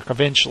New York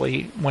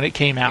eventually when it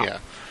came out. Yeah.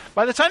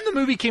 By the time the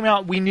movie came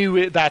out, we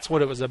knew that's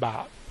what it was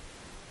about.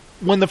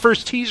 when the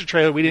first teaser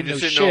trailer, we You didn't know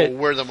just shit. didn't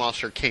know where the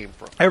monster came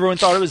from. Everyone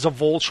thought it was a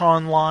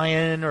Voltron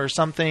lion or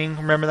something.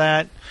 Remember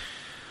that?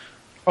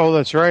 Oh,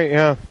 that's right.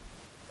 Yeah.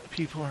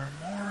 People are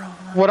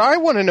morons. What I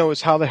want to know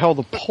is how the hell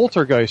the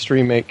Poltergeist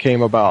remake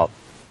came about.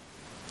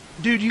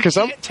 Dude, you 'Cause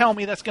can't tell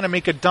me that's going to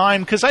make a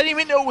dime because I didn't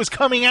even know it was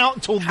coming out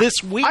until this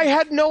week. I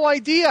had no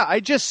idea.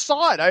 I just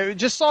saw it. I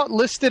just saw it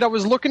listed. I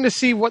was looking to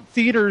see what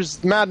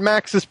theaters Mad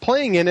Max is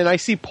playing in, and I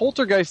see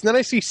Poltergeist, and then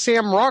I see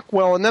Sam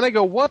Rockwell, and then I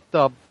go, what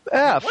the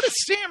F? What is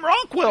Sam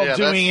Rockwell Yeah,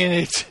 doing in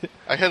it?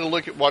 I had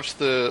to watch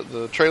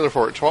the trailer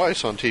for it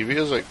twice on TV.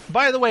 I was like,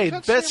 By the way, the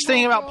That's best Sam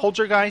thing about Rockwell.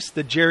 Poltergeist,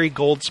 the Jerry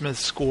Goldsmith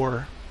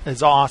score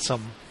is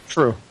awesome.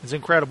 True. It's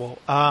incredible.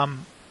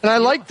 And I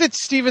like that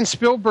Steven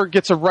Spielberg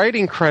gets a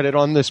writing credit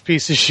on this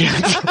piece of shit.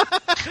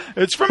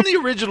 It's from the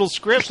original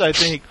script, I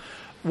think.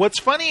 What's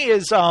funny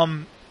is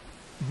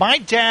my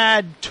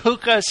dad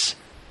took us,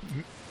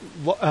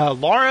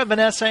 Laura,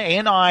 Vanessa,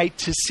 and I,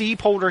 to see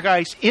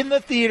Poltergeist in the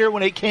theater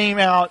when it came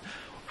out.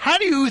 How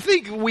do you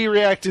think we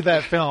reacted to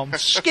that film?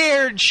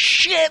 Scared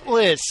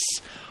shitless.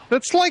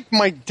 That's like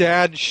my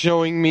dad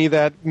showing me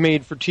that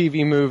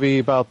made-for-TV movie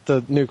about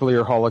the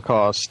nuclear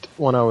holocaust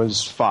when I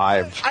was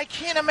 5. I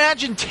can't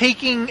imagine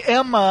taking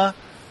Emma,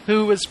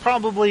 who was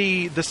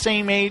probably the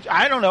same age.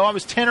 I don't know. I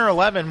was 10 or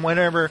 11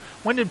 whenever.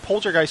 When did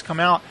Poltergeist come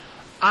out?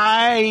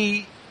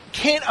 I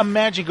can't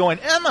imagine going,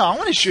 Emma, I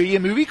want to show you a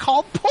movie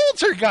called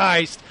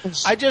Poltergeist.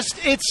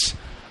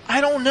 I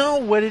don't know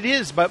what it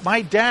is, but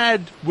my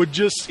dad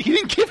he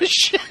didn't give a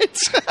shit.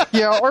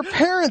 Yeah, our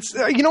parents,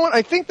 you know what?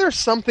 I think there's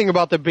something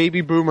about the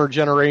baby boomer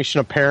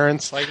generation of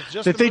parents Like, it's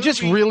just that a they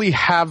just movie. really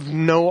have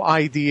no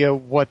idea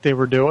what they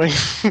were doing.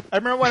 I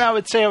remember when I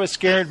would say I was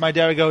scared, my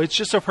dad would go, it's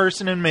just a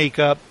person in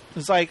makeup.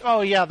 It's like,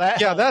 oh, yeah, that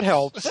Yeah, that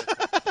helps.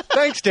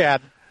 Thanks,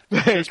 Dad.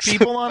 There's Thanks.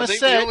 people on I a think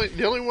set.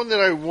 the only one that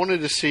I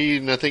wanted to see,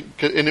 and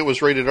it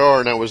was rated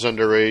R, and I was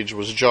underage,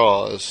 was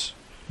Jaws.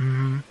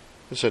 Mm-hmm.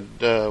 I said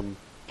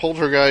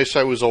Poltergeist.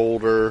 I was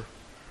older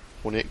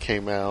when it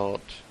came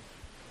out.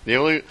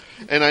 I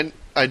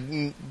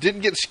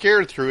didn't get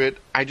scared through it.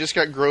 I just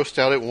got grossed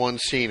out at one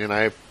scene, and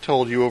I've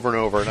told you over and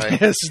over. And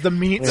This is the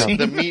meat scene.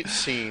 the meat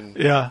scene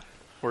Yeah.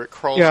 where it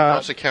crawls Yeah.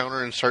 across the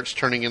counter and starts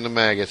turning into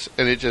maggots,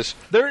 and it just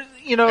There,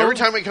 every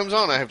time it comes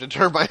on, I have to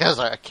turn my head.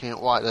 I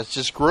can't watch. That's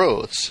just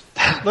gross.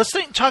 Let's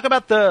talk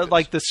about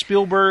the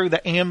Spielberg,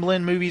 the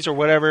Amblin movies or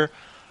whatever.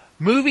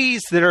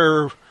 Movies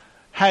that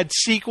had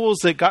sequels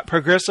that got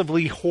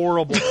progressively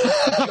horrible.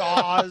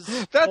 Jaws.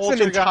 That's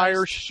Poltergeist. an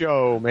entire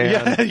show,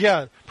 man.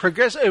 Yeah.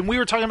 And we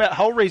were talking about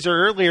Hellraiser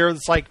earlier.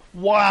 It's like,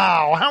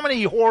 wow, how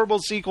many horrible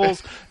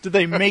sequels did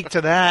they make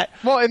to that?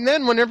 Well, and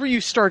then whenever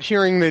you start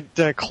hearing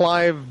that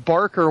Clive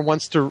Barker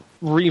wants to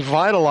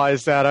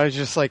revitalize that, I was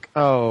just like,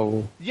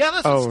 oh. Yeah,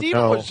 that's what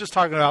Steven was just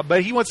talking about.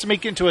 But he wants to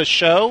make it into a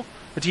show,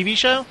 a TV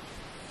show?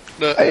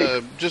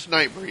 Just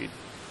Nightbreed.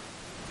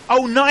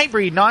 Oh,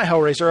 Nightbreed, not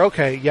Hellraiser.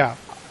 Okay, yeah.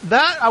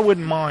 That I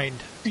wouldn't mind.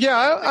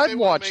 Yeah, I'd they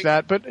watch make-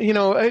 that, but,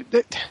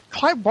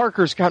 Clive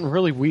Barker's gotten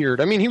really weird.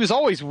 I mean, he was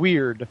always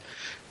weird,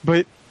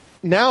 but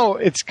now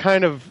it's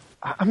kind of,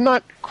 I'm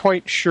not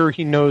quite sure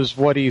he knows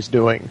what he's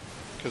doing.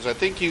 Because I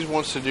think he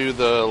wants to do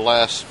the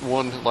last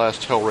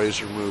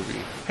Hellraiser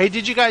movie. Hey,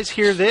 did you guys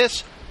hear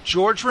this?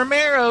 George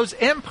Romero's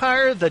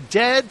Empire of the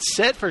Dead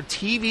set for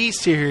TV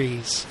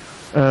series.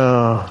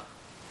 Oh.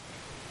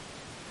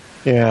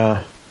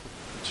 Yeah.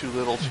 Too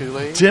little, too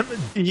late.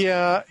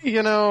 Yeah,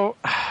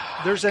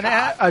 There's a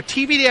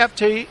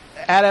TV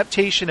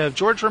adaptation of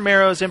George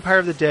Romero's Empire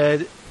of the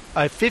Dead,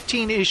 a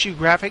 15-issue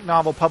graphic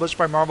novel published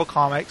by Marvel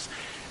Comics,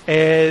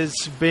 is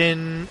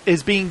being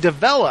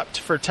developed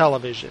for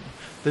television.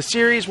 The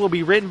series will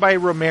be written by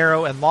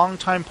Romero and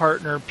longtime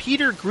partner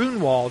Peter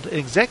Grunwald, and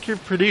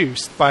executive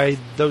produced by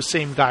those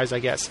same guys, I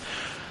guess.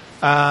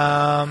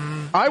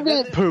 I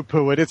won't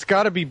poo-poo it. It's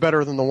got to be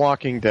better than The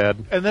Walking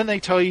Dead. And then they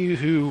tell you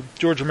who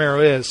George Romero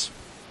is.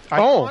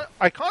 Oh.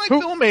 Iconic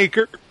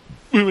filmmaker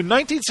who in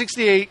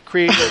 1968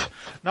 created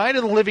Night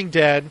of the Living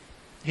Dead.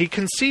 He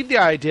conceived the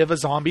idea of a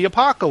zombie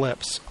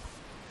apocalypse.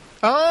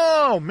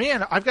 Oh,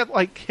 man, I've got,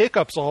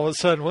 hiccups all of a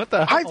sudden. What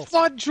the hell? I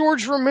thought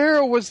George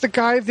Romero was the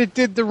guy that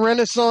did the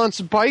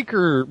Renaissance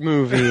biker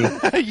movie.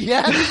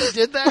 Yeah, he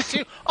did that,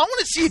 too. I want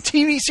to see a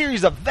TV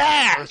series of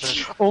that.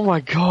 Oh, my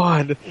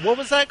God. What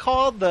was that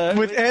called?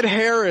 With Ed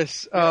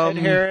Harris. Ed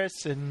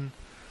Harris and...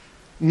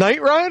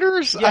 Night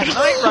Riders? Yeah,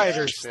 Night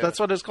Riders. That's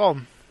what it's called.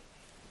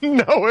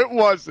 No, it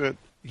wasn't.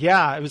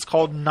 Yeah, it was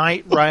called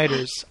Night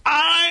Riders.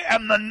 I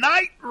am the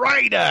Night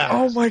Rider.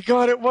 Oh, my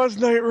God, it was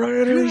Night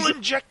Riders.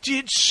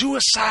 Fuel-injected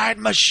suicide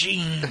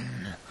machine.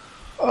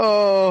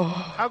 Oh.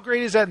 How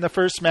great is that in the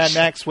first Mad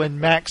Max when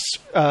Max,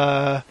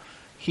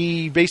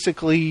 he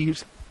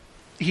plays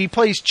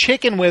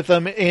chicken with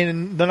him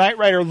and the Knight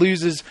Rider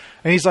loses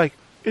and he's like,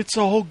 it's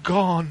all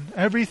gone.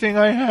 Everything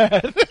I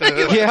had.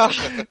 Yeah.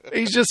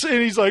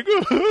 He's like,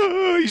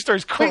 he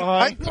starts Wait, crying.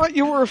 I thought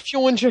you were a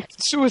fuel-injected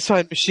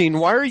suicide machine.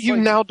 Why are you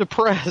now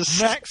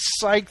depressed? Max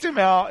psyched him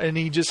out and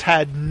he just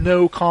had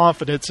no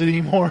confidence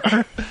anymore.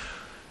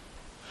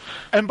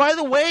 And by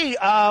the way,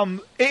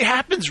 it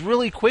happens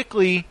really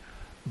quickly.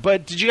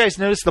 But did you guys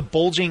notice the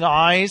bulging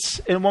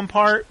eyes in one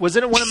part?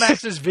 Wasn't it one of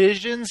Max's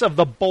visions of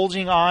the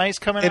bulging eyes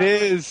coming out? It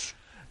is.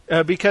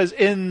 Because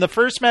in the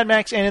first Mad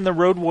Max and in the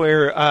Road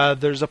Warrior,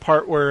 there's a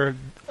part where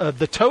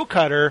the toe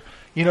cutter,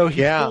 he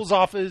pulls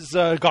off his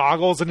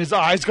goggles and his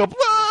eyes go,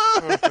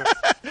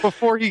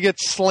 Before he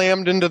gets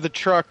slammed into the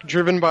truck,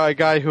 driven by a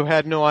guy who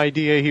had no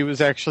idea he was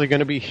actually going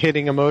to be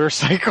hitting a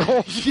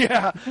motorcycle.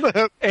 Yeah.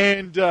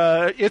 And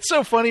it's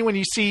so funny when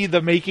you see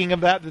the making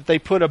of that they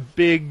put a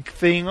big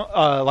thing,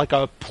 like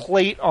a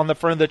plate on the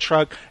front of the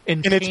truck.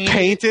 And it's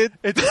painted?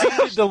 It's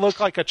painted to look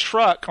like a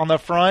truck on the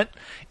front.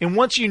 And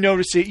once you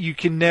notice it, you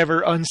can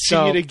never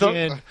unsee it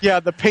again.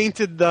 The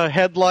painted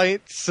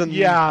headlights. And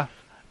yeah.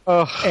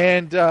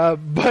 And,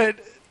 but...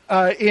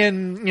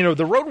 in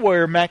the Road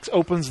Warrior, Max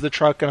opens the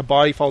truck and a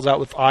body falls out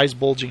with eyes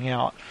bulging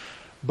out.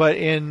 But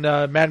in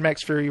Mad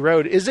Max Fury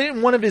Road, is it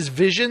in one of his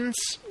visions,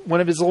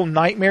 one of his little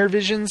nightmare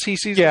visions? He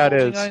sees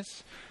bulging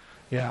eyes?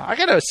 Yeah, I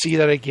gotta see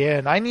that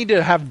again. I need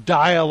to have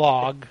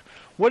dialogue.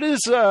 What does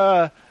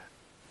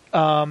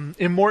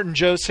Immortan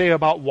Joe say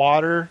about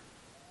water?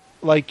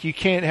 Like you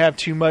can't have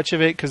too much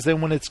of it because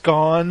then when it's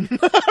gone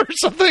or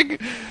something,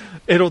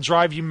 it'll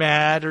drive you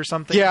mad or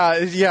something.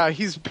 Yeah.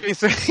 He's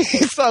basically.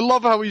 I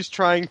love how he's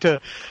trying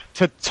to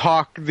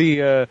talk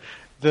the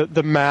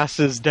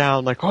masses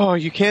down. Like, oh,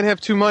 you can't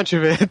have too much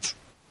of it.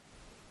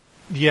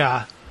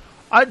 Yeah.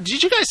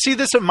 Did you guys see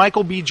this? That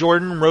Michael B.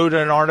 Jordan wrote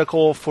an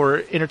article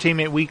for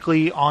Entertainment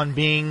Weekly on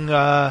being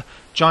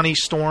Johnny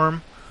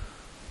Storm?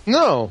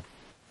 No.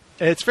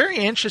 It's very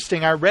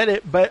interesting. I read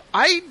it, but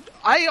I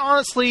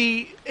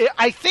honestly,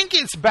 I think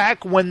it's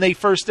back when they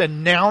first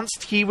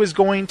announced he was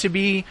going to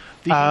be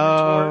the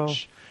Human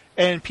Torch,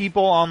 and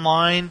people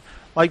online,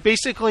 like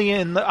basically,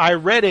 I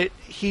read it.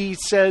 He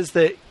says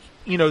that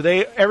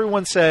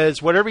everyone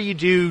says whatever you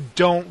do,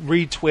 don't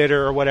read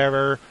Twitter or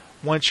whatever.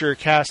 Once you're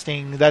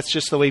casting, that's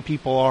just the way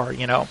people are,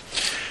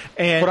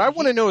 And what I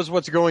want to know is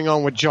what's going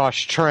on with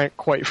Josh Trank,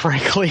 quite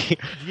frankly.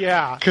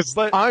 Yeah, because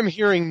I'm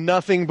hearing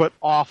nothing but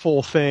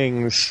awful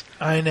things.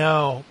 I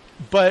know.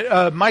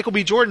 But Michael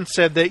B. Jordan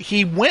said that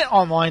he went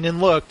online and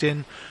looked,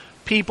 and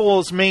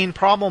people's main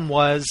problem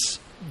was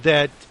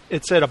that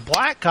it said a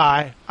black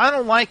guy. I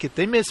don't like it.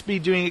 They must be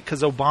doing it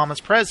because Obama's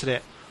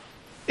president.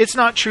 It's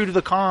not true to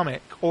the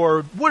comic.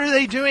 Or, what are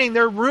they doing?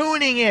 They're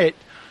ruining it.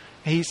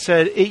 He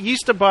said, it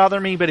used to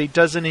bother me, but it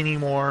doesn't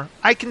anymore.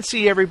 I can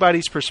see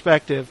everybody's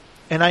perspective,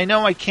 and I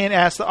know I can't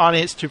ask the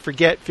audience to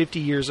forget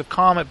 50 years of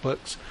comic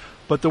books.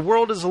 But the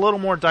world is a little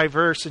more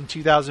diverse in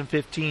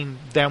 2015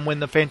 than when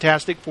the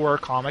Fantastic Four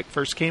comic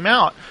first came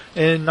out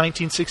in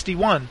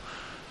 1961.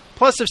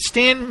 Plus, if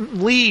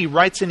Stan Lee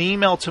writes an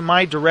email to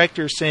my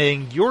director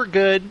saying, you're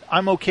good,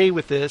 I'm okay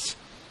with this,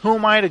 who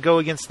am I to go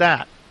against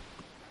that?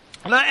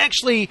 And I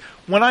actually,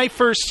 when I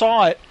first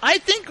saw it, I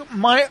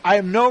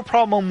have no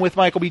problem with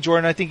Michael B.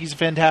 Jordan. I think he's a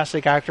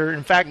fantastic actor.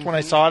 In fact, when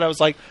I saw it, I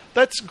was like,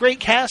 that's great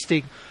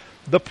casting.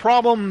 The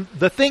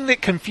thing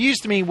that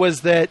confused me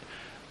was that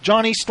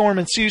Johnny Storm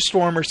and Sue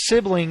Storm are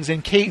siblings,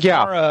 and Kate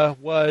Mara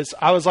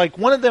I was like,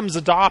 one of them's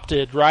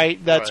adopted, right?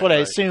 That's what I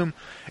assume.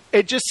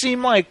 It just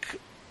seemed like,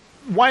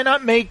 why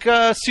not make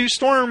Sue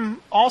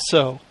Storm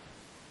also?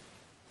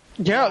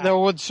 Yeah, that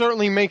would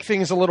certainly make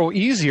things a little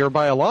easier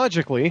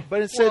biologically.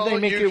 But instead they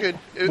make it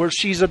where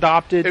she's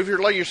adopted. If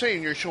you're like you're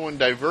saying, you're showing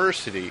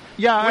diversity.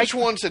 Yeah, which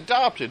one's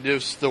adopted?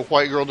 Is the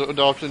white girl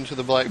adopted into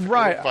the black?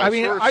 Right. I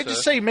mean, versa? I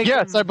just say make.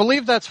 Yes, I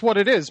believe that's what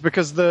it is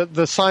because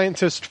the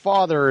scientist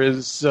father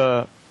is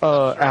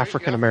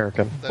African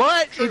American.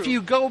 But if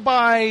you go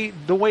by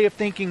the way of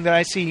thinking that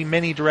I see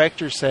many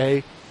directors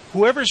say,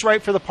 whoever's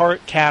right for the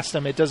part, cast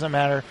them. It doesn't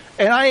matter.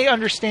 And I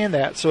understand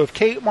that. So if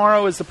Kate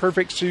Mara is the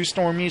perfect Sue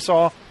Storm you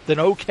saw, then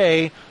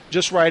okay,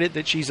 just write it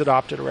that she's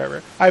adopted or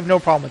whatever. I have no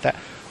problem with that.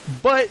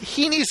 But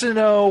he needs to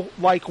know,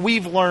 like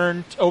we've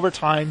learned over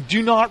time,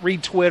 do not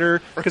read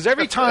Twitter, because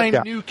every time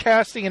new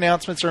casting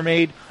announcements are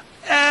made,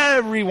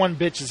 everyone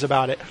bitches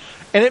about it.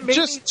 And it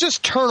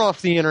just turn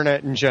off the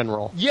internet in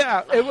general.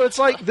 Yeah, it's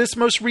like this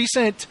most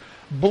recent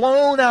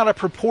blown out of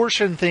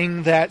proportion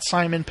thing that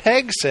Simon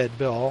Pegg said,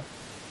 Bill.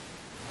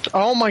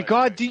 Oh my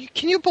God!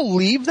 Can you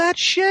believe that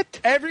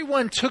shit?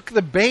 Everyone took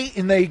the bait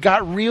and they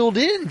got reeled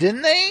in,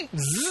 didn't they?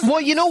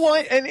 Well, you know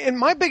what? And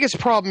my biggest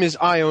problem is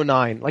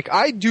IO9. Like,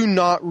 I do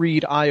not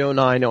read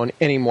IO9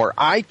 anymore.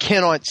 I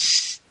cannot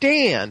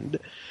stand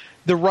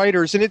the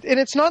writers, and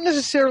it's not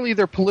necessarily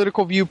their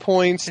political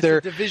viewpoints,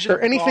 or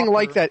anything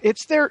like that.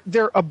 It's their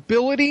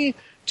ability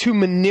to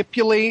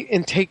manipulate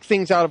and take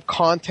things out of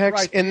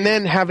context and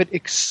then have it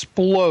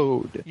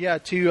explode. Yeah,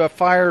 to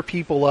fire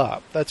people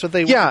up. That's what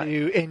they want to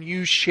do. And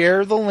you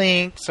share the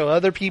link so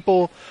other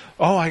people,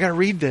 I got to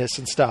read this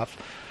and stuff.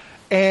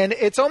 And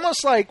it's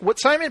almost like what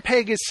Simon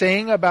Pegg is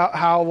saying about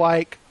how,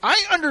 like,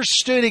 I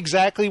understood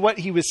exactly what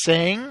he was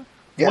saying.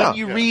 When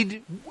you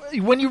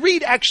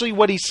read actually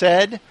what he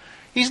said,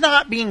 he's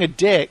not being a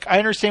dick. I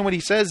understand what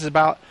he says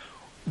about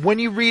when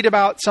you read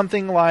about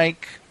something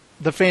like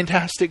the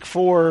Fantastic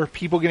Four,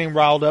 people getting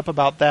riled up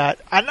about that.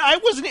 And I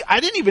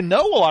didn't even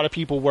know a lot of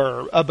people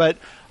were, but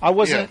I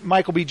wasn't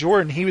Michael B.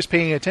 Jordan. He was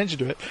paying attention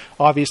to it,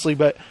 obviously,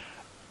 but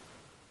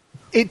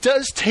it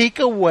does take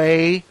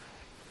away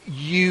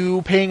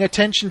you paying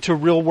attention to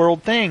real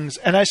world things.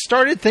 And I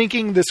started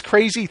thinking this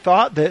crazy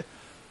thought that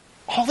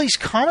all these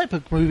comic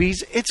book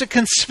movies, it's a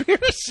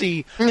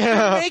conspiracy.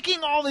 They're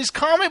making all these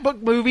comic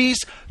book movies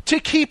to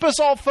keep us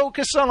all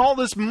focused on all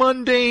this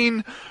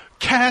mundane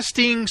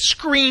casting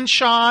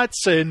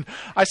screenshots. And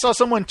I saw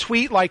someone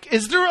tweet, like,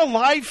 is there a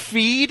live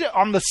feed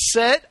on the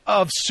set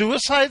of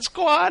Suicide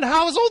Squad?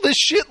 How is all this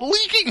shit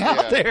leaking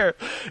out there?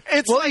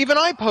 Even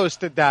I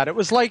posted that. It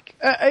was like,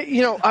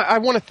 I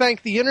want to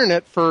thank the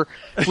internet for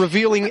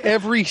revealing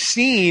every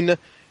scene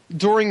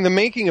during the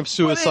making of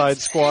Suicide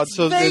Squad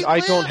so that I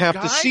don't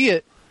have to see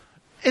it.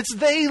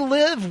 They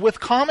live with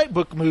comic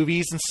book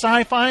movies and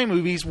sci-fi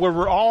movies where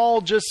we're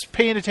all just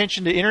paying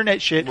attention to internet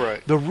shit.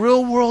 Right. The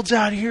real world's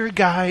out here,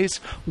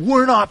 guys.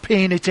 We're not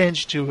paying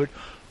attention to it.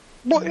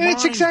 Well,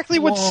 it's exactly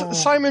what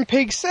Simon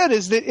Pegg said,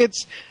 is that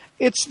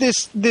it's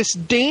this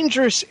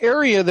dangerous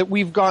area that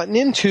we've gotten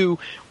into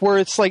where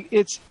it's like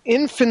it's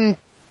infantizing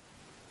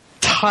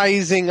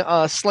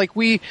us. Like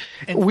we're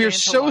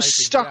so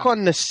stuck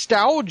on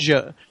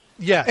nostalgia.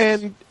 Yes.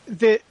 And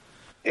that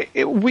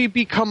we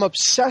become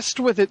obsessed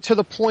with it to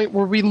the point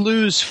where we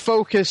lose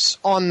focus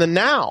on the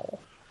now.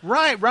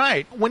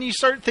 Right. When you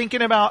start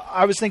thinking about,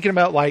 I was thinking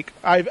about, like,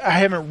 I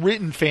haven't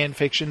written fan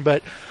fiction,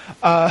 but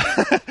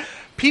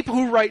people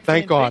who write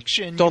fan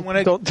fiction, don't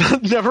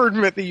never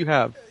admit that you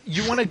have.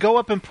 You want to go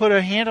up and put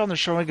a hand on the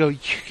shoulder and go, you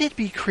could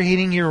be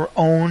creating your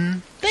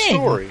own thing.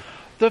 Story.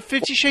 The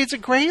 50 Shades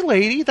of Grey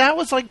lady, that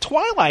was like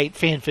Twilight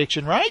fan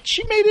fiction, right?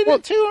 She made it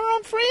into her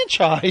own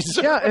franchise.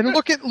 Yeah, and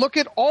look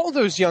at all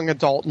those young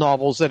adult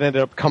novels that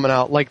ended up coming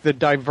out, like The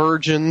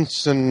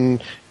Divergence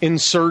and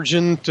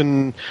Insurgent,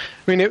 and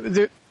I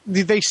mean,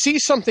 they see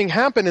something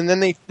happen and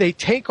then they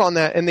take on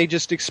that and they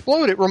just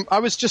explode it. I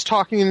was just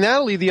talking to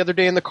Natalie the other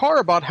day in the car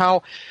about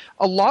how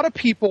a lot of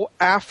people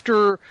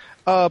after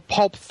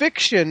Pulp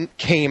Fiction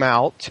came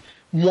out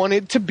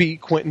wanted to be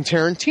Quentin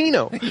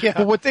Tarantino. Yeah.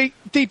 But what they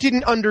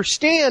didn't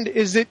understand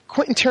is that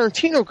Quentin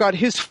Tarantino got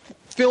his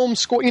film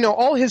score,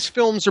 all his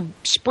films are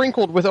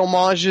sprinkled with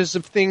homages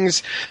of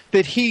things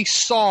that he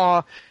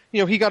saw.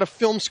 He got a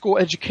film school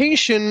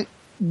education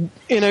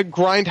in a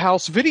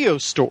Grindhouse video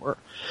store.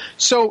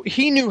 So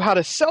he knew how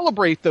to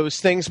celebrate those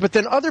things, but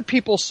then other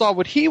people saw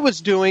what he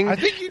was doing, I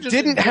think you just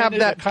didn't have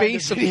that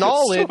base of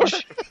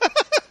knowledge.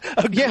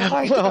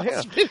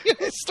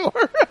 Video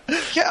store.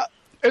 Yeah.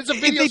 It's a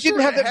video they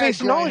didn't have that base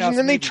of knowledge, and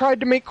then they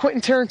tried to make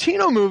Quentin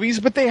Tarantino movies,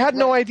 but they had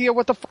no idea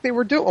what the fuck they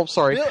were doing. Oh,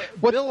 sorry.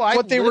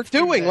 What they were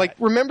doing. Like,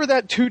 remember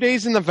that 2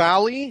 Days in the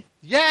Valley?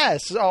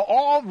 Yes.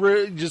 All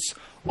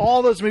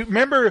those movies.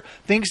 Remember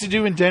Things to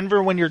Do in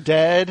Denver When You're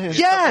Dead? And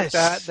yes.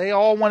 Stuff like that? They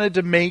all wanted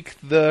to make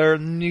their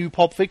new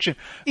Pulp Fiction.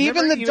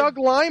 Even the Doug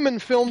Liman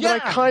film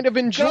that I kind of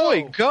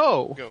enjoy.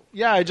 Go.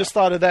 Yeah, I just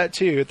thought of that,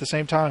 too, at the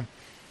same time.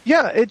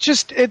 Yeah,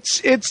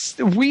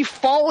 we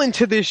fall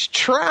into this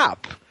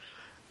trap.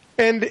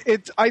 And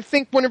I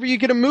think whenever you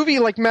get a movie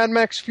like Mad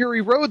Max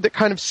Fury Road that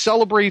kind of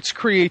celebrates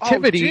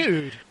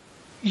creativity,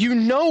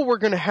 we're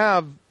going to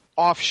have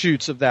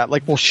offshoots of that.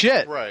 Like, well,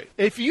 shit. Right.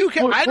 If you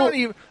can,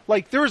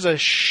 there was a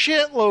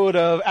shitload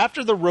of,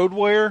 after the Road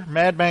Warrior,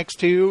 Mad Max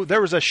 2,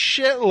 there was a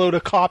shitload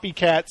of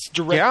copycats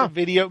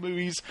direct-to-video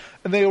movies,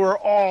 and they were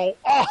all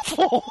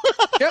awful.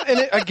 Yeah,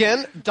 and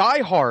again,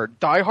 Die Hard.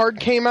 Die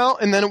Hard came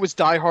out, and then it was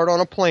Die Hard on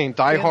a plane,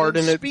 Die Hard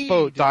in a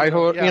boat, Die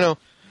Hard,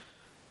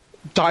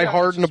 Die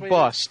Hard in a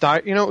bus.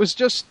 It was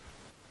just...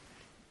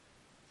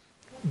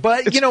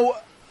 But,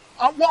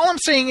 all I'm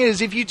saying is,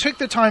 if you took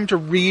the time to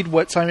read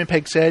what Simon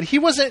Pegg said, he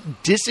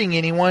wasn't dissing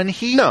anyone.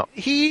 He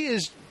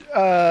is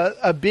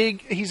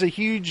he's a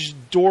huge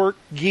dork,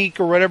 geek,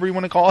 or whatever you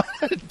want to call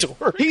it.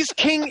 Dork. He's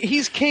king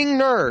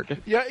nerd.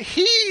 Yeah,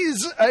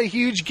 he's a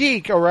huge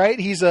geek, all right?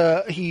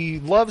 He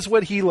loves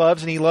what he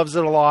loves, and he loves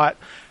it a lot.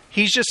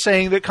 He's just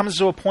saying that it comes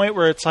to a point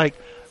where it's like,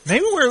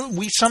 maybe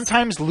we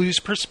sometimes lose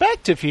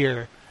perspective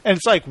here. And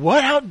it's like,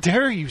 what? How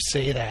dare you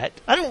say that?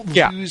 I don't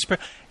lose.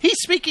 He's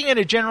speaking in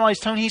a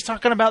generalized tone. He's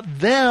talking about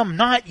them,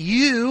 not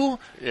you.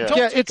 Yeah.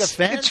 Don't take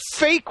offense. It's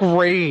fake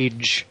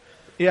rage.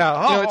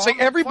 Yeah, it's like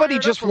everybody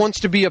just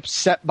wants to be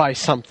upset by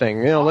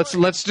something.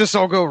 Let's just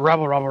all go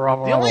rubble.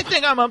 The only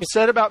thing I'm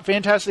upset about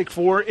Fantastic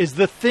Four is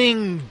the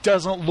Thing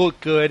doesn't look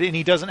good, and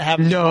he doesn't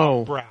have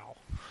a brow.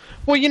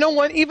 Well, you know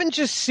what? Even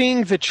just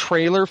seeing the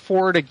trailer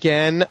for it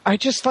again, I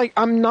kind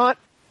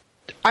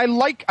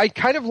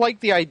of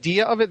like the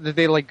idea of it, that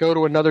they go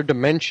to another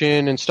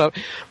dimension and stuff,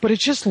 but it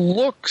just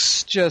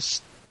looks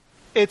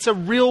it's a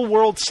real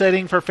world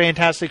setting for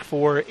Fantastic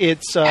Four.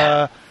 It's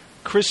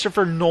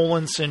Christopher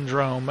Nolan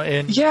syndrome,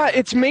 and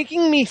it's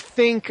making me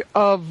think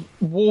of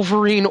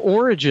Wolverine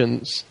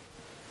Origins.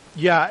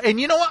 Yeah,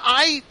 and you know what?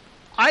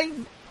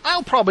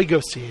 I'll probably go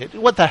see it.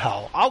 What the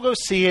hell? I'll go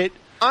see it.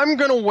 I'm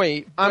gonna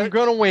wait. I'm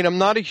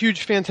not a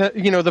huge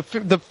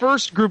the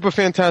first group of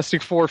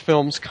Fantastic Four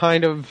films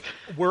kind of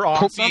were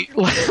awesome.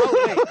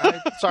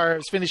 Sorry, I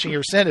was finishing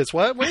your sentence.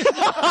 What?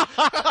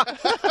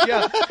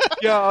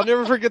 Yeah, I'll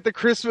never forget the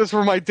Christmas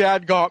where my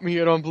dad got me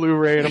it on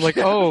Blu-ray, and I'm like,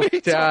 oh,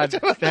 Dad,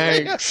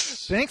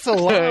 thanks. Thanks a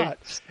lot.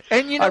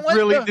 And you know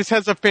what? This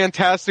has a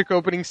fantastic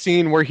opening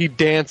scene where he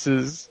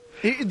dances.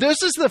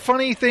 This is the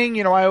funny thing,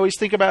 you know, I always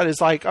think about is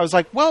like, I was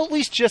like, well, at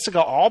least Jessica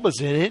Alba's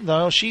in it.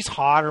 No, she's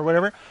hot or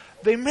whatever.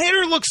 They made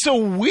her look so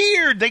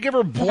weird. They give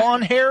her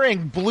blonde hair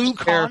and blue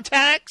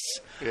contacts.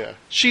 Yeah.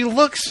 She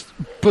looks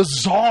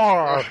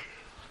bizarre.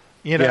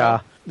 You know? Yeah.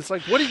 It's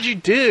like, what did you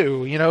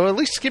do? You know, at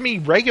least give me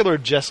regular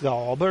Jessica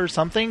Alba or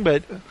something,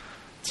 but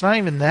it's not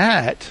even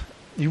that.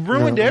 You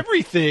ruined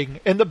everything.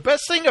 And the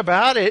best thing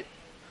about it,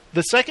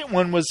 the second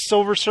one was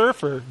Silver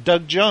Surfer.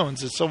 Doug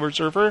Jones is Silver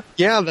Surfer.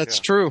 Yeah, that's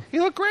true. He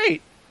looked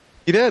great.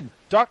 He did.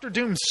 Dr.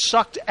 Doom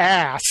sucked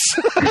ass.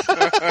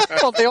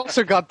 Well, they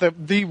also got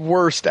the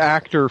worst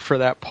actor for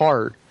that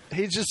part.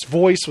 His just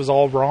voice was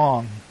all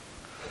wrong.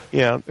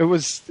 Yeah,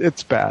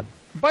 it's bad.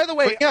 By the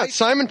way, But yeah,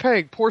 Simon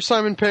Pegg, poor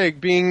Simon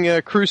Pegg,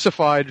 being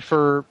crucified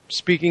for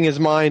speaking his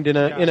mind in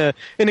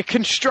a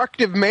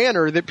constructive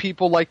manner that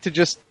people like to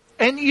just.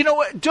 And you know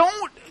what?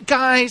 Don't,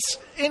 guys,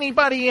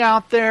 anybody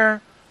out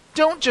there,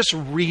 don't just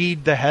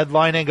read the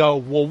headline and go,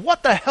 well,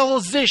 what the hell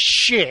is this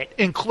shit?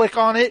 And click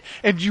on it,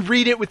 and you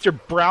read it with your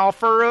brow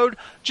furrowed.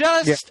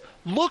 Just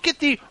look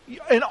at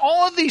and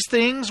all of these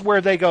things where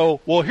they go,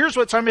 well, here's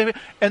what Simon,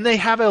 and they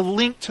have a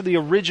link to the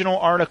original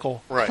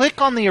article. Right. Click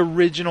on the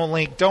original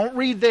link. Don't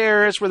read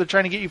theirs where they're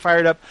trying to get you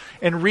fired up,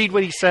 and read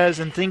what he says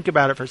and think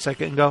about it for a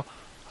second and go,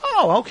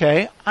 oh,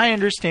 okay, I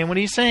understand what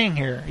he's saying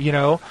here, you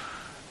know?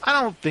 I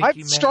don't think I've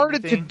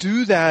started to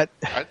do that.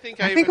 I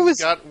think it was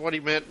got what he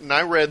meant, and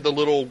I read their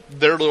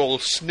little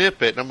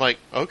snippet, and I'm like,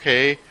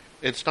 okay,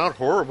 it's not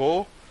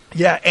horrible.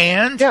 Yeah,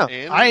 and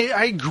And?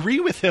 I agree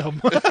with him.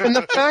 And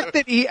the fact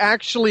that he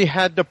actually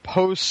had to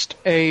post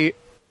an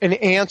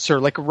answer,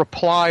 like a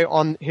reply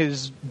on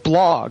his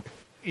blog.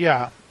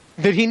 Yeah.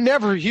 That he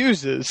never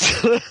uses.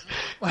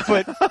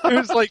 But it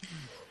was like,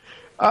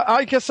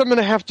 I guess I'm going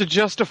to have to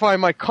justify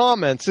my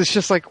comments. It's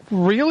just like,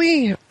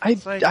 really? I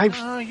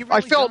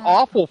felt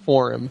awful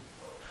for him.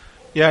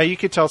 Yeah, you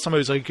could tell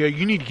somebody's like,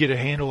 you need to get a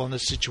handle on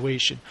this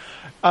situation.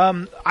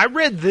 I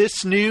read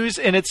this news,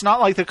 and it's not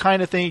like the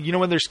kind of thing, you know,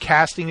 when there's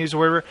casting news or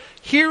whatever.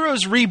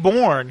 Heroes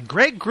Reborn,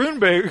 Greg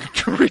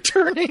Grunberg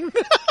returning.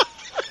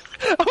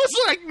 I was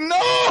like,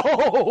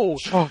 no!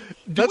 Oh,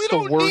 that's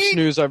the worst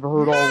news I've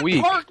heard all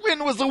week.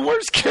 Parkman was the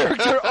worst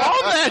character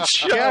on that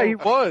show. Yeah, he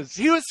was.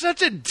 He was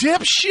such a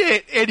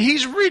dipshit, and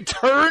he's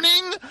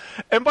returning.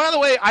 And by the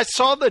way, I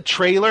saw the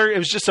trailer. It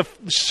was just a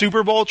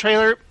Super Bowl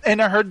trailer,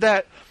 and I heard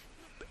that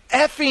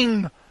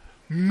effing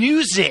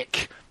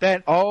music.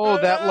 You know,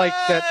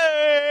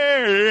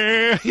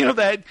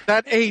 that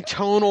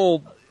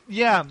atonal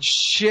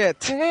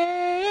shit.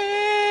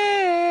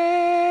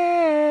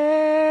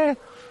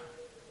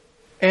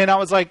 And I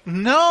was like,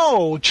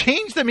 no,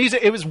 change the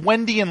music. It was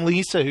Wendy and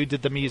Lisa who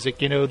did the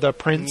music, you know, the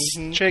Prince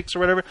chicks or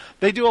whatever.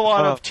 They do a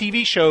lot of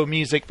TV show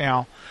music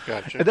now.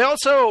 Gotcha. And they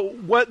also,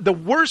 what the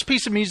worst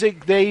piece of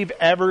music they've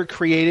ever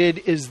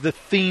created is the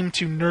theme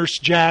to Nurse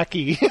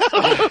Jackie.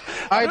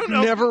 I've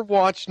never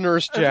watched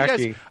Nurse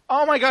Jackie. Guys,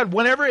 oh my God,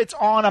 whenever it's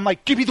on, I'm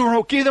like, give me the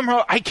remote, give them the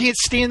remote. I can't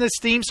stand this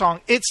theme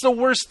song. It's the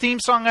worst theme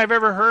song I've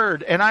ever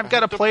heard. And I've got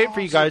to play it for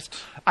you guys.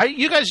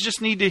 You guys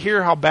just need to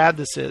hear how bad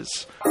this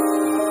is.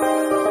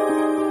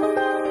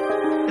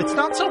 It's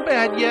not so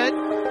bad yet.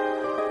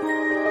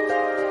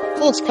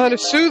 Well, it's kind of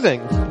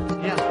soothing.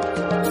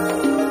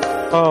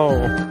 Yeah. Oh,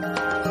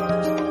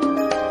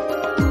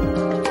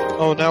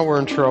 now we're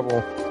in trouble.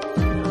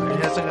 It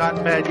hasn't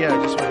gotten bad yet.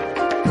 Just wait.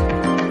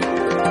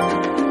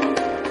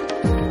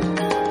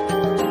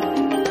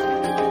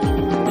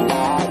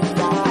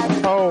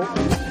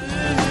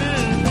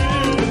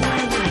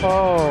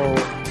 Oh.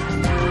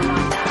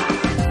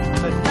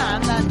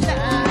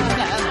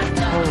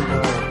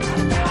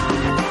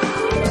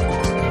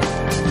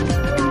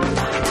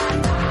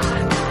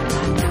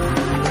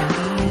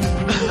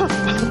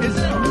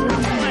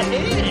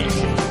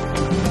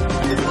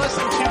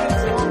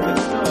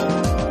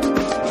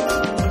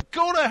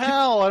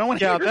 Hell, I don't want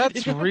to. Yeah,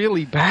 that's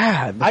really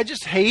bad. I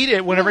just hate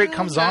it whenever it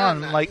comes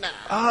on. Like,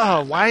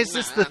 why is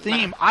this the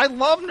theme? I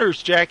love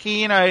Nurse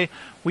Jackie, and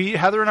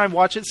Heather and I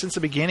watch it since the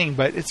beginning,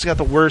 but it's got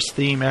the worst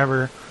theme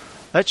ever.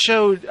 That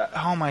show,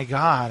 oh my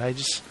God,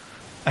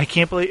 I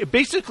can't believe it.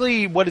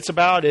 Basically, what it's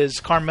about is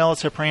Carmela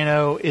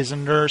Soprano is a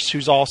nurse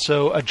who's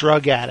also a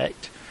drug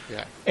addict.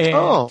 Yeah.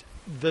 And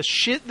the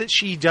shit that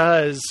she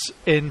does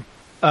in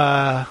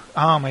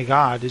oh my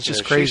God, it's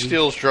just crazy. She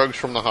steals drugs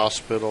from the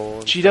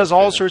hospital. She does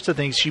all sorts of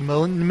things. She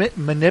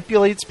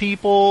manipulates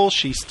people.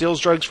 She steals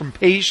drugs from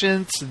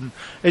patients, and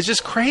it's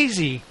just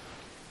crazy.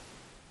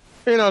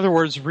 In other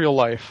words, real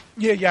life.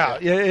 Yeah.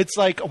 It's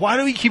like, why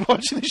do we keep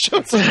watching this show?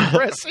 It's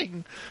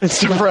depressing. It's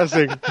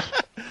depressing.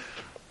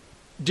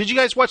 Did you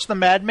guys watch the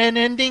Mad Men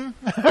ending?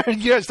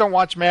 You guys don't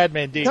watch Mad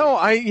Men, do you?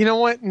 No, you know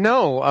what?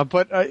 No,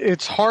 but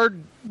it's hard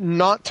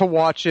not to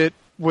watch it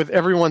with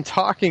everyone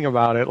talking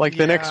about it. Like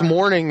the next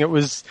morning, it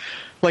was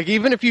Like,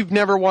 even if you've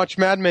never watched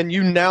Mad Men,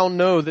 you now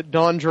know that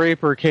Don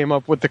Draper came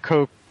up with the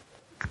Coke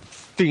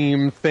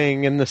theme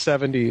thing in the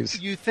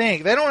 70s. You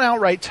think. They don't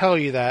outright tell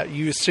you that.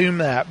 You assume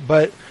that.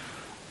 But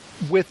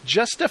with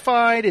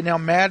Justified and now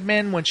Mad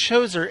Men, when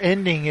shows are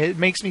ending, it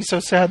makes me so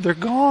sad they're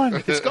gone.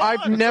 It's gone.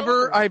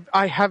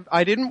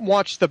 I didn't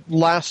watch the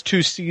last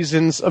 2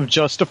 seasons of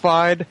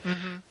Justified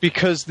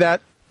because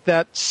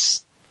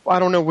that's I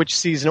don't know which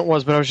season it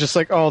was, but I was just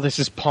like, oh, this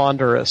is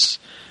ponderous.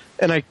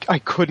 And I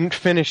couldn't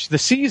finish the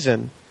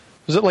season.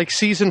 Was it like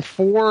season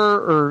 4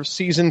 or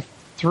season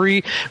 3?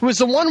 It was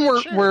the one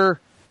where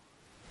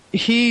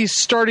he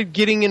started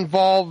getting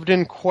involved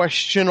in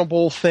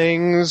questionable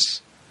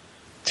things.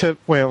 I'm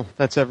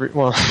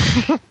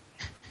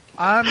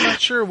not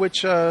sure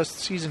which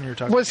season you're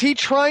talking. Was he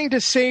trying to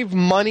save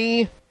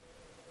money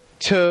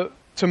to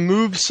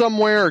move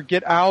somewhere or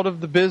get out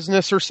of the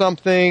business or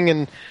something?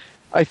 And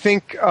I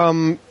think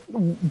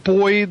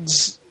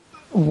Boyd's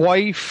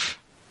wife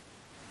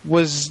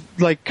was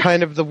like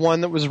kind of the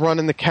one that was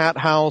running the cat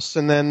house,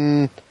 and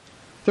then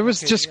there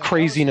was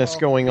craziness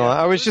going on.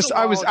 I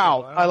was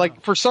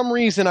out. For some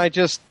reason I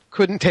just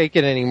couldn't take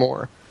it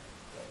anymore.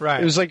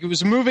 Right. It was like it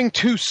was moving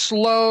too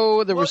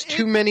slow. There was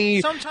too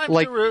many. Sometimes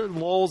there were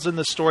lulls in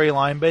the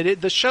storyline, but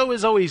the show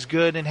is always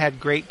good and had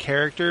great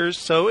characters,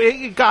 so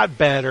it got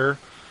better.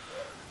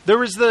 There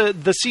was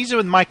the season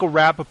with Michael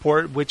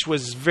Rappaport, which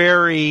was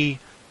very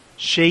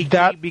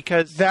shaky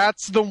because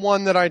that's the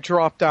one that I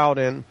dropped out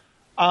in.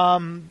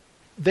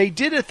 They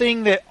did a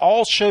thing that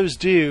all shows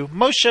do.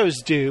 Most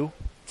shows do.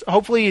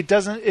 Hopefully,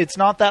 it's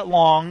not that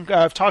long.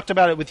 I've talked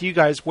about it with you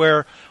guys,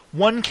 where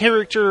one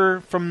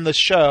character from the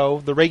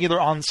show, the regular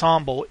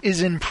ensemble,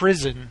 is in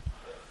prison.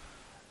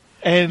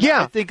 And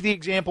I think the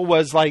example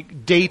was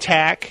like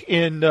Daytac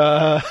in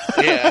that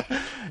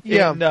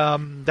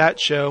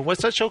show.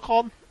 What's that show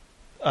called?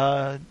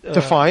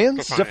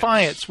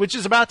 Defiance, which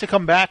is about to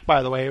come back,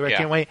 by the way. I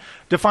can't wait.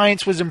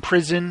 Defiance was in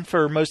prison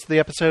for most of the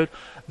episode.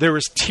 There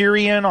was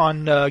Tyrion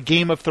on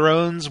Game of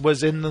Thrones,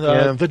 was in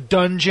the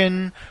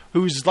dungeon,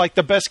 who's like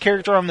the best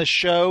character on the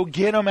show.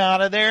 Get him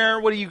out of there.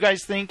 What are you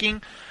guys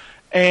thinking?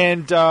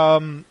 And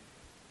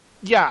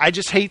I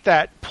just hate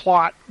that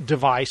plot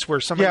device where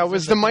somebody. Yeah, it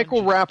was the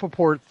Michael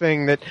Rappaport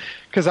thing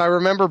because I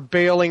remember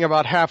bailing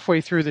about halfway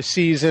through the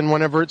season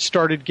whenever it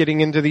started getting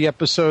into the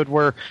episode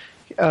where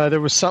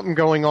there was something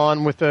going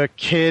on with a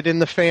kid in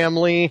the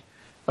family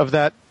of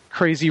that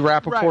crazy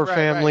Rappaport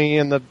family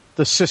and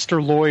the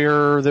sister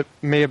lawyer that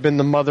may have been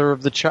the mother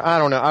of the child. I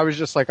don't know. I was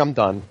just like, I'm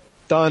done.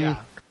 Done.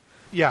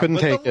 Yeah. Couldn't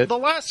take it. The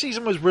last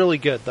season was really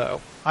good,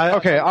 though.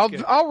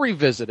 I'll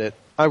revisit it.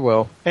 I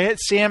will. And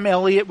Sam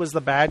Elliott was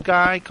the bad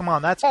guy. Come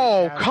on, that's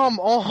come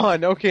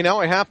on. Okay, now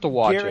I have to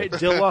watch Garrett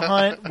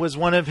Dillahunt was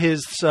one of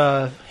his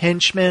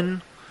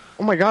henchmen.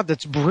 Oh my God,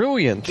 that's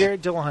brilliant.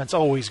 Garrett Dillahunt's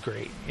always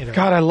great.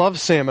 God, I love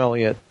Sam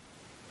Elliott.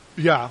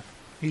 Yeah,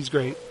 he's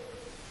great.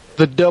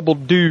 The double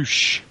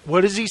douche.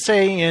 What does he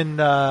say in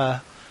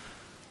that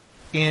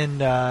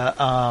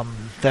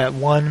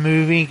one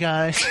movie,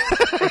 guys?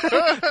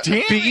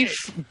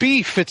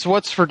 Beef. It's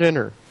what's for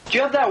dinner. Do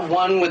you have that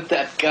one with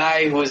that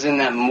guy who was in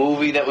that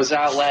movie that was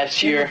out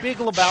last year? Big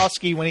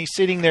Lebowski, when he's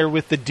sitting there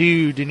with the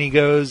dude and he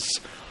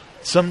goes,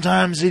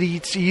 "Sometimes it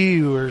eats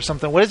you," or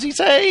something. What does he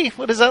say?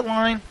 What is that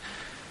line?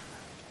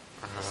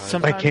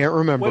 I can't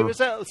remember. What was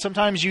that?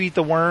 Sometimes you eat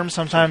the worm,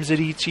 sometimes it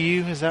eats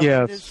you. Is that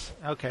what it is?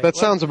 Okay. That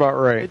sounds about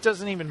right. It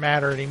doesn't even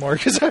matter anymore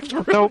because I've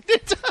ruined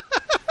it.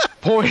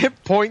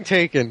 Point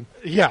taken.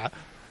 Yeah.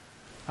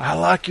 I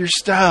like your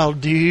style,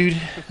 dude.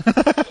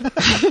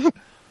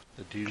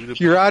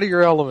 You're out of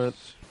your element.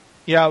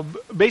 Yeah,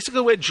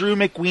 basically what Drew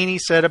McWeeny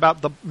said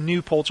about the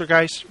new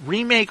Poltergeist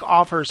remake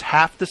offers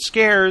half the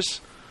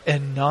scares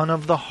and none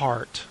of the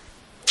heart.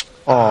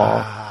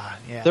 Oh,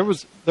 yeah. There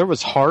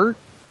was heart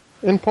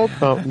in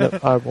Poltergeist. No,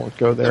 I won't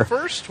go there. The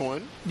first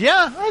one,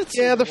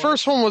 the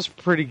first one was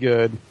pretty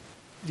good.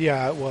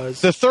 Yeah, it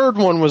was. The third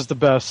one was the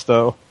best,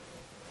 though.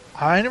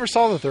 I never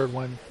saw the third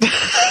one.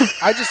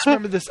 I just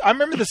remember this. I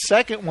remember the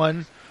second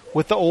one.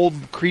 With the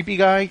old creepy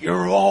guy,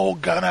 you're all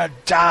gonna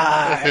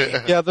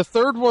die. Yeah, the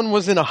third one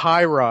was in a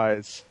high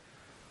rise.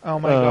 Oh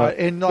my God!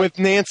 And with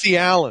Nancy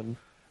Allen.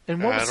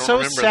 And what was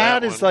so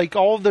sad is like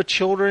all the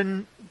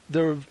children,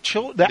 the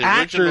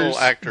actors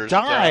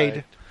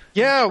died.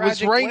 Yeah, it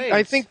was right. Ways.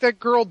 I think that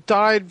girl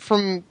died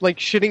from like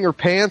shitting her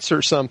pants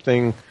or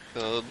something.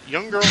 The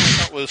young girl I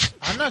thought was.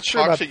 I'm not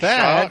sure about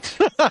that.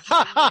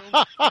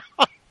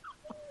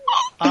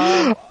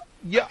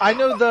 Yeah, I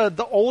know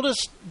the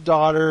oldest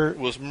daughter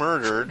was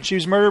murdered. She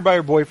was murdered by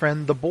her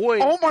boyfriend. The boy.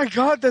 Oh my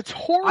God, that's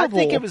horrible! I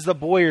think it was the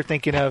boy you're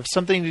thinking of.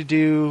 Something to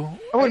do.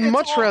 I would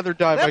much rather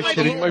die by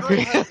shitting my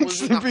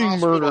pants than being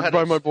murdered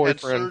by my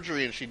boyfriend. Had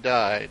surgery and she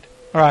died.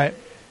 Right,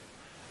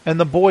 and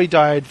the boy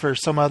died for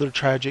some other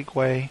tragic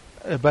way.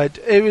 But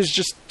it was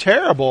just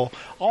terrible.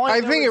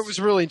 I think it was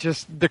really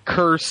just the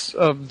curse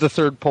of the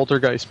third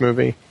Poltergeist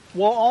movie.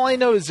 Well, all I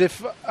know is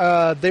if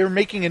they were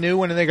making a new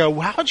one and they go,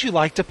 "How would you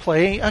like to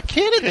play a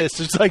kid in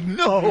this?" It's like,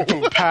 no,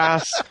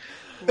 pass.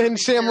 And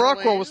Sam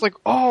Rockwell was like,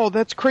 "Oh,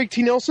 that's Craig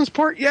T. Nelson's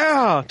part?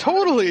 Yeah,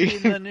 totally."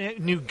 In the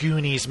new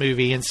Goonies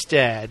movie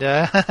instead.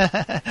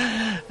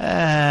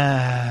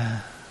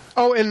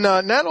 Oh, and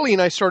Natalie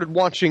and I started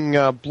watching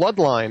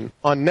Bloodline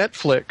on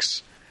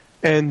Netflix,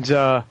 and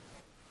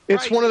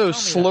it's one of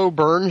those slow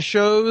burn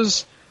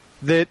shows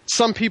that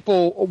some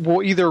people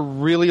will either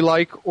really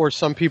like, or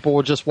some people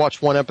will just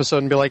watch one episode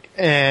and be like,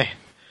 "Eh."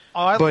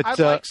 Oh, I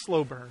like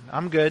slow burn.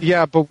 I'm good.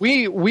 Yeah, but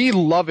we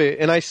love it,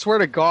 and I swear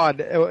to God,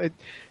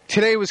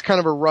 today was kind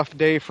of a rough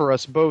day for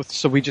us both,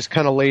 so we just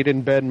kind of laid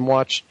in bed and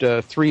watched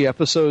 3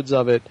 episodes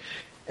of it,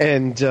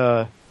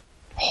 and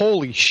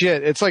holy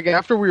shit! It's like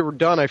after we were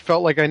done, I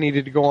felt like I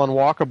needed to go on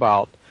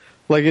Walkabout.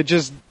 Like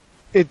it's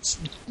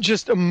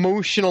just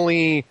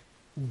emotionally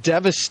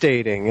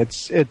devastating.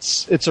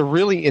 It's a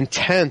really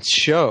intense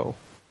show,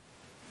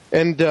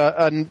 and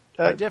I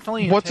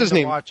definitely what's his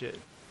name? Watch it.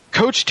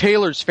 Coach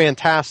Taylor's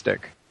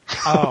fantastic.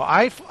 Oh,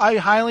 I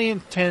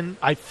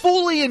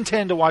fully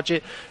intend to watch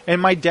it,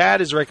 and my dad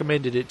has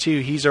recommended it too.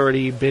 He's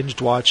already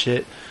binged watched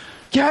it.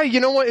 Yeah, you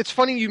know what? It's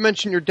funny you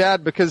mentioned your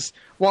dad, because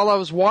while I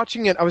was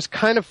watching it, I was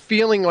kind of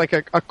feeling like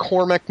a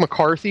Cormac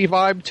McCarthy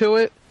vibe to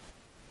it.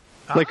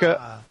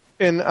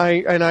 And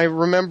I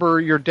remember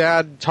your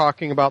dad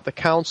talking about The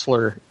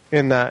Counselor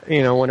in that,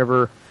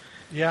 whenever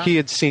he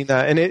had seen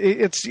that, and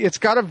it's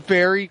got a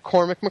very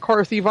Cormac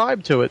McCarthy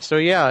vibe to it. So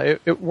yeah,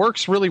 it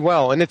works really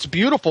well, and it's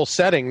beautiful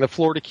setting, the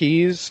Florida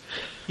Keys.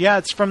 Yeah,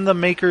 it's from the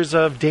makers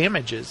of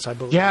Damages, I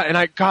believe. Yeah, and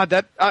I kind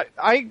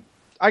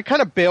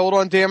of bailed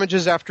on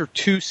Damages after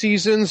 2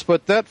 seasons,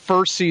 but that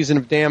first season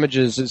of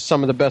Damages is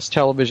some of the best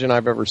television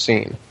I've ever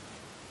seen.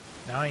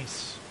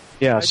 Nice.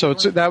 Yeah,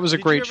 that was a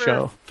great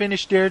show.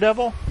 Finish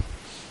Daredevil?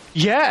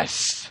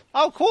 Yes.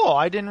 Oh, cool!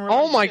 I didn't realize.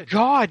 Oh my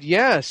God,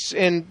 yes!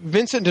 And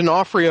Vincent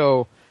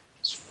D'Onofrio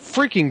is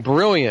freaking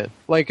brilliant.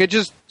 Like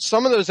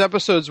some of those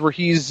episodes where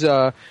he's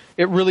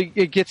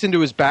it gets into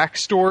his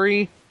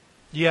backstory.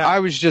 Yeah, I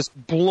was just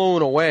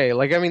blown away.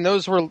 Like, I mean,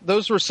 those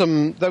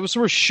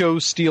were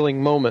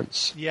show-stealing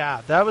moments.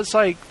 Yeah, that's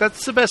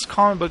the best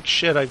comic book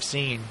shit I've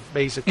seen,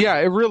 basically. Yeah,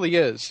 it really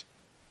is.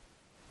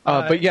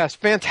 But yes,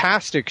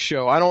 fantastic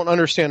show. I don't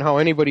understand how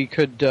anybody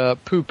could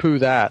poo-poo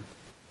that.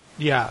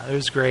 Yeah, it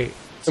was great.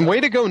 And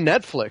way to go,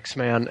 Netflix,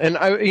 man. And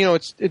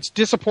it's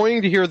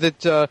disappointing to hear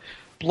that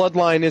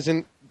Bloodline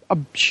isn't a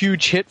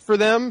huge hit for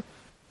them.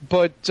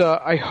 But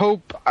I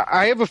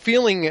have a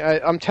feeling,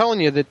 I'm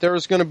telling you, that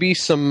there's going to be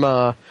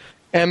some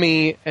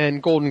Emmy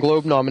and Golden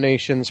Globe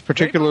nominations,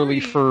 particularly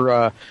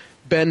for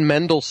Ben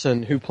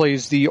Mendelsohn, who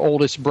plays the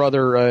oldest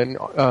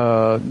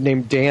brother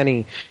named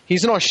Danny.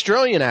 He's an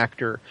Australian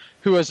actor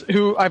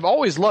who I've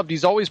always loved.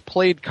 He's always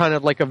played kind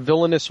of like a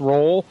villainous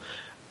role.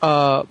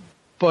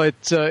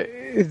 But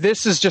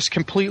this is just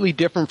completely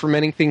different from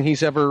anything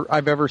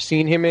I've ever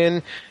seen him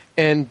in,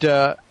 and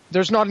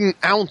there's not an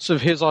ounce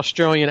of his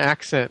Australian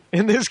accent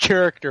in this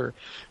character,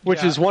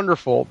 which is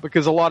wonderful,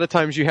 because a lot of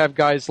times you have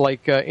guys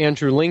like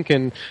Andrew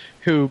Lincoln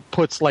who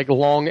puts like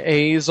long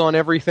A's on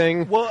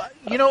everything. Well,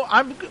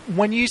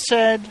 when you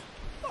said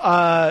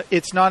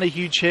it's not a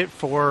huge hit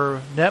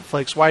for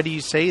Netflix, why do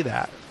you say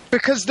that?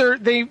 Because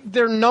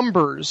their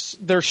numbers,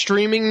 their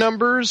streaming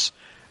numbers,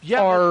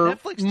 are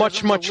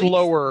much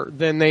lower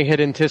than they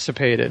had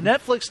anticipated.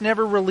 Netflix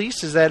never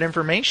releases that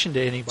information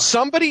to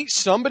anybody.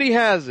 Somebody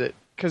has it,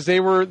 because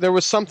there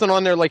was something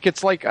on there like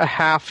it's like a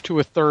half to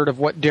a third of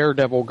what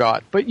Daredevil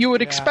got, but you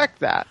would expect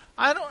that.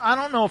 I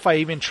don't know if I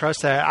even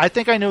trust that. I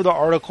think I know the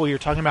article you're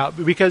talking about,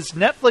 because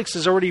Netflix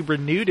has already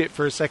renewed it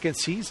for a second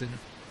season.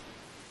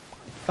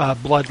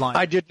 Bloodline.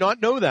 I did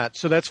not know that,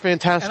 so that's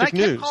fantastic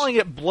news. And I kept calling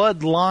it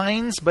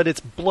Bloodlines, but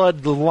it's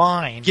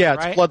Bloodline. Yeah,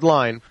 right? It's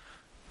Bloodline.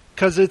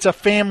 Because it's a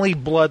family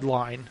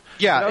bloodline.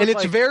 Yeah, and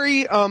it's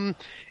very...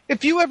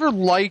 if you ever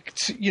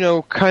liked,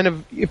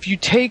 if you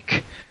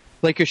take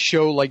like a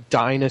show like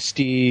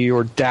Dynasty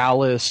or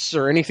Dallas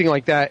or anything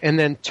like that, and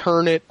then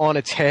turn it on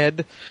its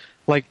head,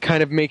 like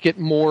kind of make it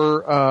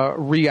more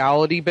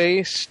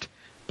reality-based,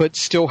 but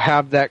still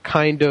have that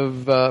kind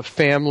of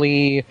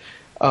family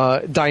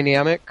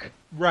dynamic.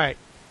 Right.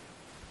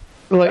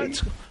 Like,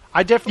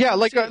 I definitely... Yeah,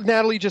 like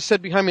Natalie just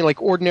said behind me,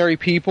 like Ordinary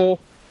People.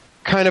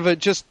 Kind of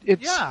it's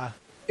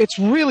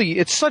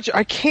such,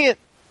 I can't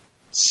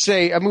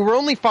say, I mean, we're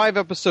only 5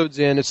 episodes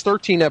in, it's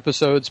 13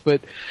 episodes,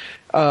 but,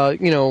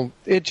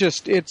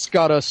 it's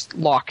got us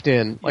locked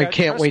in. I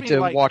can't wait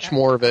to watch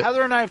more of it.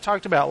 Heather and I have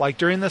talked about, like,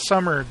 during this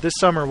summer,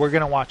 we're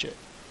going to watch it.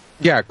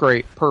 Yeah,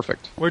 great.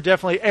 Perfect. We're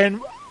definitely,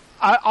 and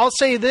I'll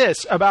say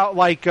this about,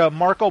 like,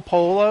 Marco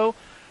Polo.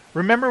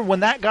 Remember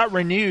when that got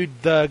renewed,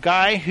 the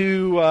guy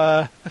who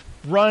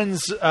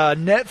runs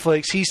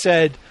Netflix, he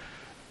said,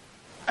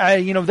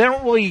 they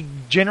don't really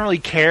generally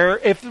care.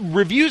 If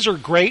reviews are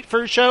great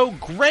for a show,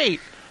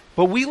 great.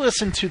 But we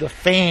listen to the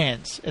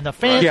fans. And the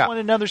fans want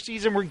another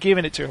season, we're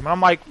giving it to them. And I'm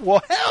like,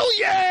 well, hell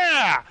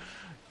yeah!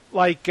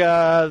 Like,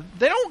 they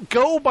don't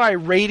go by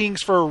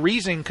ratings for a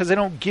reason because they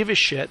don't give a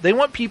shit. They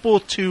want people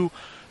to...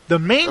 The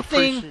main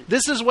thing,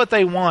 this is what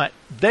they want.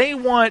 They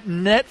want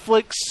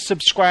Netflix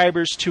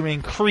subscribers to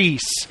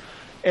increase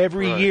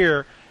every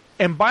year.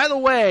 And by the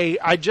way,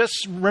 I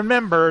just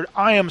remembered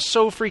I am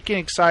so freaking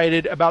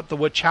excited about the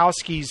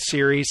Wachowskis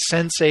series,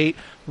 Sense8,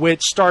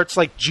 which starts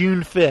like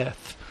June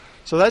 5th.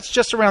 So that's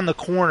just around the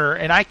corner,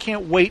 and I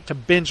can't wait to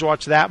binge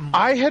watch that.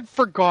 I had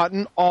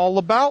forgotten all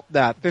about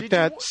that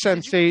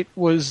Sense8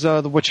 was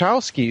the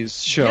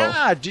Wachowskis show.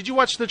 Yeah, did you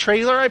watch the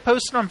trailer I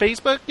posted on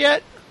Facebook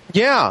yet?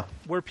 Yeah.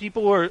 Where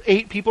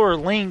 8 people are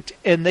linked,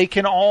 and they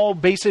can all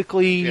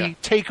basically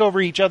take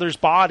over each other's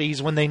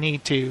bodies when they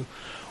need to.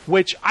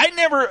 Which I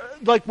never,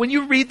 like, when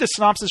you read the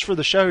synopsis for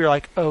the show, you're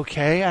like,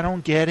 okay, I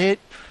don't get it.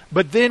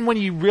 But then when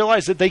you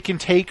realize that they can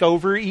take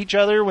over each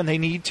other when they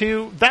need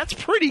to, that's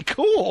pretty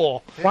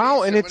cool.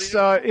 Wow, and it's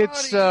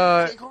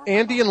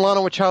Andy and Lana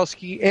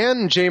Wachowski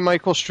and J.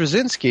 Michael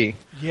Straczynski.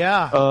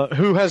 Yeah.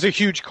 Who has a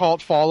huge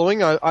cult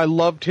following. I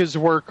loved his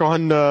work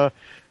on The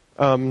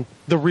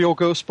Real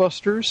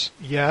Ghostbusters.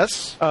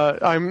 Yes.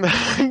 I've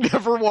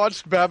never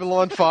watched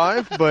Babylon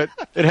 5, but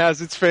it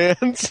has its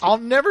fans. I'll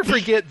never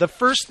forget the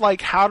first,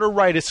 like, how to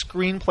write a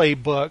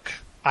screenplay book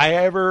I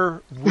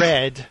ever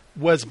read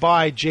was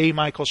by J.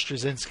 Michael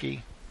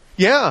Straczynski.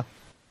 Yeah.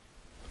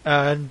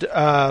 And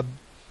I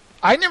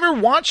never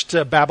watched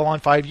Babylon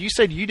 5. You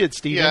said you did,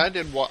 Steven. Yeah, I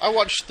did. I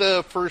watched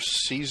the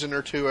first season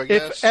or two, I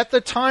guess. At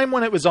the time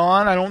when it was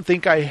on, I don't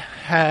think I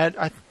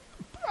had...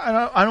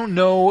 I don't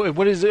know.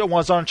 What is it? It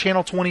was on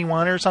Channel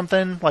 21 or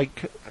something?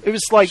 Like, it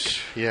was like...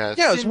 Yeah,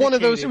 it was one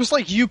of those... It was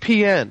like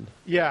UPN.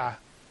 Yeah.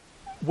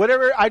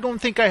 Whatever. I don't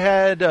think I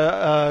had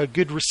a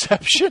good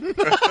reception.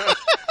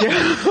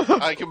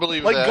 I can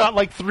believe like, that. got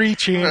like 3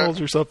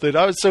 channels or something.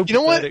 I was so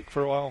pathetic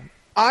for a while.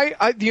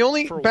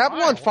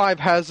 Babylon 5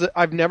 has...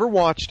 I've never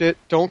watched it.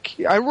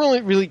 I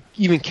really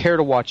even care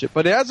to watch it.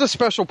 But it has a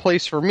special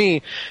place for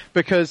me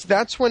because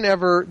that's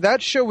whenever...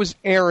 That show was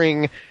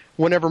airing...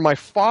 Whenever my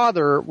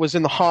father was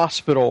in the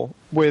hospital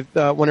with,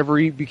 whenever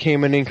he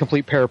became an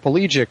incomplete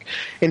paraplegic,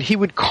 and he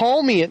would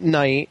call me at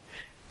night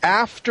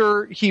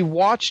after he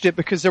watched it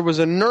because there was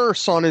a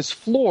nurse on his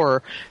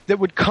floor that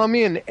would come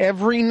in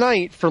every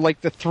night for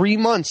like the 3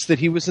 months that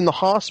he was in the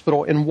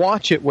hospital and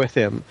watch it with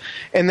him.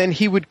 And then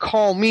he would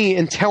call me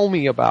and tell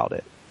me about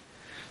it.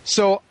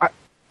 So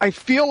I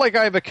feel like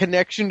I have a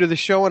connection to the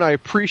show and I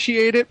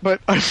appreciate it, but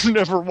I've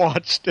never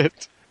watched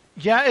it.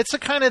 Yeah, it's the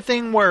kind of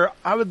thing where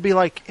I would be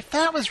like, if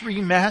that was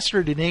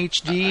remastered in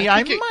HD,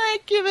 I might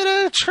give it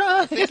a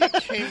try.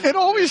 It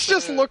always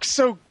just looks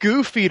so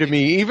goofy to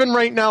me. Even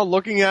right now,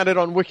 looking at it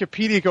on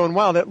Wikipedia, going,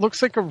 wow, that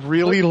looks like a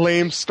really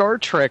lame Star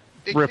Trek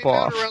ripoff. It came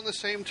out around the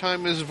same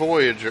time as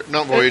Voyager.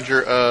 Not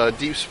Voyager,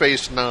 Deep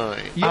Space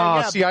Nine.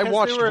 See, I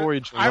watched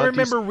Voyager. I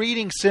remember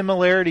reading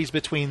similarities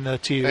between the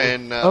two.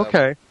 And,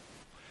 okay.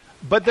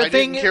 But the I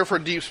didn't care for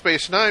Deep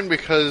Space Nine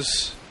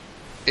because...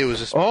 It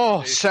was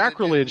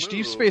sacrilege!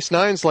 Deep Space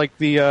Nine's like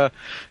the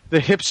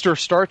hipster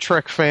Star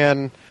Trek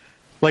fan,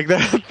 like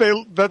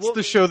that. That's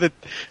the show that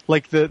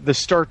like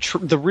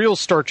the real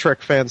Star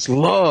Trek fans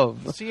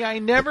love. See, I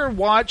never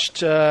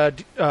watched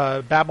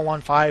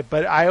Babylon 5,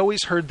 but I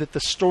always heard that the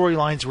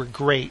storylines were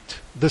great.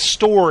 The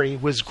story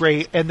was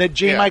great, and that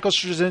J. Michael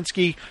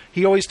Straczynski,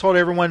 he always told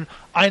everyone,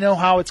 I know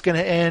how it's going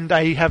to end.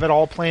 I have it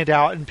all planned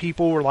out, and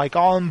people were like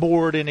on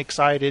board and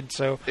excited.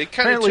 So it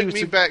kind of took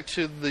me back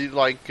to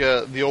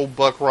the old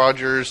Buck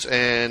Rogers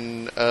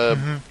and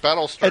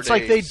Battlestar. It's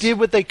like they did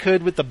what they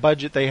could with the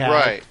budget they had,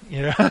 right?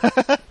 You know,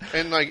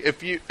 and like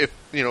if you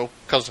know,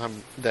 because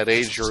I'm that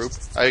age group,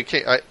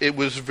 it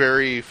was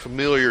very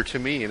familiar to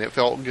me, and it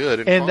felt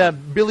good.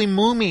 And Billy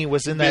Mooney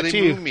was in that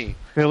too.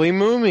 Billy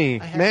Mooney,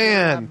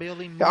 man,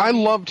 I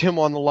loved him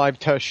on the live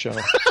test show.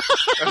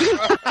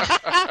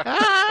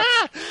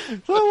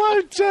 The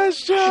live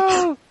test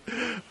show.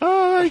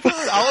 Oh my god!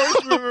 I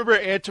always remember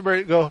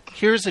Antimer go,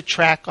 "Here's a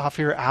track off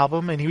your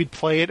album," and he would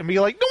play it and be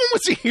like, "No one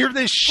wants to hear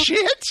this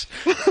shit."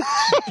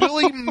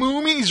 Billy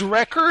Mooney's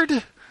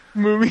record.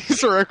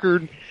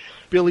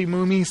 Billy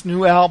Mooney's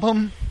new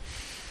album.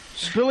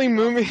 Billy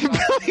Mooney's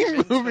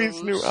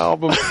new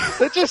album.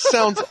 That just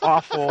sounds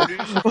awful.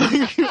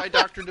 By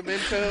Dr.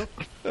 Demento.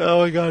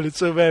 Oh my god, it's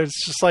so bad.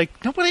 It's just like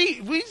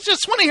we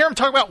just want to hear him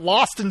talk about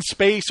Lost in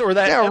Space or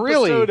that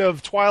episode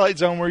of Twilight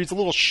Zone where he's a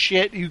little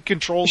shit who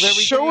controls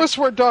everything. Show us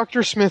where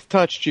Dr. Smith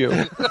touched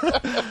you.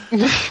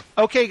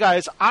 Okay,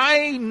 guys,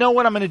 I know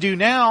what I'm going to do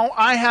now.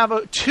 I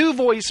have 2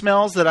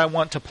 voicemails that I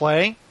want to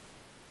play.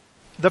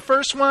 The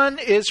first one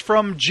is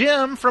from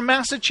Jim from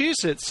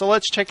Massachusetts, so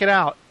let's check it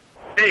out.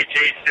 Hey,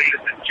 Jason,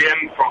 this is Jim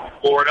from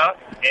Florida,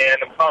 and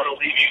I'm calling to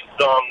leave you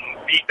some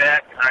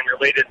feedback on your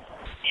latest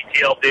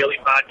ETL Daily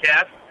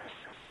podcast.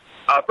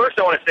 First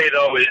I want to say,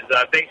 though, is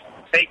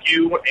thank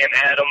you and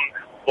Adam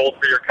both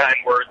for your kind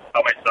words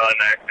about my son.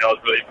 That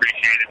was really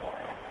appreciated.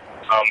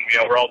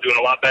 We're all doing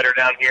a lot better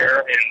down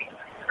here, and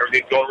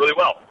everything's going really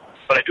well.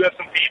 But I do have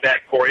some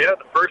feedback for you.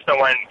 The first I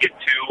wanted to get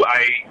to,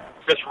 I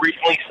just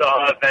recently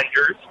saw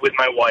Avengers with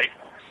my wife.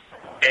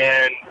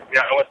 And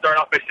I want to start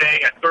off by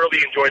saying I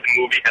thoroughly enjoyed the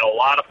movie, had a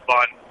lot of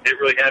fun,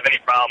 didn't really have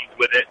any problems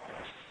with it.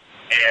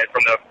 And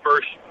from the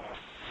first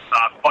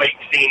fight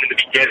scene in the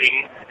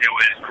beginning, it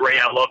was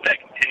great. I love that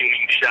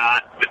continuing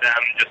shot with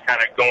them just kind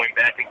of going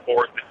back and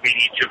forth between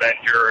each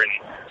Avenger, and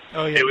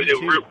it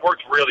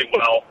worked really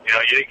well. You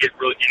know, you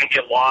didn't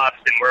get lost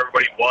in where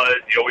everybody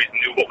was. You always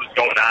knew what was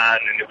going on,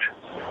 and it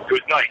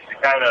was nice.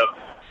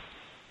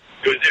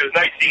 It was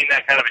nice seeing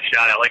that kind of a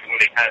shot. I like when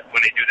they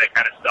do that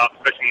kind of stuff,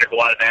 especially when there's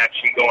a lot of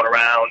action going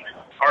around.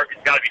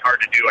 It's got to be hard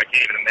to do. I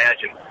can't even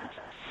imagine.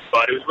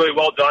 But it was really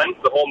well done.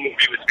 The whole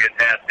movie was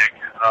fantastic.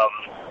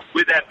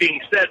 With that being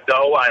said,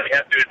 though, I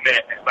have to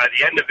admit, by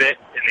the end of it,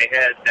 and they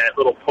had that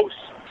little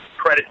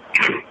post-credit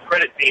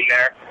scene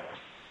there,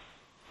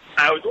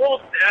 I was a little.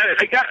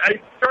 I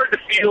started to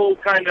feel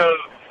kind of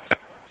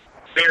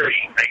very,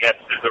 I guess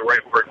is the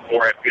right word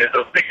for it, because I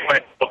was thinking to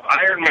myself,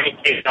 Iron Man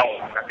came out,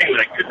 I think it was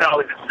like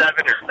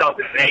 2007 or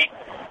 2008,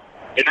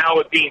 and now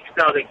it being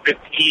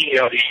 2015, you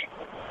know,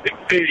 the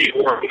Infinity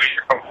War movie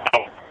comes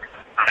out.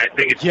 I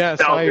think it's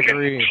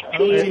 2018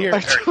 or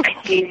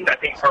 19, I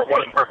think part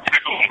 1 and part 2.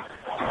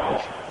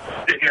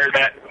 Sitting there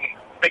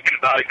thinking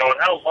about it, going,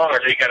 how long are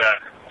they going to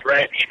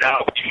drag these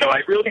out? You know,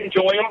 I really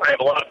enjoy them. I have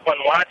a lot of fun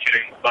watching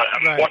them, but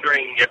I'm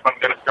wondering if I'm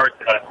going to start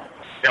to,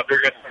 you know, if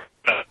they're going to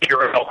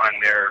figure out on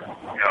their,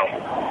 you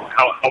know,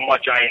 how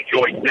much I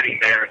enjoy sitting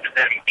there and just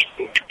having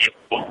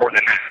people more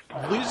than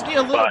that. Losing you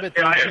a little bit,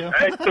 you know,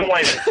 I still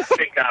like to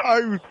think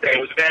it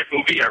was a bad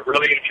movie. I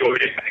really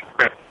enjoyed it.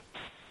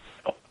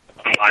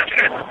 I'm watching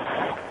it.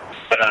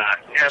 But,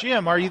 yeah.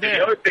 Jim, are you there?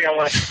 The other thing I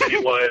wanted to say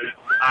was,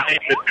 I'm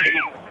the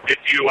same as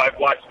you. I've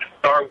watched the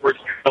Star Wars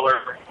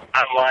trailer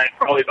online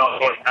probably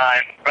about one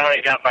time.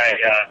 Finally got my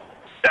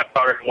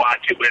stepdaughter to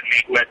watch it with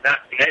me, who had not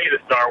seen any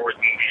of the Star Wars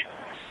movies.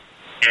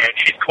 And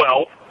she's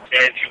 12,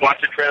 and she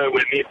watched the trailer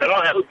with me and said,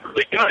 oh, that looks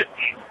really good.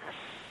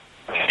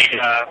 And she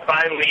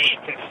finally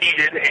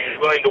conceded and is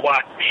willing to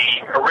watch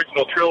the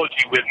original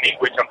trilogy with me,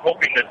 which I'm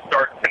hoping to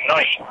start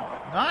tonight.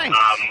 Nice.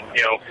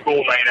 You know,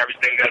 school night and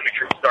everything, got to make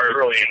sure we start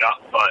early enough.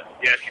 But,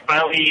 yeah, she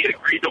finally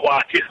agreed to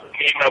watch it.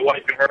 Me and my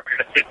wife and her are going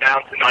to sit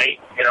down tonight,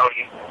 you know,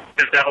 and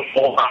sit down and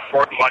bowl on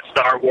for and watch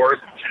Star Wars,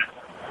 which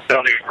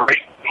sounds like a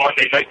great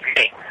Monday night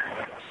to me.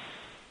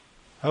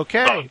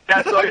 Okay.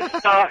 That's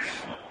what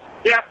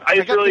yeah, I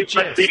just really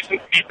received some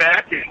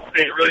feedback and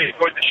really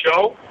enjoyed the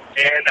show,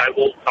 and I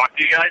will talk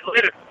to you guys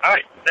later. All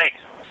right, thanks.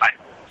 Bye.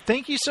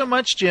 Thank you so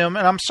much, Jim.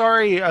 And I'm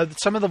sorry,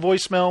 some of the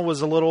voicemail was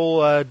a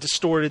little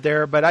distorted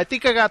there, but I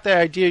think I got the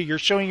idea. You're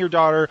showing your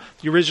daughter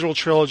the original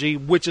trilogy,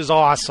 which is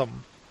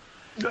awesome.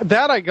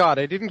 That I got.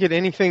 I didn't get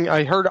anything.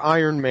 I heard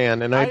Iron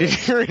Man, and I didn't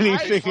hear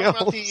anything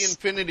else. About the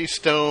Infinity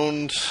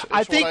Stones.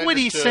 I think what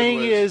he's saying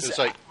is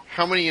like,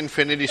 how many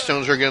Infinity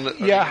Stones are going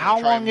to... Yeah, how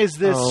long is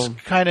this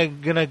kind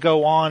of going to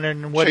go on,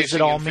 and what does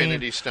it all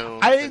mean?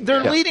 Stones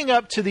they're leading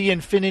up to the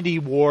Infinity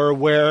War,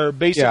 where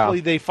basically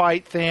they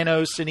fight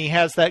Thanos, and he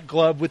has that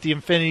glove with the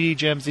Infinity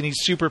Gems, and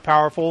he's super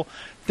powerful.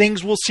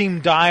 Things will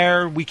seem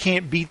dire. We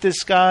can't beat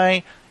this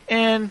guy.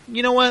 And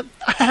you know what?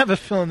 I have a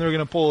feeling they're going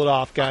to pull it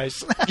off,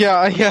 guys.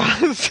 Yeah.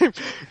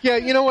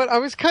 You know what? I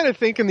was kind of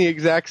thinking the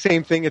exact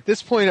same thing. At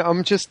this point,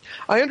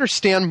 I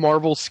understand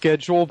Marvel's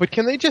schedule, but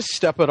can they just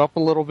step it up a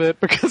little bit?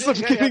 Because I'm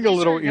getting a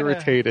little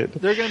irritated.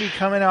 They're going to be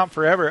coming out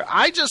forever.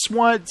 I just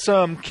want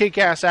some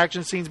kick-ass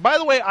action scenes. By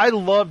the way, I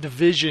loved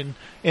Vision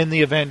in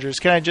the Avengers.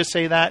 Can I just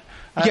say that?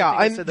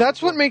 And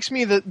that's what makes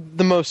me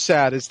the most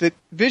sad, is that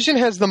Vision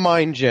has the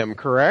Mind Gem,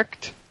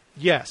 correct?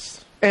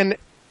 Yes. And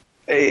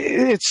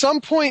at some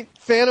point,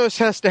 Thanos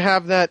has to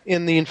have that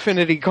in the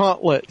Infinity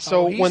Gauntlet.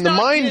 So when the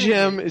Mind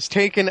Gem is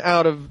taken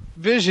out of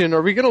Vision,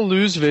 are we going to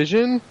lose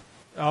Vision?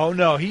 Oh,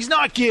 no. He's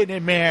not getting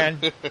it, man.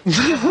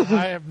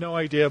 I have no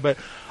idea. But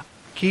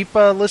keep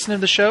listening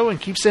to the show and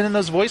keep sending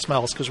those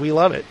voicemails because we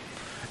love it.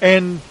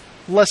 And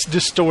less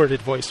distorted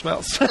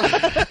voicemails.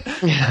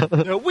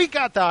 No, we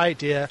got the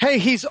idea. Hey,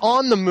 he's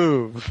on the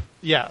move.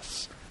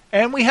 Yes.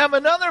 And we have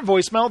another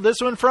voicemail, this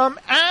one from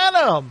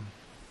Adam.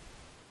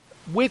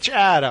 Which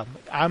Adam?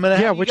 I'm gonna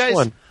have you guys,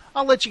 one?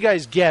 I'll let you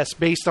guys guess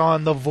based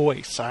on the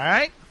voice, all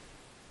right?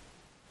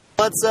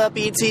 What's up,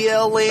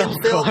 ETL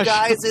Landfill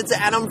guys? It's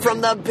Adam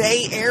from the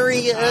Bay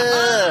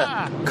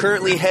Area.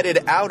 Currently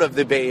headed out of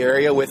the Bay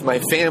Area with my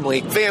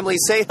family. Family,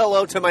 say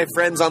hello to my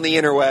friends on the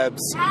interwebs.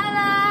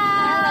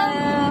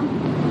 Hello.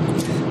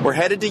 We're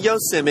headed to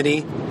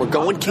Yosemite. We're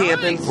going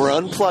camping. Nice. We're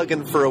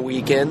unplugging for a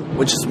weekend,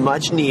 which is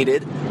much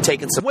needed.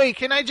 Taking some. Wait,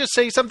 can I just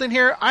say something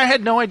here? I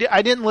had no idea.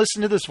 I didn't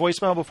listen to this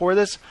voicemail before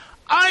this.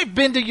 I've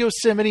been to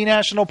Yosemite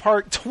National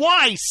Park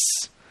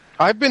twice.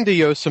 I've been to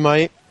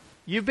Yosemite.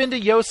 You've been to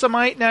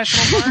Yosemite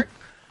National Park?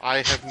 I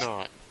have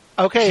not.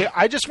 Okay,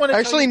 I just want to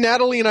Actually,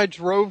 Natalie and I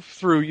drove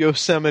through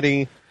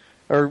Yosemite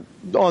or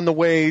on the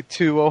way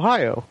to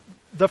Ohio.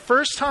 The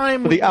first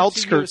time the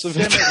outskirts of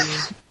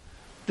Yosemite,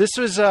 this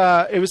was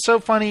it was so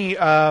funny.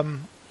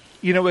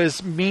 It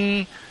was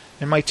me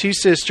and my two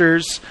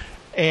sisters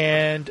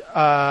and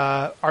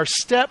our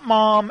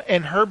stepmom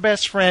and her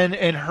best friend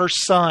and her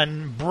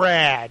son,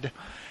 Brad.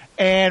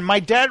 And my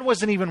dad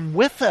wasn't even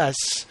with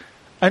us.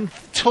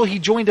 until he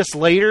joined us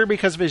later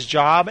because of his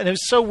job. And it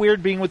was so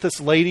weird being with this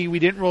lady we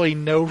didn't really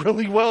know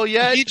really well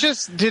yet. He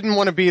just didn't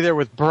want to be there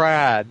with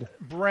Brad.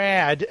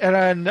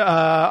 And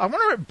I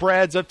wonder what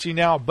Brad's up to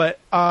now. But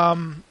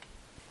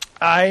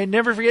I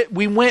never forget,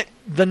 we went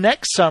the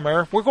next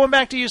summer. We're going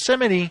back to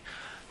Yosemite.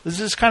 This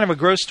is kind of a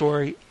gross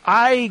story.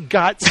 I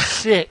got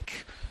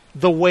sick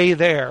the way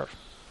there.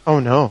 Oh,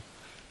 no.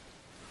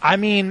 I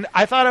mean,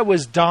 I thought I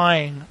was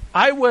dying.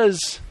 I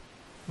was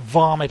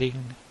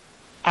vomiting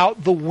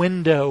out the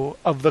window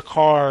of the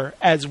car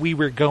as we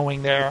were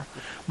going there.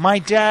 My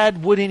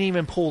dad wouldn't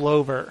even pull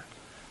over.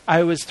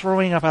 I was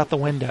throwing up out the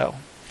window.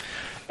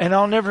 And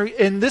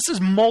and this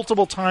is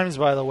multiple times,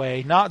 by the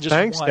way, not just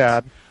Thanks, once.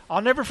 Dad.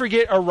 I'll never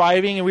forget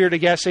arriving and we were at a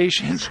gas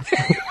station.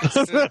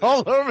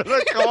 All over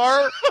the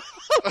car.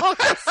 Side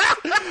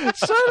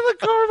of the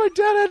car, my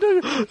dad had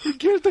to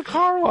get the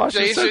car wash.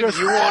 Jason, you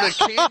want a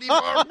candy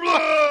bar?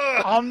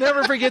 Blah! I'll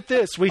never forget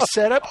this. We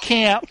set up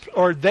camp,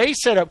 or they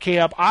set up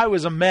camp. I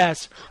was a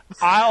mess.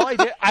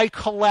 I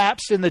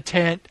collapsed in the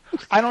tent.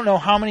 I don't know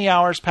how many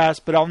hours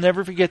passed, but I'll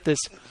never forget this.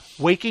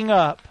 Waking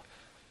up,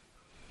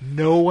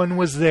 no one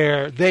was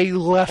there. They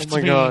left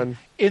me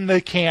in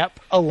the camp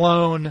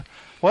alone.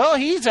 Well,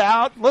 he's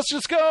out. Let's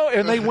just go.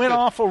 And they went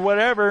off or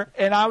whatever.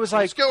 And I was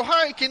like, let's go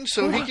hiking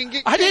so he can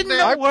get I didn't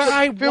know where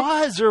I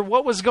was or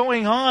what was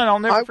going on. I'll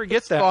never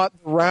forget that. I thought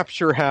the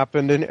rapture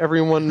happened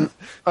and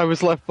I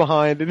was left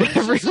behind and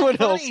everyone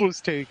else was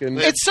taken.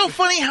 It's so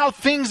funny how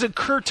things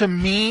occur to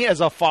me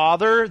as a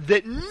father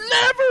that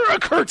never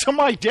occur to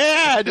my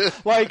dad.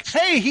 Like,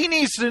 hey, he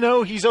needs to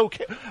know he's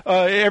okay.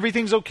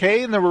 Everything's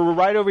okay. And then we're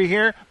right over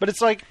here. But it's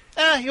like,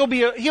 he'll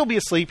be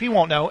asleep. He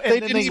won't know. And they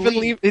didn't even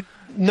leave it.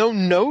 No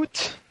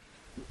note?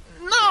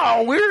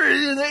 No, we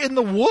were in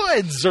the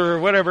woods or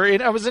whatever.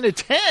 And I was in a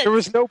tent. There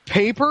was no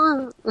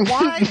paper?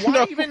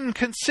 Why even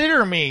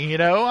consider me? You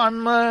know,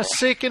 I'm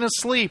sick and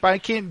asleep. I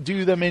can't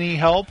do them any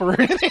help or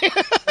anything.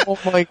 Oh,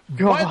 my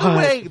God. By the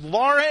way,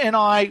 Laura and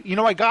I,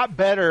 I got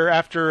better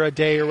after a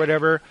day or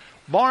whatever.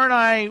 Laura and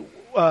I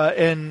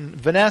and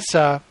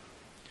Vanessa,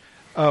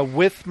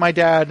 with my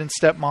dad and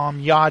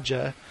stepmom,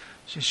 Yaja,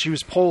 she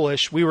was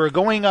Polish. We were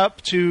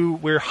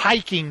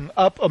hiking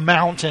up a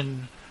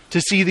mountain to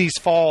see these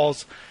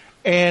falls.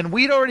 And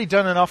we'd already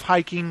done enough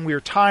hiking. We were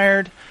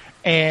tired.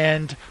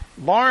 And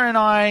Laura and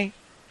I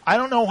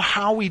don't know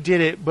how we did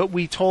it, but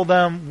we told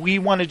them we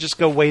want to just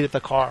go wait at the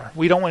car.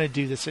 We don't want to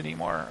do this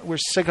anymore. We're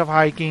sick of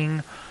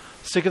hiking,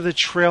 sick of the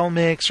trail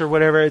mix or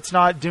whatever. It's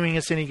not doing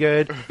us any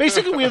good.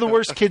 Basically, we are the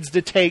worst kids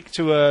to take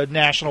to a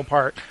national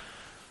park.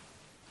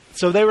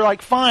 So they were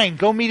like, fine,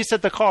 go meet us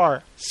at the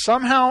car.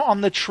 Somehow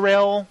on the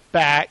trail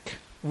back,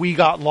 we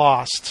got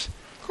lost.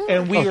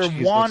 And we were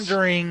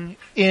wandering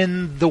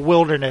in the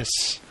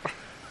wilderness.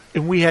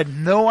 And we had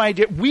no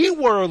idea. We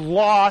were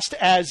lost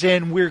as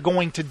in we're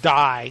going to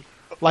die.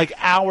 Like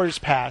hours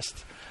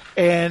passed.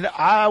 And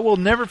I will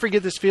never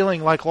forget this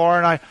feeling like Laura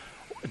and I,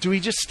 do we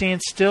just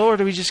stand still or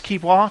do we just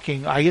keep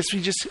walking? I guess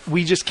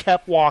we just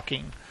kept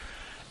walking.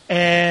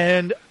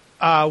 And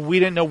we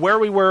didn't know where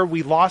we were.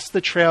 We lost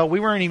the trail. We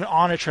weren't even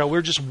on a trail. We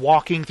were just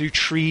walking through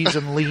trees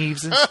and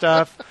leaves and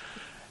stuff.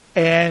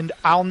 And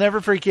I'll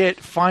never forget,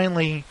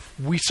 finally,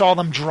 we saw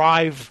them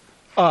drive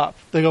up.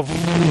 They go,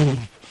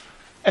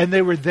 and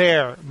they were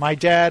there. My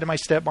dad and my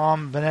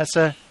stepmom,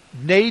 Vanessa,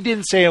 they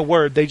didn't say a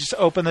word. They just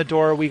opened the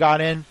door. We got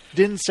in.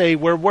 Didn't say,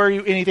 where were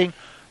you, anything.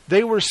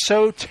 They were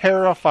so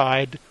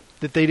terrified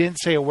that they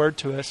didn't say a word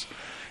to us.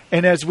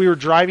 And as we were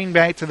driving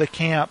back to the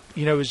camp,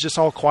 it was just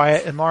all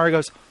quiet. And Laura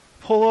goes,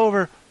 pull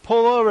over.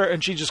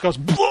 And she just goes,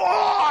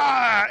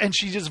 blah! And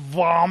she just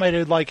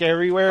vomited like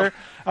everywhere.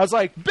 I was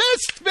like,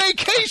 best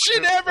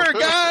vacation ever,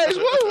 guys!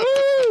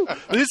 Woo-hoo!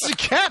 This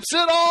caps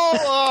it all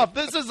off.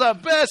 This is the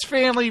best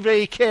family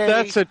vacation.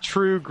 That's a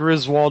true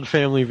Griswold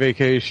family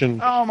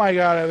vacation. Oh my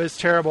God, it was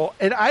terrible.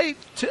 And I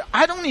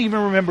don't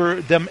even remember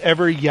them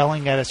ever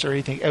yelling at us or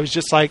anything. It was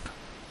just like,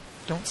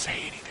 don't say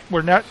anything.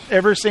 We're not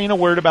ever saying a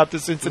word about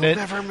this incident.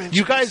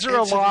 You guys are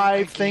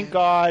alive, thank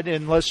God,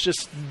 and let's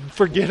just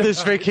forget it.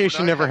 This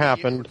vacation never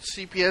happened.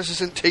 CPS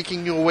isn't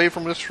taking you away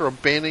from us for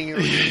abandoning your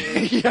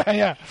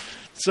Yeah.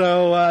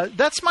 So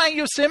that's my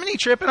Yosemite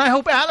trip, and I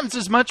hope Adam's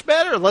is much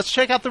better. Let's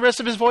check out the rest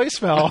of his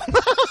voicemail.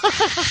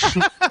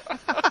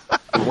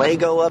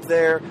 Lego up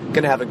there,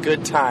 gonna have a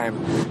good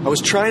time. I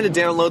was trying to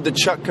download the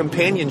Chuck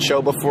Companion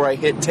show before I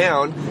hit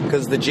town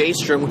because the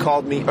J-Strom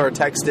called me or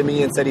texted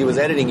me and said he was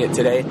editing it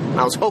today.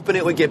 I was hoping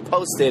it would get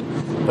posted,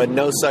 but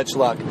no such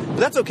luck. But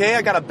that's okay,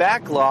 I got a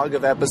backlog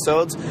of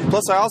episodes.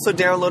 Plus, I also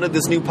downloaded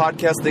this new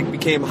podcast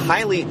that came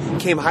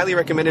highly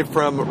recommended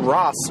from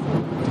Ross.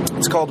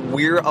 It's called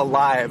We're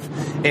Alive,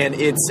 and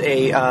it's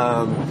a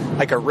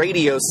like a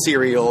radio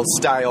serial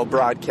style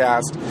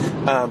broadcast,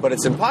 but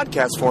it's in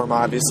podcast form,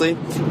 obviously,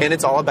 and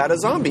it's all about a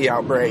zombie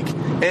outbreak.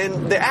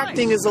 And the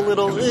acting is a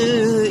little,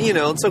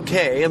 it's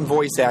okay. And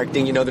voice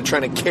acting, they're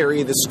trying to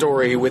carry the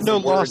story with no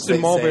the words Lost in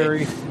they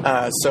Mulberry.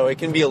 say. So it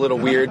can be a little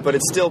weird, but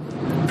it's still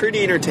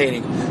pretty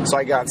entertaining. So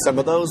I got some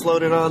of those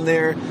loaded on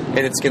there, and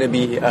it's going to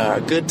be a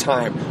good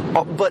time.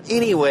 But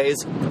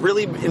anyways,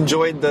 really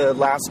enjoyed the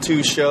last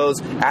 2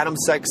 shows. Adam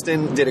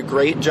Sexton did a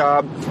great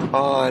job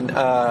on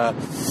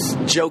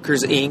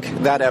Joker's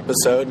Inc., that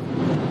episode.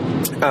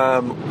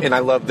 And I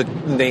love the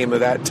name of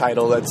that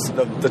title. That's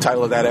the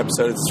title of that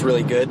episode. It's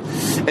really good.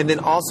 And then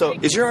also,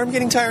 is your arm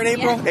getting tired,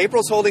 April? Yeah.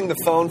 April's holding the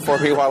phone for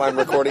me while I'm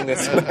recording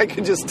this, and I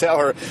could just tell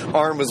her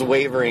arm was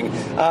wavering.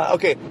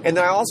 Okay, and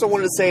then I also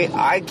wanted to say,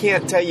 I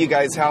can't tell you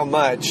guys how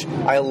much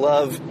I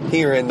love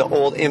hearing the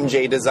old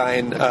MJ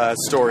Design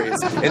stories.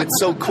 And it's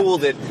so cool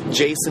that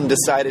Jason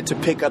decided to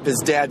pick up his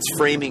dad's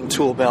framing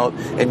tool belt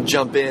and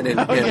jump in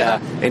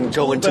and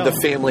go into the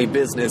family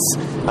business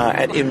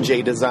at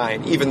MJ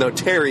Design, even though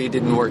Terry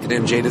didn't work at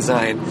MJ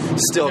Design.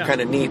 Still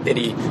kind of neat that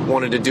he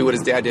wanted to do what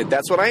his dad did.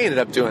 That's what I ended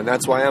up doing.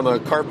 That's why I'm a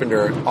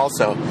carpenter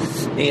also.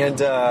 And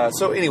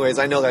so anyways,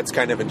 I know that's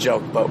kind of a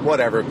joke, but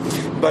whatever.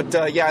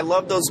 But yeah, I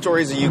love those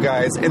stories of you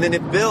guys. And then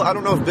if Bill, I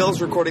don't know if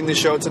Bill's recording the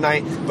show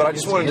tonight, but I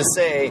just wanted to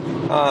say,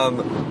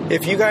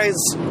 if you guys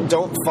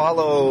don't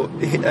follow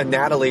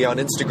Natalie on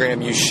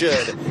Instagram, you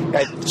should.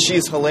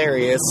 She's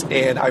hilarious,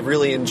 and I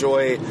really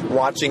enjoy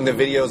watching the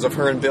videos of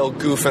her and Bill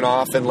goofing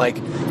off in like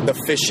the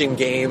fishing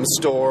game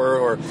store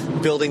or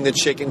building the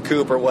chicken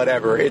coop or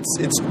whatever.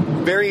 It's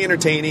very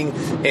entertaining,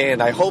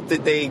 and I hope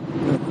that they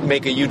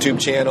make a YouTube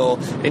channel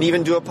and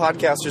even do a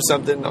podcast or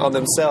something on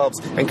themselves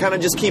and kind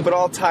of just keep it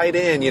all tied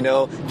in, you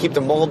know, keep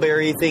the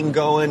Mulberry thing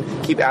going,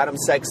 keep Adam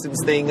Sexton's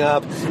thing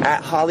up,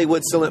 at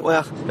Hollywood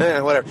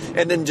whatever,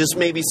 and then just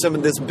maybe some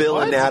of this Bill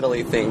and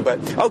Natalie thing.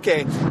 But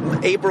okay,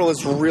 April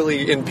is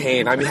really in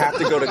pain. I have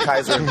to go to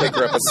Kaiser and pick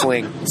her up a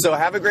sling. So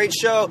have a great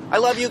show. I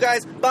love you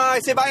guys. Bye.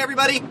 Say bye,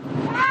 everybody.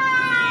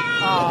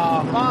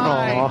 Aw,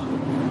 bye.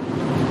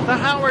 The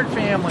Howard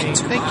family.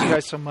 Thank you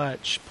guys so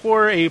much.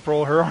 Poor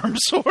April, her arm's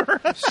sore.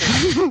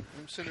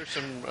 Send her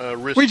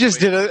some wrist we just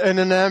did an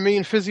anatomy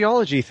and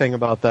physiology thing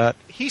about that.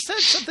 He said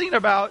something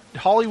about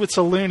Hollywood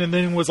Saloon and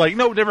then was like,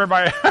 no, never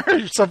mind,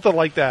 or something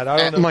like that. I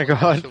don't know. Oh my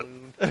God.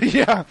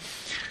 Yeah.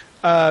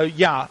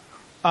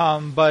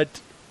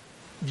 But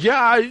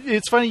yeah,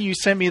 it's funny you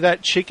sent me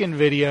that chicken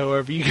video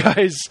of you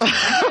guys.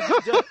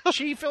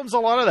 She films a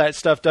lot of that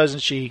stuff,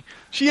 doesn't she?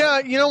 Yeah,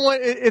 you know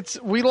what?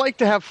 We like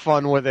to have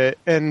fun with it,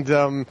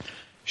 and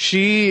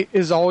she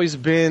has always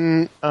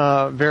been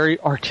very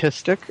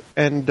artistic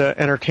and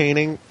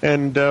entertaining,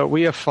 and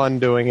we have fun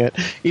doing it.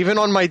 Even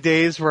on my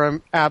days where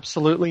I'm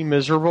absolutely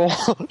miserable,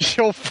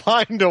 she'll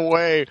find a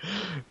way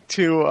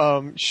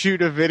to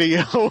shoot a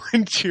video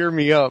and cheer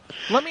me up.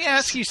 Let me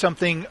ask you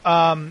something.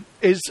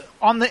 Is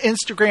on the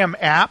Instagram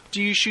app,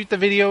 do you shoot the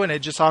video and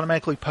it just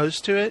automatically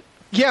posts to it?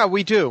 Yeah,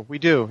 we do.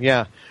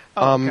 Yeah.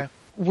 Okay.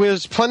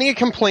 There's plenty of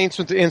complaints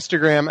with the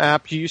Instagram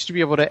app. You used to be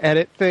able to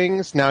edit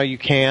things. Now you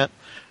can't.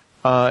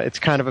 It's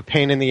kind of a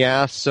pain in the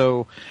ass.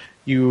 So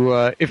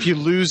if you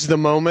lose the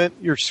moment,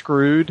 you're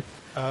screwed.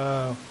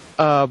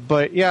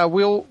 But yeah,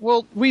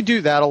 we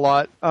do that a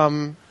lot.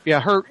 Yeah,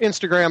 her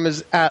Instagram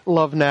is at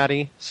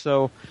LoveNatty.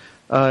 So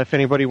if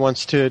anybody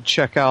wants to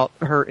check out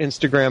her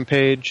Instagram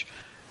page,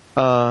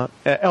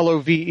 LOVENATI.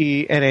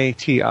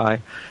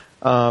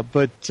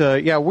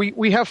 Yeah,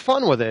 we have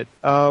fun with it.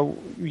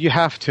 You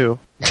have to.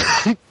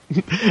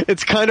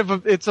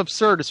 It's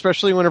absurd,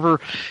 especially whenever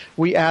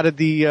we added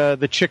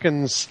the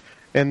chickens,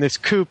 and this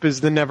coop is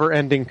the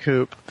never-ending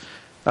coop.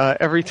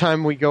 Every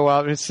time we go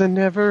out, it's the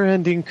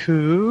never-ending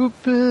coop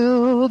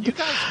build. You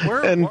guys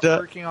were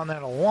working on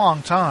that a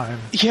long time.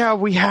 Yeah,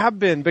 we have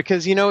been,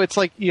 because it's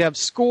like you have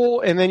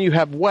school and then you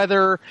have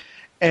weather,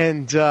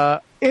 and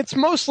it's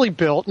mostly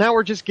built. Now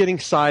we're just getting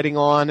siding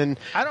on, and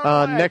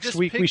next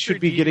week we should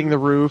be getting the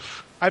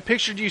roof. I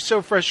pictured you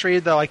so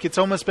frustrated that like it's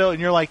almost built,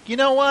 and you're like, you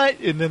know what?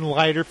 And then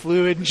lighter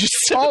fluid and just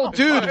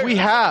dude, we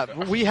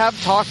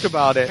have talked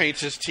about it.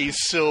 Paints his teeth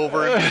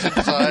silver and gets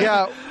inside.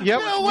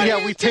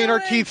 Yeah, we paint our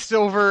teeth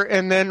silver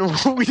and then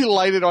we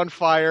light it on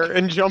fire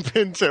and jump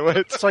into it.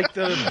 It's like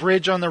the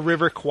bridge on the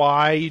River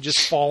Kwai. You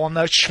just fall on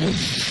that.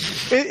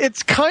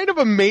 It's kind of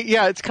amazing.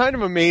 Yeah, it's kind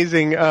of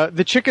amazing.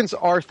 The chickens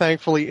are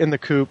thankfully in the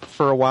coop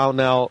for a while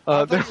now.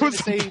 There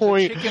was a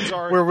point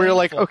where we were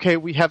like, okay,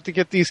 we have to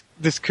get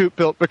this coop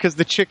built, because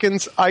the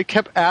chickens, I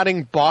kept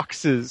adding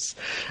boxes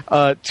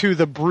to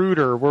the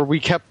brooder where we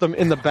kept them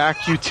in the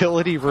back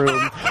utility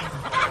room.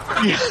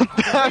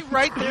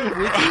 Right there with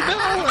you, Bill.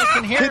 I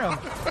can hear them.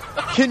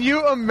 Can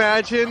you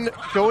imagine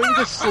going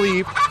to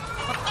sleep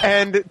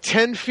and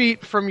 10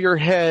 feet from your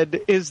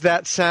head is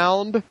that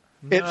sound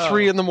at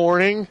 3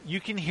 a.m? You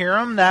can hear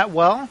them that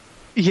well?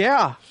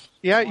 Yeah.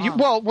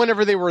 Wow.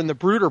 Whenever they were in the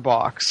brooder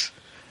box.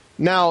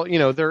 Now,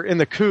 they're in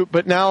the coop,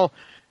 but now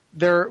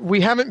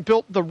we haven't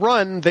built the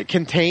run that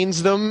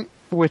contains them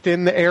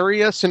within the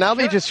area, so now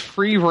they just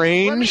free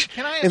range.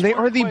 Can I ask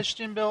one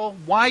question, Bill?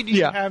 Why do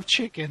you have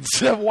chickens?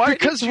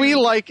 Because we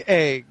like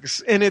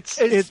eggs, and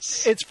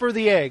it's for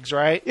the eggs,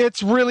 right?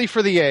 It's really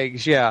for the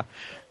eggs, yeah.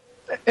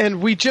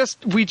 And we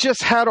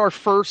just had our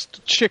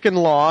first chicken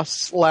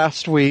loss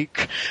last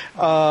week.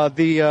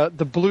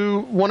 The blue,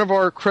 one of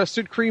our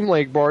crested cream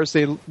leg bars,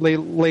 they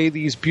lay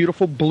these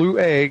beautiful blue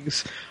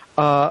eggs.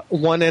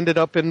 One ended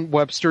up in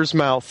Webster's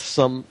mouth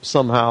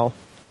somehow.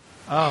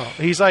 Oh,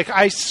 he's like,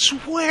 I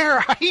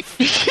swear,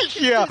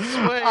 yeah.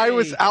 I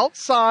was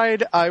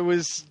outside. I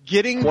was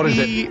getting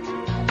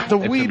the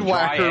weed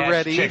whacker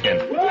ready. Chicken.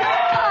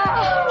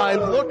 I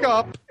look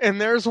up, and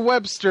there's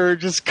Webster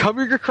just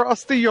coming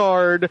across the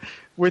yard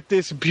with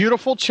this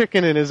beautiful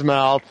chicken in his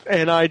mouth,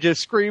 and I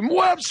just scream,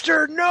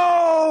 "Webster,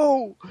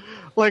 no!"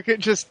 Like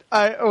it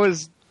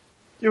was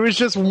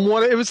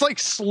like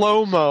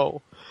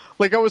slow-mo.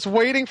 Like I was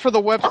waiting for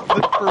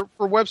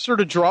for Webster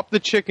to drop the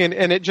chicken,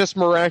 and it just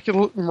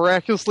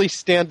miraculously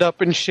stand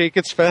up and shake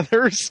its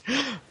feathers.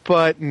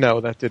 But no,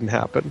 that didn't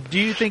happen. Do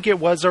you think it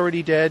was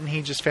already dead and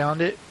he just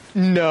found it?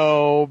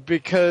 No,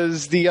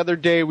 because the other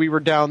day we were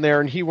down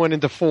there and he went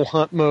into full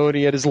hunt mode.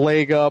 He had his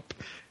leg up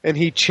and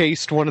he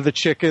chased one of the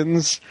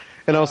chickens.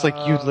 And I was like,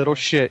 "You little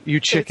shit,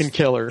 you chicken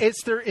killer!"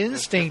 It's their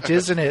instinct,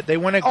 isn't it? They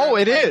want to. Oh,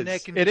 it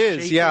is. It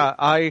is. Yeah,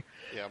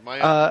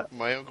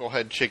 my uncle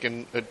had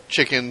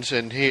chickens,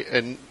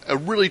 and a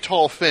really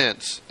tall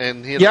fence,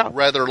 and he had a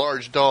rather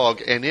large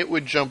dog, and it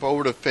would jump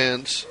over the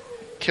fence,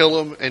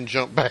 kill him, and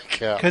jump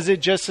back out. Because it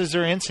just is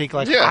their instinct,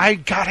 like, I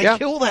gotta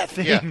kill that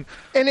thing. Yeah.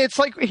 And it's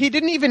like he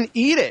didn't even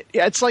eat it.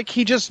 It's like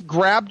he just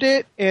grabbed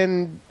it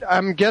and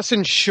I'm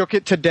guessing shook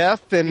it to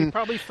death. And he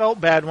probably felt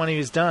bad when he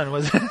was done,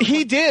 wasn't it?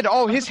 He did.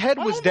 Oh, his head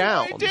was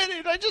down. I did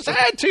it. I just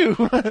had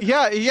to.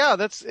 yeah.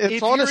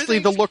 It's honestly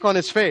the look on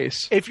his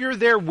face. If you're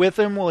there with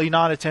him, will he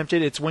not attempt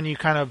it? It's when you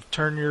kind of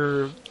turn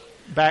your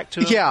back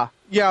to him.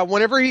 Yeah.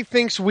 Whenever he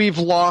thinks we've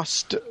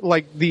lost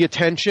like the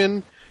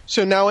attention.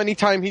 So now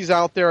anytime he's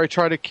out there, I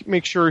try to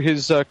make sure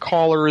his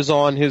collar is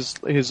on, his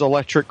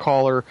electric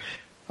collar,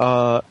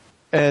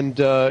 and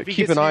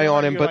keep an eye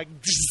on him. But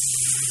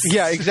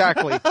yeah,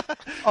 exactly.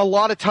 A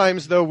lot of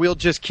times, though, we'll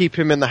just keep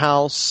him in the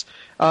house.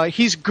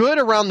 He's good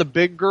around the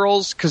big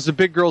girls because the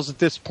big girls at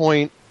this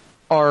point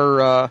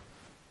are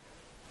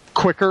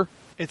quicker.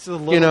 It's the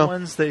little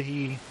ones that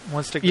he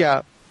wants to.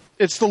 Yeah,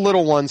 it's the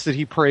little ones that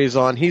he preys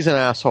on. He's an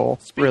asshole,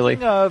 really.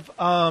 Speaking of,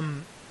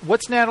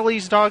 what's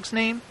Natalie's dog's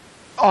name?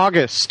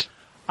 August.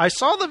 I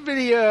saw the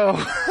video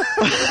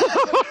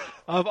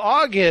of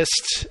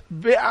August.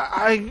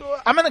 I'm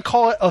going to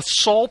call it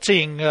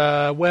assaulting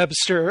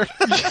Webster.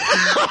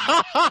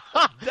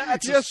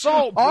 That's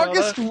assault, brother.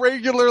 August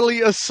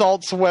regularly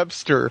assaults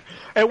Webster,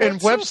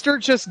 and Webster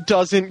just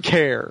doesn't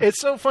care. It's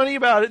so funny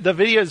about it. The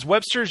video is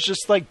Webster's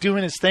just like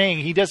doing his thing.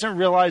 He doesn't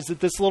realize that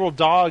this little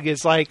dog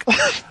is like,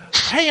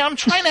 "Hey, I'm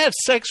trying to have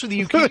sex with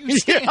you. Can you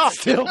stand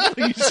still,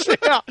 please?"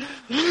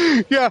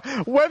 Yeah.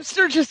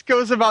 Webster just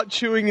goes about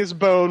chewing his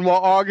bone while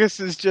August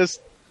is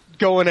just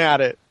going at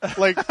it.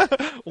 Like,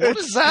 what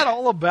is that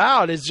all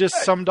about? It's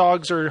just some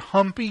dogs are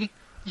humpy.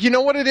 You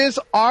know what it is?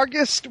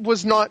 August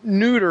was not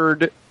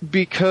neutered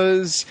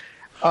because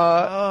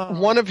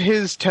one of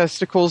his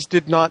testicles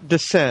did not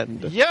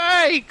descend.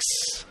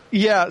 Yikes!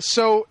 Yeah,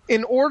 so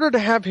in order to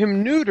have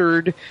him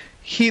neutered,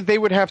 they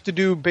would have to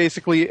do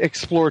basically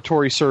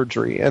exploratory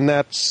surgery, and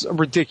that's a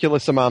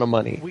ridiculous amount of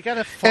money. We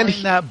gotta find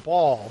that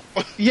ball.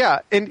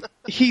 Yeah, and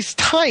he's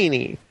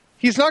tiny.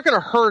 He's not going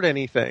to hurt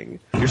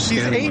anything. He's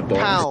 8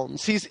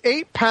 pounds. He's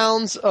 8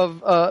 pounds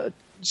of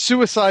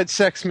suicide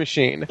sex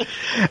machine,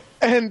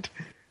 and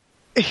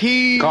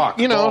he,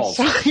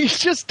 so he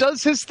just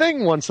does his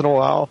thing once in a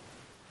while.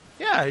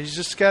 Yeah, he's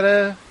just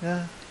gotta.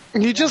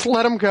 You just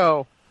let him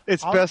go.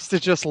 It's best to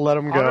just let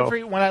him go.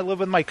 When I lived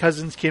with my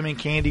cousins Kim and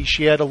Candy,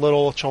 she had a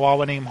little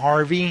Chihuahua named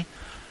Harvey.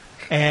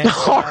 And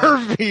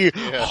Harvey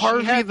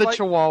the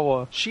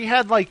Chihuahua. She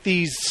had like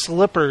these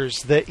slippers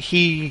that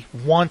he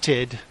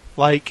wanted,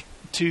 like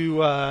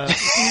to.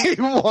 He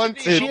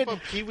wanted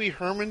a Pee Wee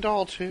Herman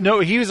doll too. No,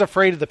 he was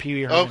afraid of the Pee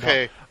Wee Herman.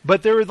 Okay. Doll.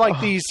 But there were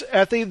like these.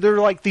 I think they're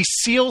like these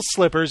seal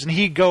slippers, and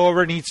he'd go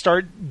over and he'd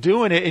start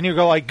doing it, and you'd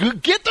go like,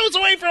 "Get those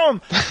away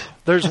from him!"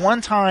 There's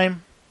one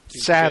time,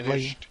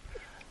 sadly.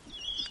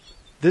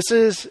 It's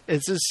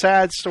a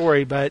sad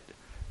story, but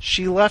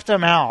she left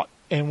him out,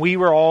 and we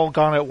were all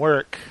gone at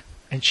work,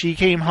 and she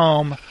came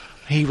home.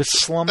 He was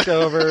slumped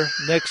over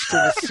next to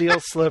the seal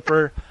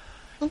slipper,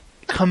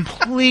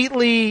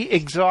 completely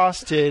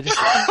exhausted,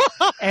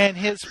 and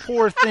his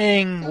poor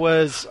thing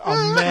was a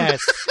mess.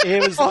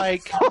 It was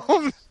like,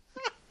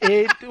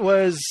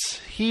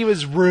 he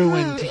was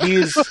ruined.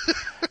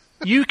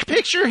 You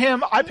picture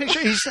him,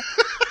 he's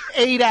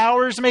 8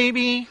 hours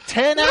maybe,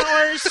 10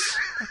 hours.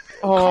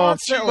 Oh,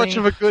 so much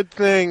of a good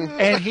thing.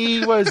 And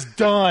he was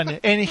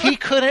done. And he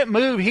couldn't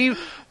move.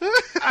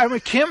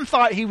 Kim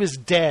thought he was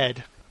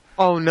dead.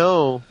 Oh,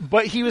 no.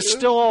 But he was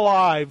still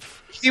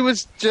alive. He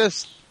was in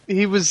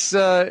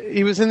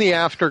the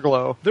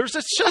afterglow. There's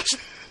such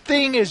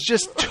thing as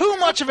just too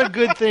much of a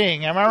good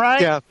thing. Am I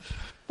right? Yeah.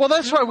 Well,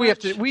 that's why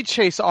we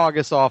chase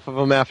August off of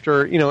him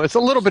after, it's a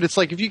little bit, it's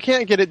like, if you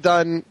can't get it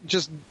done,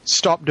 just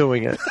stop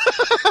doing it.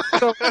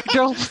 So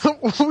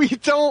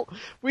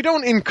we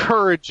don't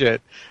encourage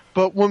it.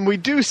 but when we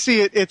do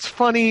see it, it's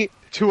funny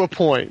to a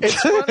point. It's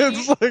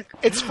funny,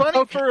 it's funny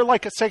okay. for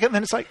like a second,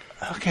 then it's like,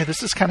 okay,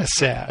 this is kind of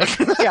sad.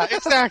 Yeah,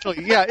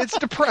 exactly. Yeah, it's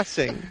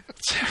depressing.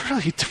 It's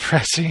really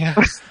depressing.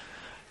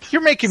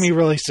 You're making me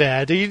really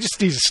sad. You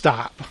just need to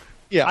stop.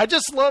 Yeah, I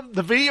just love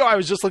the video. I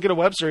was just looking at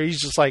Webster.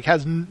 He's just like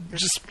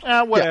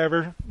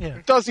whatever. Yeah.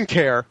 Doesn't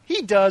care.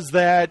 He does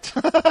that.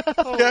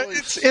 Yeah,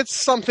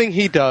 it's something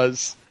he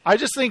does. I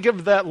just think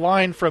of that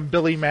line from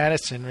Billy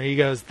Madison where he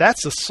goes,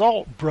 "That's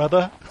assault,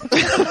 brother."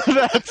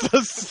 That's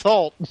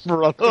assault,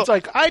 brother. It's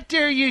like, I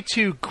dare you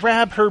to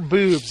grab her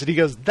boobs, and he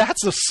goes,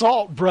 "That's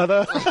assault,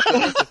 brother."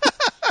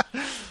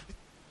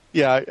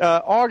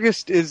 Yeah,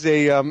 August is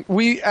a.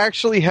 We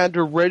actually had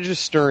to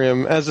register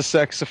him as a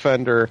sex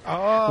offender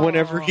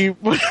whenever he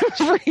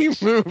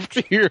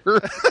moved here.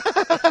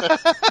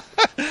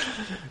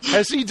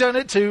 Has he done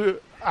it to?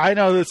 I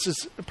know this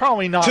is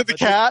probably not to the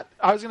cat.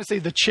 I was going to say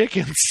the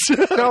chickens.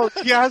 No,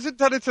 he hasn't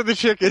done it to the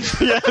chickens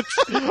yet.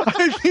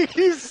 I think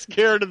he's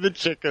scared of the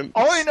chickens.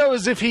 All I know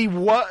is if he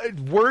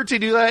were to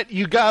do that,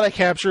 you got to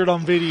capture it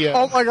on video.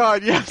 Oh my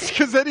God, yes,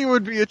 because then he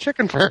would be a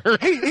chicken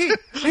bird.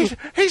 He's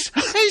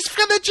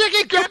for the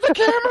chicken. Grab the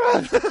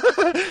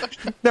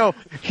camera. No,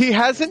 he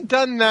hasn't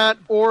done that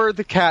or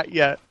the cat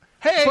yet.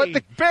 Hey, but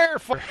the bear.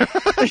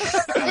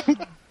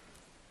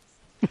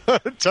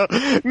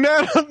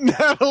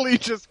 Natalie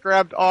just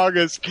grabbed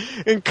August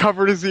and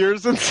covered his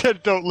ears and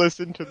said, "Don't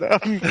listen to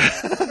them."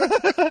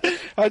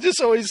 I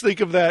just always think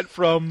of that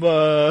from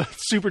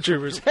Super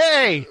Troopers.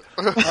 Hey,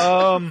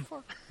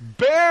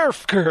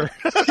 Bearfker.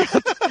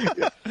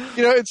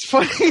 It's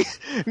funny.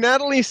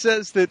 Natalie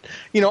says that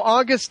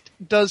August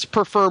does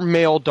prefer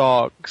male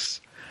dogs.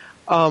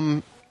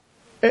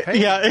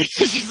 Hey. Yeah,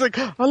 she's like,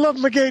 "I love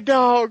my gay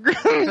dog."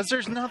 Because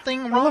there's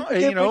nothing wrong,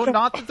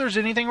 not that there's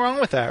anything wrong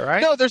with that,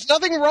 right? No, there's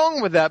nothing wrong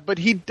with that, but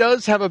he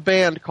does have a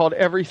band called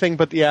Everything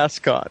But the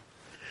Ascot.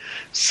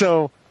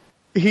 So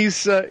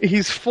he's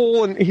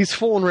full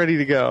and ready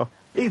to go.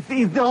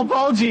 He's all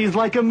bulgy, he's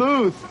like a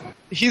moose.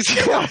 He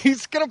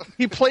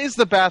plays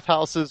the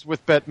bathhouses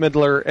with Bette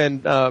Midler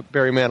and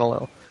Barry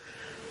Manilow.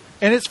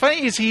 And it's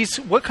funny,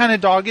 what kind of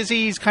dog is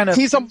he?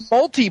 He's a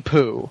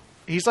multi-poo.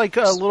 He's like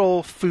a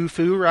little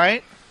foo-foo,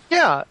 right?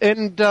 Yeah,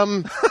 and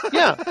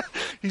yeah.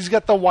 He's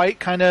got the white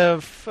kind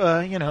of,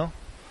 I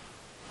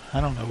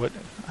don't know what.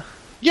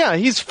 Yeah,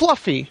 he's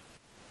fluffy.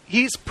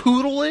 He's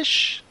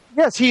poodle-ish?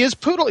 Yes, he is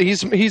poodle.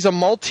 He's a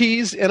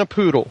Maltese and a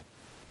poodle.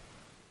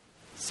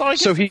 So I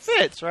guess he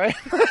fits, right?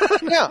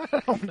 Yeah.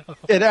 I don't know.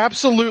 It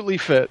absolutely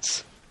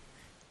fits.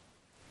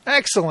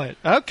 Excellent.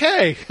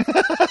 Okay.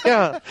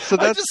 Yeah. So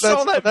that's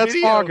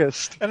video,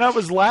 August. And I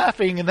was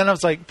laughing, and then I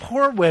was like,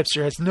 poor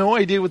Webster has no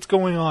idea what's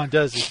going on,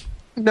 does he?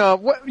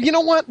 No. You know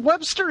what?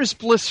 Webster is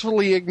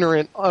blissfully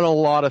ignorant on a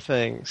lot of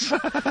things.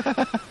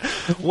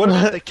 What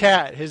about the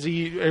cat?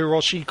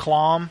 Will she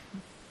claw him?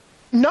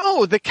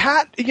 No, the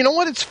cat, you know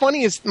what? It's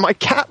funny is my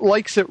cat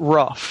likes it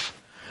rough.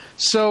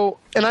 So,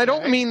 and I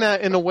don't mean that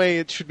in a way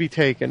it should be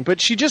taken,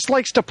 but she just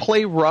likes to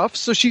play rough.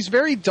 So she's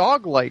very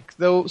dog-like,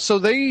 though.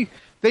 So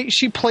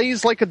she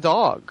plays like a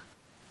dog.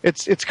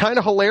 It's kind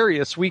of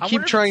hilarious. We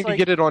keep trying to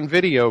get it on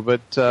video,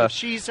 but if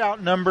she's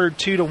outnumbered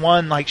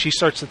 2-1, like she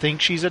starts to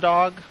think she's a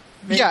dog.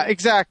 Maybe? Yeah,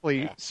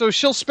 exactly. Yeah. So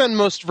she'll spend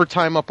most of her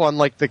time up on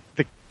like the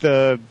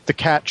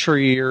cat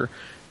tree,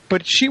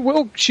 but she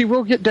will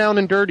get down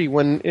and dirty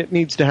when it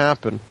needs to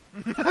happen.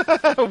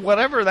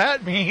 Whatever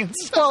that means.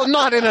 Well,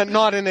 not in a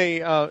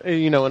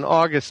an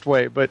August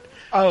way, but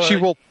she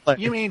will play.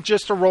 You mean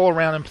just to roll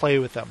around and play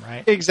with them,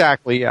 right?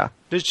 Exactly, yeah.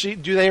 Do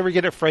they ever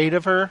get afraid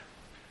of her?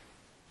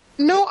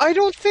 No, I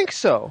don't think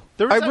so.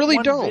 There was I really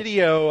one don't.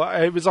 Video,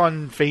 it was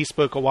on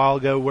Facebook a while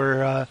ago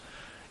where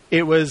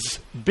it was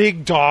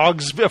big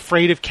dogs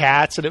afraid of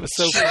cats, and it was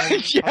so funny.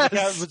 Yes. The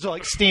cat would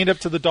like stand up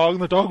to the dog,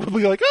 and the dog would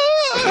be like,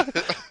 "Ah!"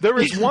 There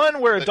was one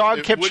where a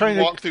dog kept trying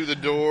to walk through the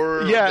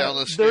door. Yeah, down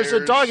the stairs. there was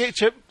a dog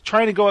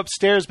trying to go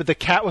upstairs, but the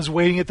cat was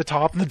waiting at the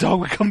top, and the dog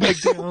would come back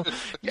down.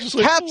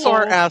 Cats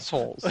are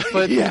assholes,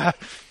 but yeah.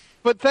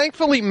 But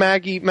thankfully,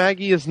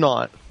 Maggie is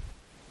not.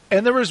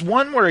 And there was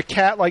one where a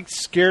cat like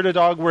scared a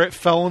dog where it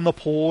fell in the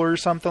pool or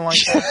something like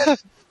that.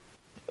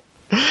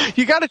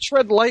 You got to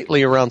tread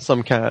lightly around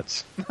some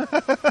cats.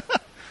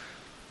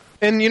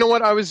 And you know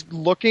what? I was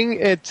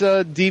looking at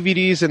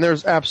DVDs, and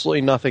there's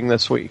absolutely nothing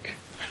this week.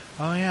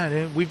 Oh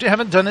yeah, we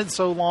haven't done it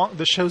so long.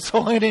 The show's so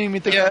long. I didn't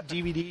even think about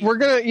DVD. We're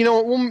gonna,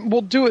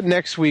 we'll do it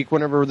next week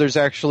whenever there's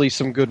actually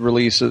some good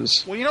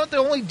releases. Well, you know what? The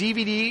only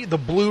DVD, the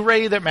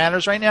Blu-ray that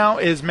matters right now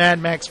is Mad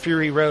Max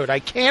Fury Road. I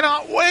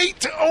cannot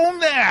wait to own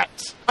that.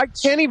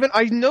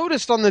 I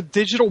noticed on the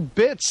digital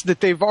bits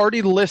that they've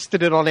already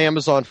listed it on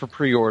Amazon for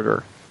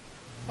pre-order.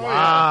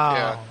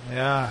 Wow.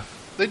 Yeah.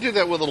 They do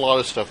that with a lot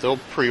of stuff. They'll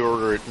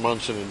pre-order it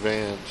months in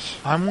advance.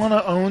 I want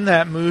to own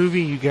that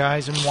movie, you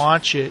guys, and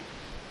watch it.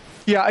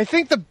 Yeah, I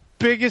think the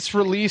biggest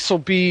release will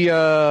be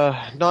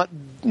not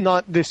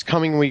this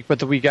coming week, but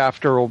the week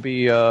after will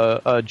be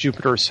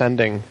Jupiter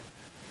Ascending.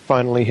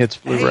 Finally hits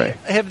Blu-ray.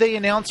 Hey, have they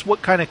announced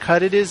what kind of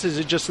cut it is? Is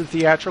it just a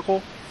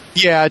theatrical?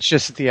 Yeah, it's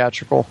just a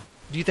theatrical.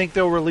 Do you think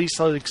they'll release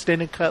an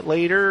extended cut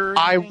later?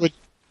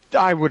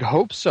 I would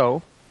hope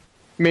so.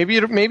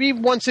 Maybe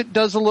once it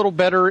does a little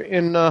better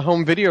in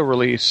home video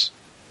release.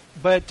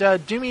 But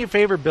do me a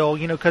favor, Bill,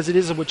 because it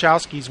is the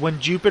Wachowskis. When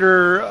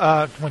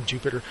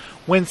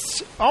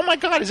oh my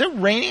God, is it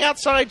raining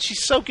outside?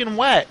 She's soaking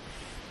wet.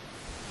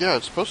 Yeah,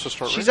 it's supposed to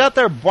start She's raining. out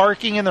there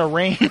barking in the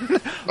rain.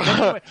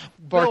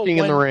 Barking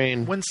in the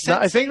rain.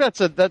 I think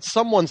that's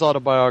someone's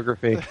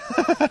autobiography.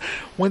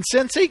 When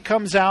Sense8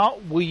 comes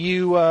out, will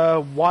you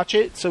watch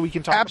it so we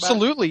can talk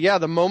Absolutely, yeah.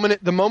 The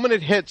moment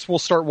it hits, we'll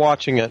start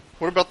watching it.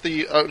 What about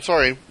the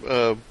other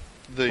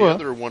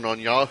one on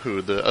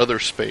Yahoo, the Other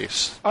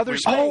Space?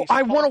 Oh,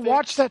 I want to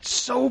watch that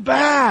so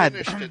bad.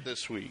 I finished it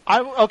this week.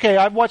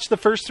 I've watched the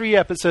first 3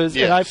 episodes,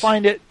 and I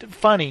find it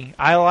funny.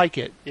 I like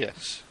it.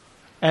 Yes.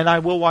 And I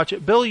will watch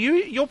it. Bill,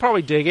 you'll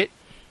probably dig it.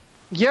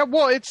 Yeah,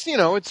 well, it's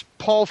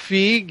Paul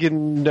Feig,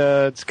 and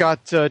it's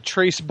got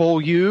Trace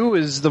Beaulieu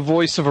as the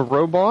voice of a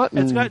robot.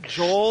 It's got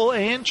Joel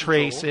and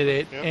Trace in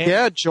it.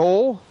 Yeah,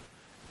 Joel.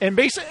 And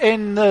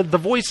the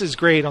voice is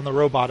great on the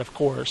robot, of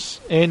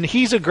course. And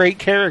he's a great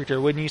character.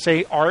 Wouldn't you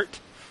say, Art,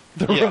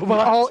 the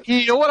robot? Oh,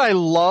 you know what I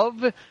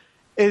love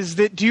is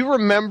that, do you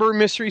remember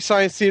Mystery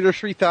Science Theater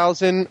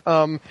 3000?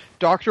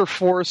 Dr.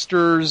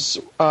 Forrester's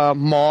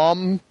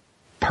mom,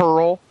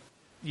 Pearl,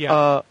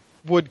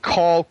 would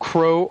call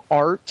Crow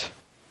Art.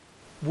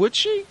 Would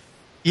she?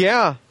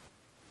 Yeah.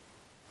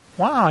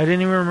 Wow, I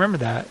didn't even remember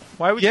that.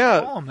 Why would you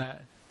call him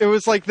that? It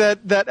was like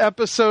that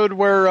episode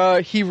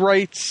where he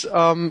writes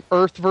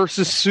Earth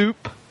versus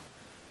Soup,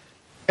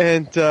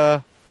 and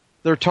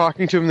they're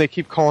talking to him, they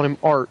keep calling him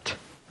Art.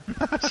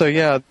 So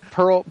yeah,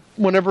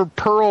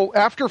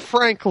 after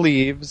Frank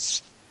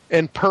leaves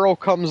and Pearl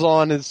comes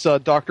on as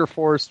Dr.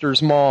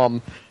 Forrester's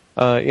mom,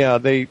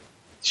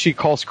 she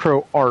calls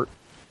Crow Art.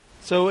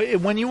 So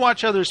when you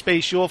watch Other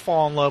Space, you'll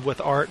fall in love with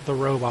Art, the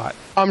robot.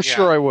 I'm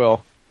sure I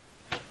will.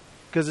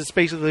 Because it's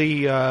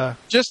basically...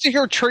 just to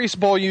hear Trace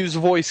Beaulieu's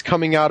voice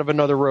coming out of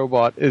another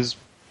robot is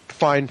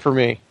fine for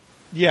me.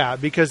 Yeah,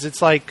 because it's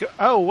like,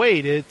 oh,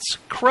 wait, it's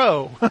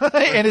Crow.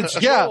 And it's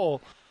Joel.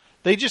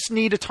 They just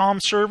need a Tom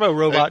Servo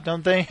robot,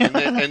 don't they?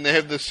 and they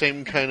have the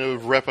same kind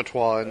of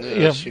repertoire in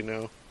this,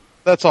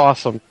 That's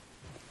awesome.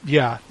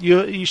 Yeah,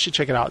 you should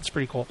check it out. It's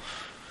pretty cool.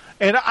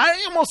 And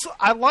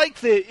I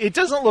like that it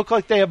doesn't look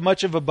like they have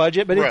much of a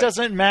budget, but it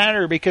doesn't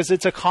matter because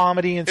it's a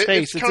comedy in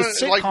space. It's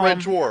a sitcom. like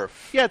Red Dwarf.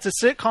 Yeah, it's a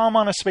sitcom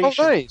on a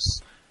spaceship. Oh,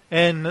 nice.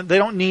 And they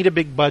don't need a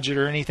big budget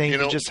or anything.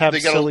 You just have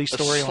silly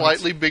storylines. A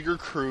slightly bigger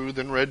crew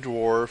than Red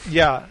Dwarf.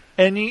 Yeah,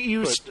 and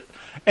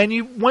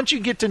once you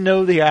get to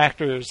know the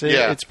actors,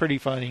 it's pretty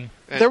funny.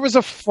 There was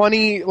a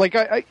funny,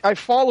 I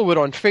follow it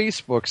on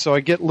Facebook, so I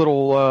get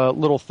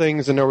little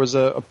things, and there was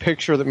a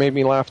picture that made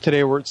me laugh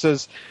today where it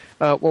says,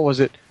 what was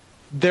it?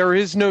 There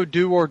is no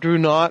do or do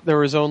not,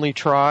 there is only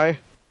try.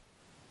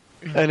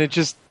 And it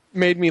just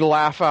made me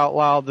laugh out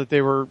loud that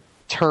they were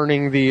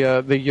turning the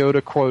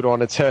Yoda quote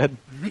on its head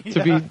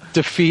to be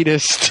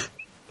defeatist.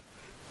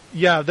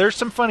 Yeah, there's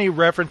some funny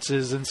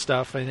references and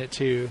stuff in it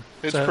too.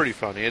 It's pretty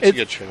funny. It's a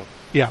good show.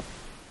 Yeah.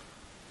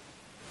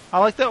 I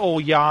like the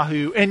old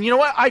Yahoo. And you know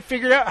what? I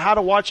figured out how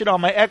to watch it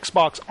on my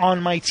Xbox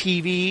on my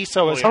TV,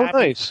 so I was happy.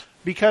 Nice.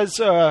 Because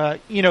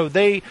Yahoo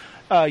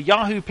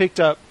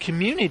picked up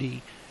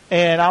Community.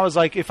 And I was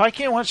like, if I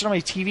can't watch it on my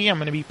TV, I'm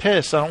going to be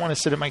pissed. I don't want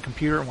to sit at my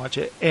computer and watch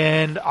it.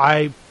 And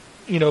I,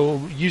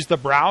 use the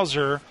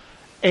browser,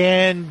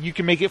 and you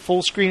can make it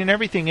full screen and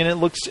everything, and it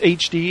looks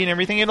HD and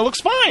everything, and it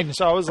looks fine.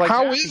 So I was like,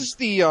 how is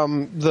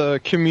the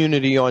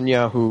Community on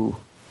Yahoo?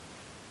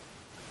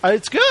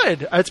 It's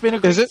good. It's been a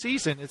good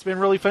season. It's been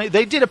really funny.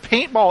 They did a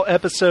paintball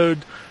episode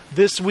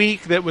this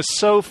week that was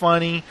so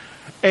funny.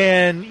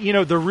 And,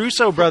 the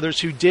Russo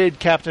brothers who did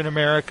Captain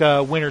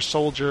America Winter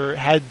Soldier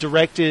had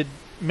directed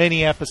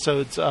many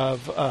episodes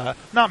of,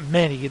 not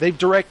many, they've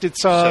directed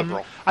some.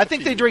 Several. I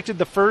think they directed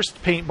the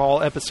first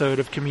paintball episode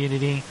of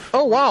Community.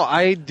 Oh, wow,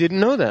 I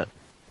didn't know that.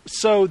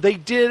 So they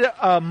did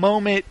a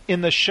moment in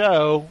the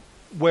show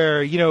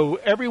where,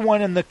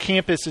 everyone in the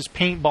campus is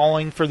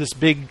paintballing for this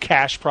big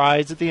cash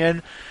prize at the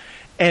end,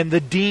 and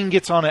the dean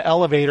gets on an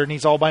elevator and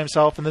he's all by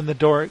himself, and then the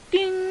door,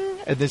 ding,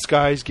 and these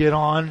guys get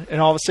on,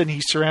 and all of a sudden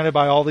he's surrounded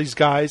by all these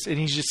guys, and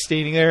he's just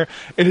standing there,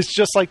 and it's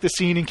just like the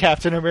scene in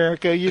Captain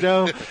America,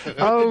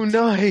 Oh,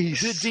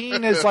 nice. The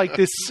dean is like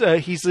this,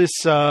 he's this,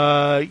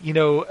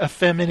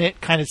 effeminate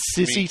kind of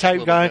sissy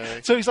type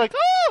guy. So he's like,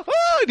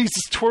 and he's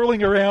just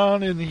twirling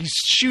around, and he's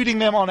shooting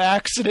them on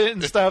accident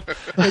and stuff.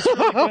 It's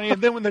really funny.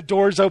 And then when the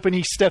doors open,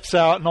 he steps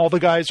out, and all the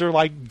guys are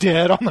like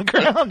dead on the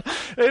ground.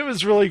 It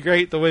was really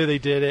great the way they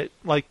did it,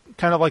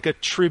 kind of like a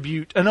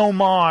tribute, an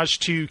homage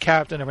to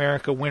Captain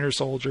America Winter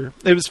Soldier.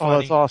 It was funny. Oh,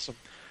 that's awesome.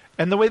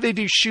 And the way they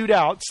do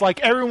shootouts,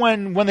 like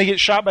everyone, when they get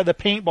shot by the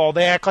paintball,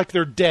 they act like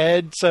they're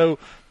dead. So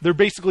they're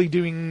basically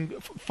doing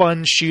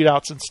fun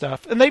shootouts and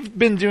stuff. And they've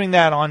been doing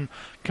that on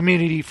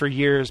Community for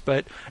years,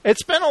 but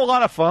it's been a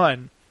lot of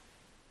fun.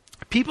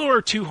 people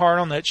are too hard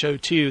on that show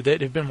too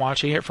that have been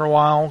watching it for a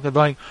while. They're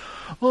like,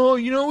 oh,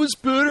 you know, it's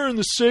better in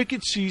the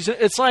second season.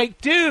 It's like,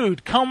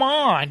 dude, come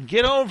on,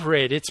 get over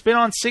it. It's been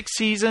on 6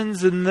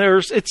 seasons, and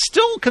it's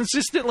still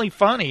consistently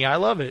funny. I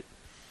love it.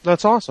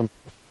 That's awesome.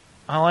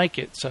 I like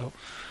it. So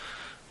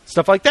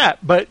stuff like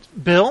that. But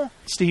Bill,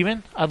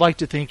 Steven, I'd like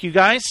to thank you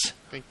guys.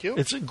 Thank you.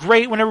 It's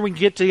great whenever we can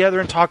get together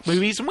and talk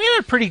movies, and we had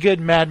a pretty good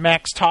Mad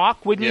Max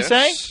talk, wouldn't you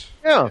say?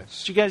 Yeah.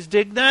 Did you guys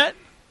dig that?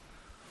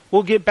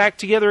 We'll get back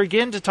together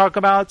again to talk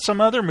about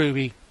some other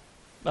movie.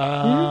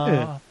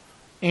 Ant-Man?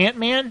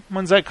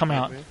 When's that come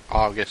out?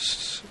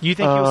 August. You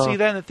think you'll see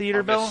that in the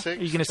theater, Bill? August 6th, Or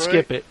are you going to right?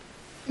 skip it?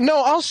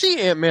 No, I'll see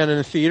Ant-Man in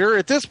the theater.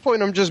 At this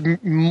point, I'm just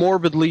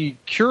morbidly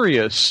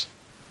curious.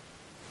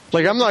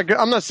 Like, I'm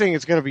not saying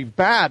it's going to be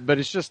bad, but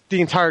it's just the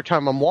entire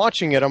time I'm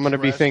watching it, I'm going to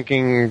be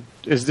thinking,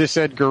 is this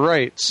Edgar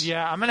Wright's?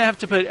 Yeah, I'm going to have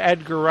to put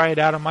Edgar Wright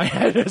out of my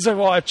head as I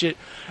watch it.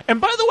 And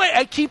by the way,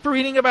 I keep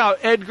reading about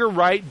Edgar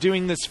Wright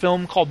doing this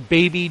film called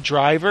Baby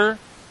Driver.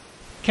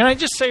 Can I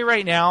just say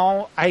right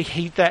now, I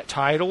hate that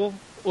title.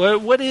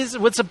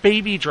 What's a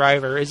baby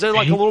driver? Is it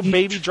like a little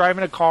baby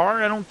driving a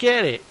car? I don't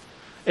get it.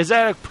 Is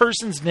that a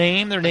person's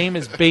name? Their name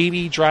is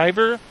Baby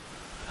Driver?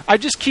 I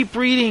just keep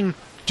reading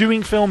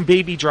doing film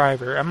Baby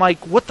Driver. I'm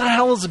like, what the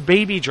hell is a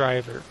baby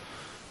driver?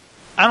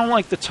 I don't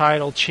like the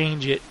title.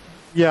 Change it.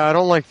 Yeah, I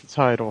don't like the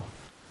title.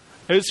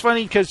 It was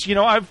funny because, you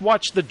know, I've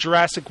watched the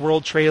Jurassic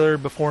World trailer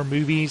before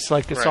movies.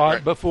 Like, I saw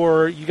it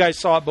before, you guys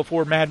saw it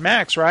before Mad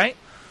Max, right?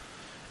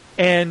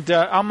 And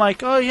I'm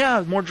like, oh,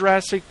 yeah, more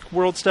Jurassic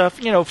World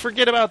stuff. You know,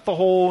 forget about the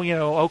whole, you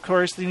know, of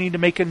course, they need to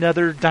make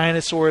another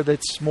dinosaur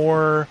that's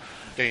more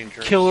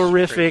dangerous,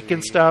 killerific crazy.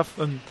 and stuff.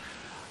 And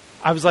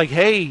I was like,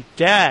 hey,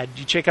 Dad, did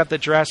you check out the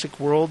Jurassic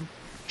World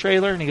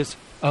trailer? And he goes,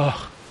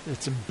 oh,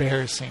 it's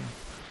embarrassing.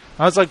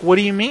 I was like, what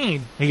do you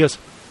mean? He goes,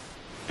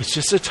 it's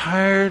just a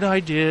tired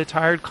idea,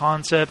 tired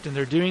concept, and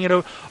they're doing it.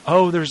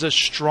 Oh, there's a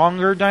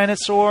stronger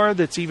dinosaur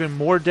that's even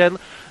more deadly.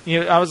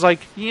 You know, I was like,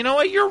 you know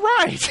what? You're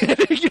right.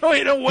 You know,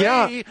 in a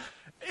way,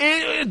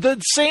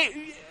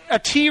 a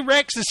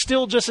T-Rex is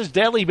still just as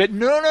deadly, but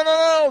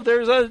no.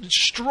 There's a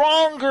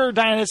stronger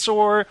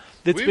dinosaur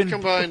that's We've been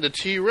combined the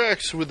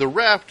T-Rex with the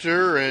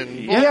Raptor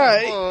and blah,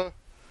 Yeah. blah, blah.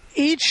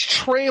 Each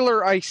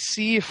trailer I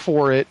see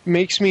for it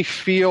makes me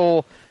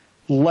feel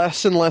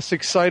less and less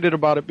excited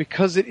about it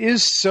because it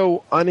is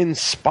so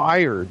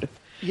uninspired.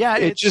 Yeah,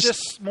 It it's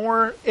just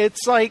more.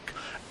 It's like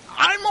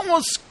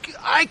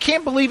I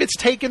can't believe it's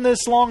taken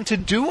this long to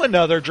do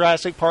another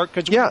Jurassic Park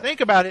because when you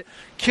think about it,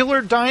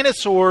 killer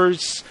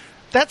dinosaurs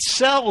that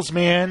sells,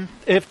 man.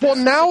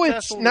 Now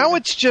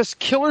it's just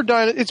killer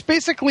dinosaurs. It's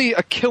basically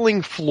a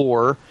killing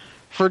floor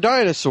for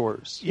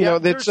dinosaurs. You know,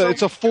 it's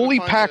a fully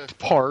packed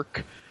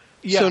park.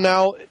 Yeah. So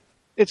now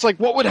it's like,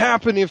 what would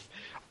happen if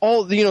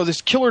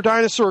this killer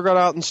dinosaur got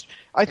out? And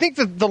I think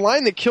the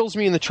line that kills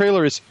me in the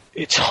trailer is,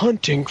 "It's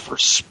hunting for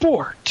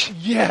sport."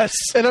 Yes,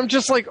 and I'm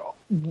just like,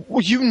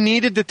 you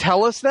needed to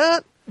tell us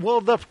that?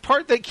 Well, the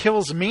part that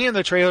kills me in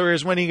the trailer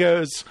is when he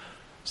goes,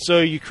 "So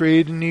you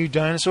created a new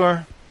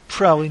dinosaur?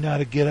 Probably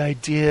not a good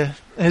idea."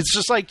 And it's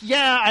just like,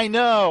 yeah, I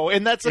know,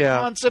 and that's the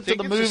concept of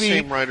the movie. It's the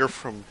same writer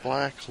from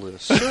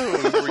Blacklist. So,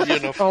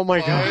 oh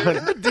my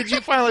god! Did you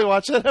finally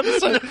watch that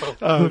episode? No.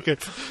 Oh, okay.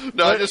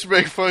 No, I just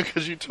make fun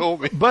because you told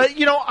me. But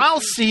you know,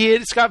 I'll see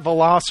it. It's got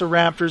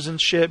velociraptors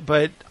and shit,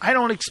 but I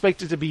don't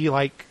expect it to be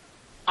like.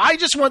 I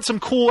just want some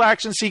cool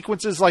action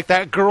sequences like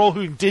that girl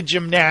who did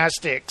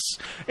gymnastics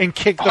and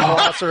kicked the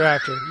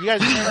velociraptor. You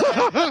guys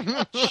remember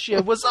that?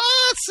 Shit was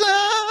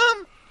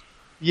awesome.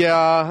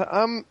 Yeah,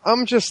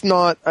 I'm just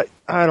not.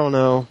 I don't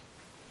know.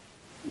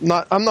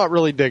 I'm not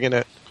really digging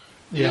it.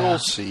 You'll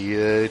see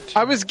it.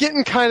 I was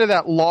getting kind of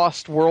that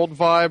Lost World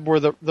vibe where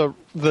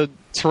the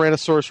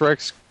Tyrannosaurus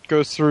Rex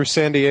goes through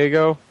San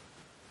Diego,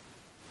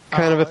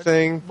 kind of a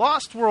thing.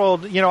 Lost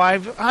World, you know,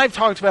 I've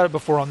talked about it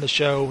before on the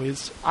show.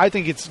 I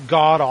think it's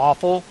god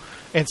awful,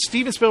 and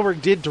Steven Spielberg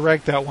did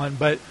direct that one,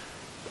 but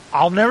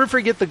I'll never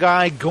forget the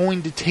guy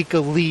going to take a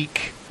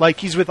leak. Like,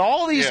 he's with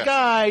all these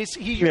guys.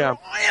 He's in a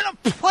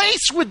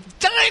place with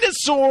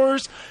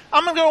dinosaurs.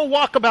 I'm going to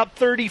walk about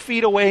 30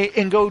 feet away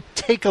and go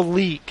take a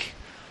leak.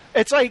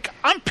 It's like,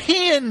 I'm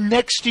peeing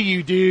next to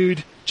you,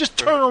 dude. Just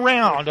turn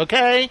around,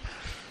 okay?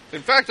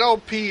 In fact, I'll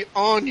pee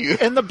on you.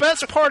 And the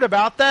best part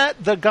about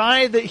that, the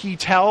guy that he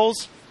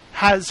tells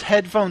has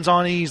headphones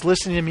on and he's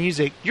listening to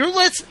music. You're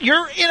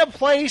in a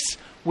place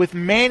with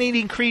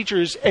man-eating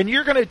creatures, and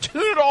you're going to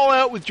tune it all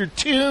out with your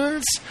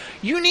tunes.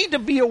 You need to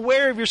be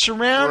aware of your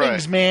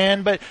surroundings,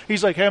 man. But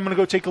he's like, hey, I'm going to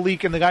go take a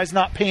leak, and the guy's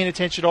not paying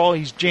attention at all.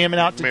 He's jamming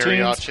out to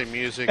Mariachi tunes.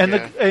 music,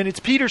 and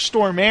it's Peter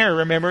Stormare,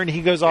 remember? And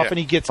he goes off and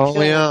he gets killed.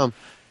 Yeah.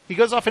 He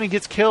goes off and he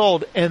gets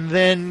killed, and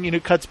then, you know,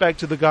 cuts back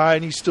to the guy,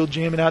 and he's still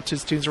jamming out to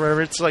his tunes or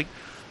whatever. It's like,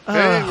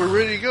 hey, we're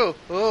ready to go.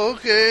 Oh,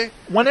 okay.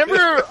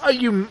 Whenever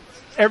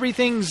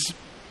everything's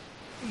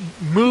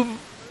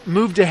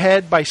moved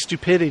ahead by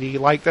stupidity,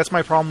 like that's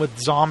my problem with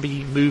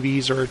zombie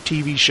movies or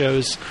TV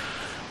shows.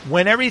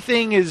 When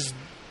everything is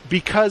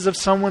because of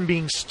someone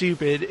being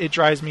stupid, it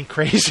drives me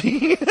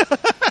crazy.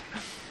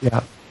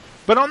 Yeah.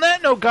 But on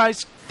that note,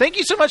 guys, Thank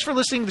you so much for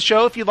listening to the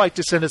show. If you'd like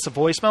to send us a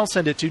voicemail,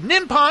 send it to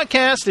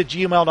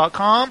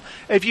nimpodcast@gmail.com.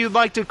 If you'd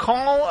like to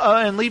call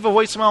and leave a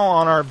voicemail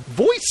on our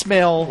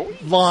voicemail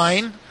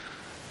line,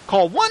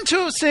 call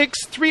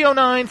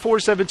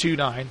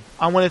 1-206-309-4729.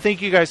 I want to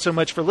thank you guys so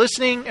much for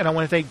listening, and I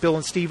want to thank Bill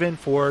and Steven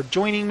for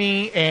joining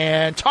me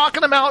and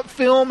talking about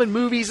film and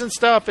movies and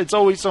stuff. It's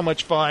always so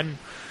much fun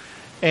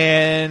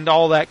and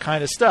all that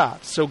kind of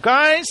stuff. So,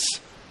 guys,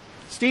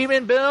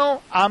 Steven,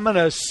 Bill, I'm going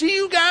to see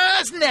you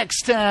guys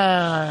next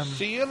time.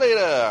 See you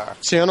later.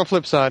 See you on the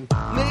flip side.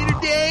 Later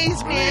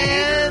days,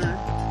 man.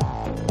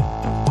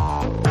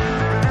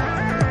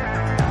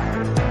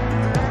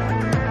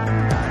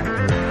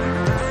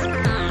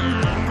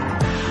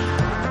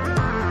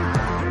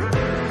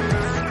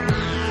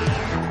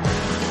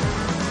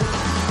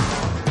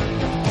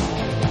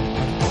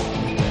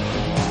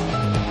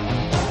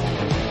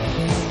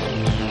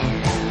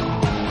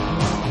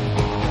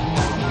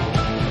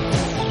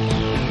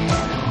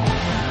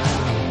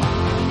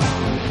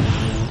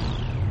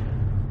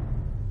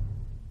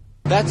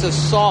 That's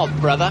assault,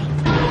 brother.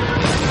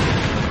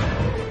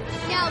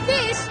 Now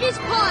this is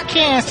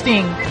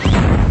Casting.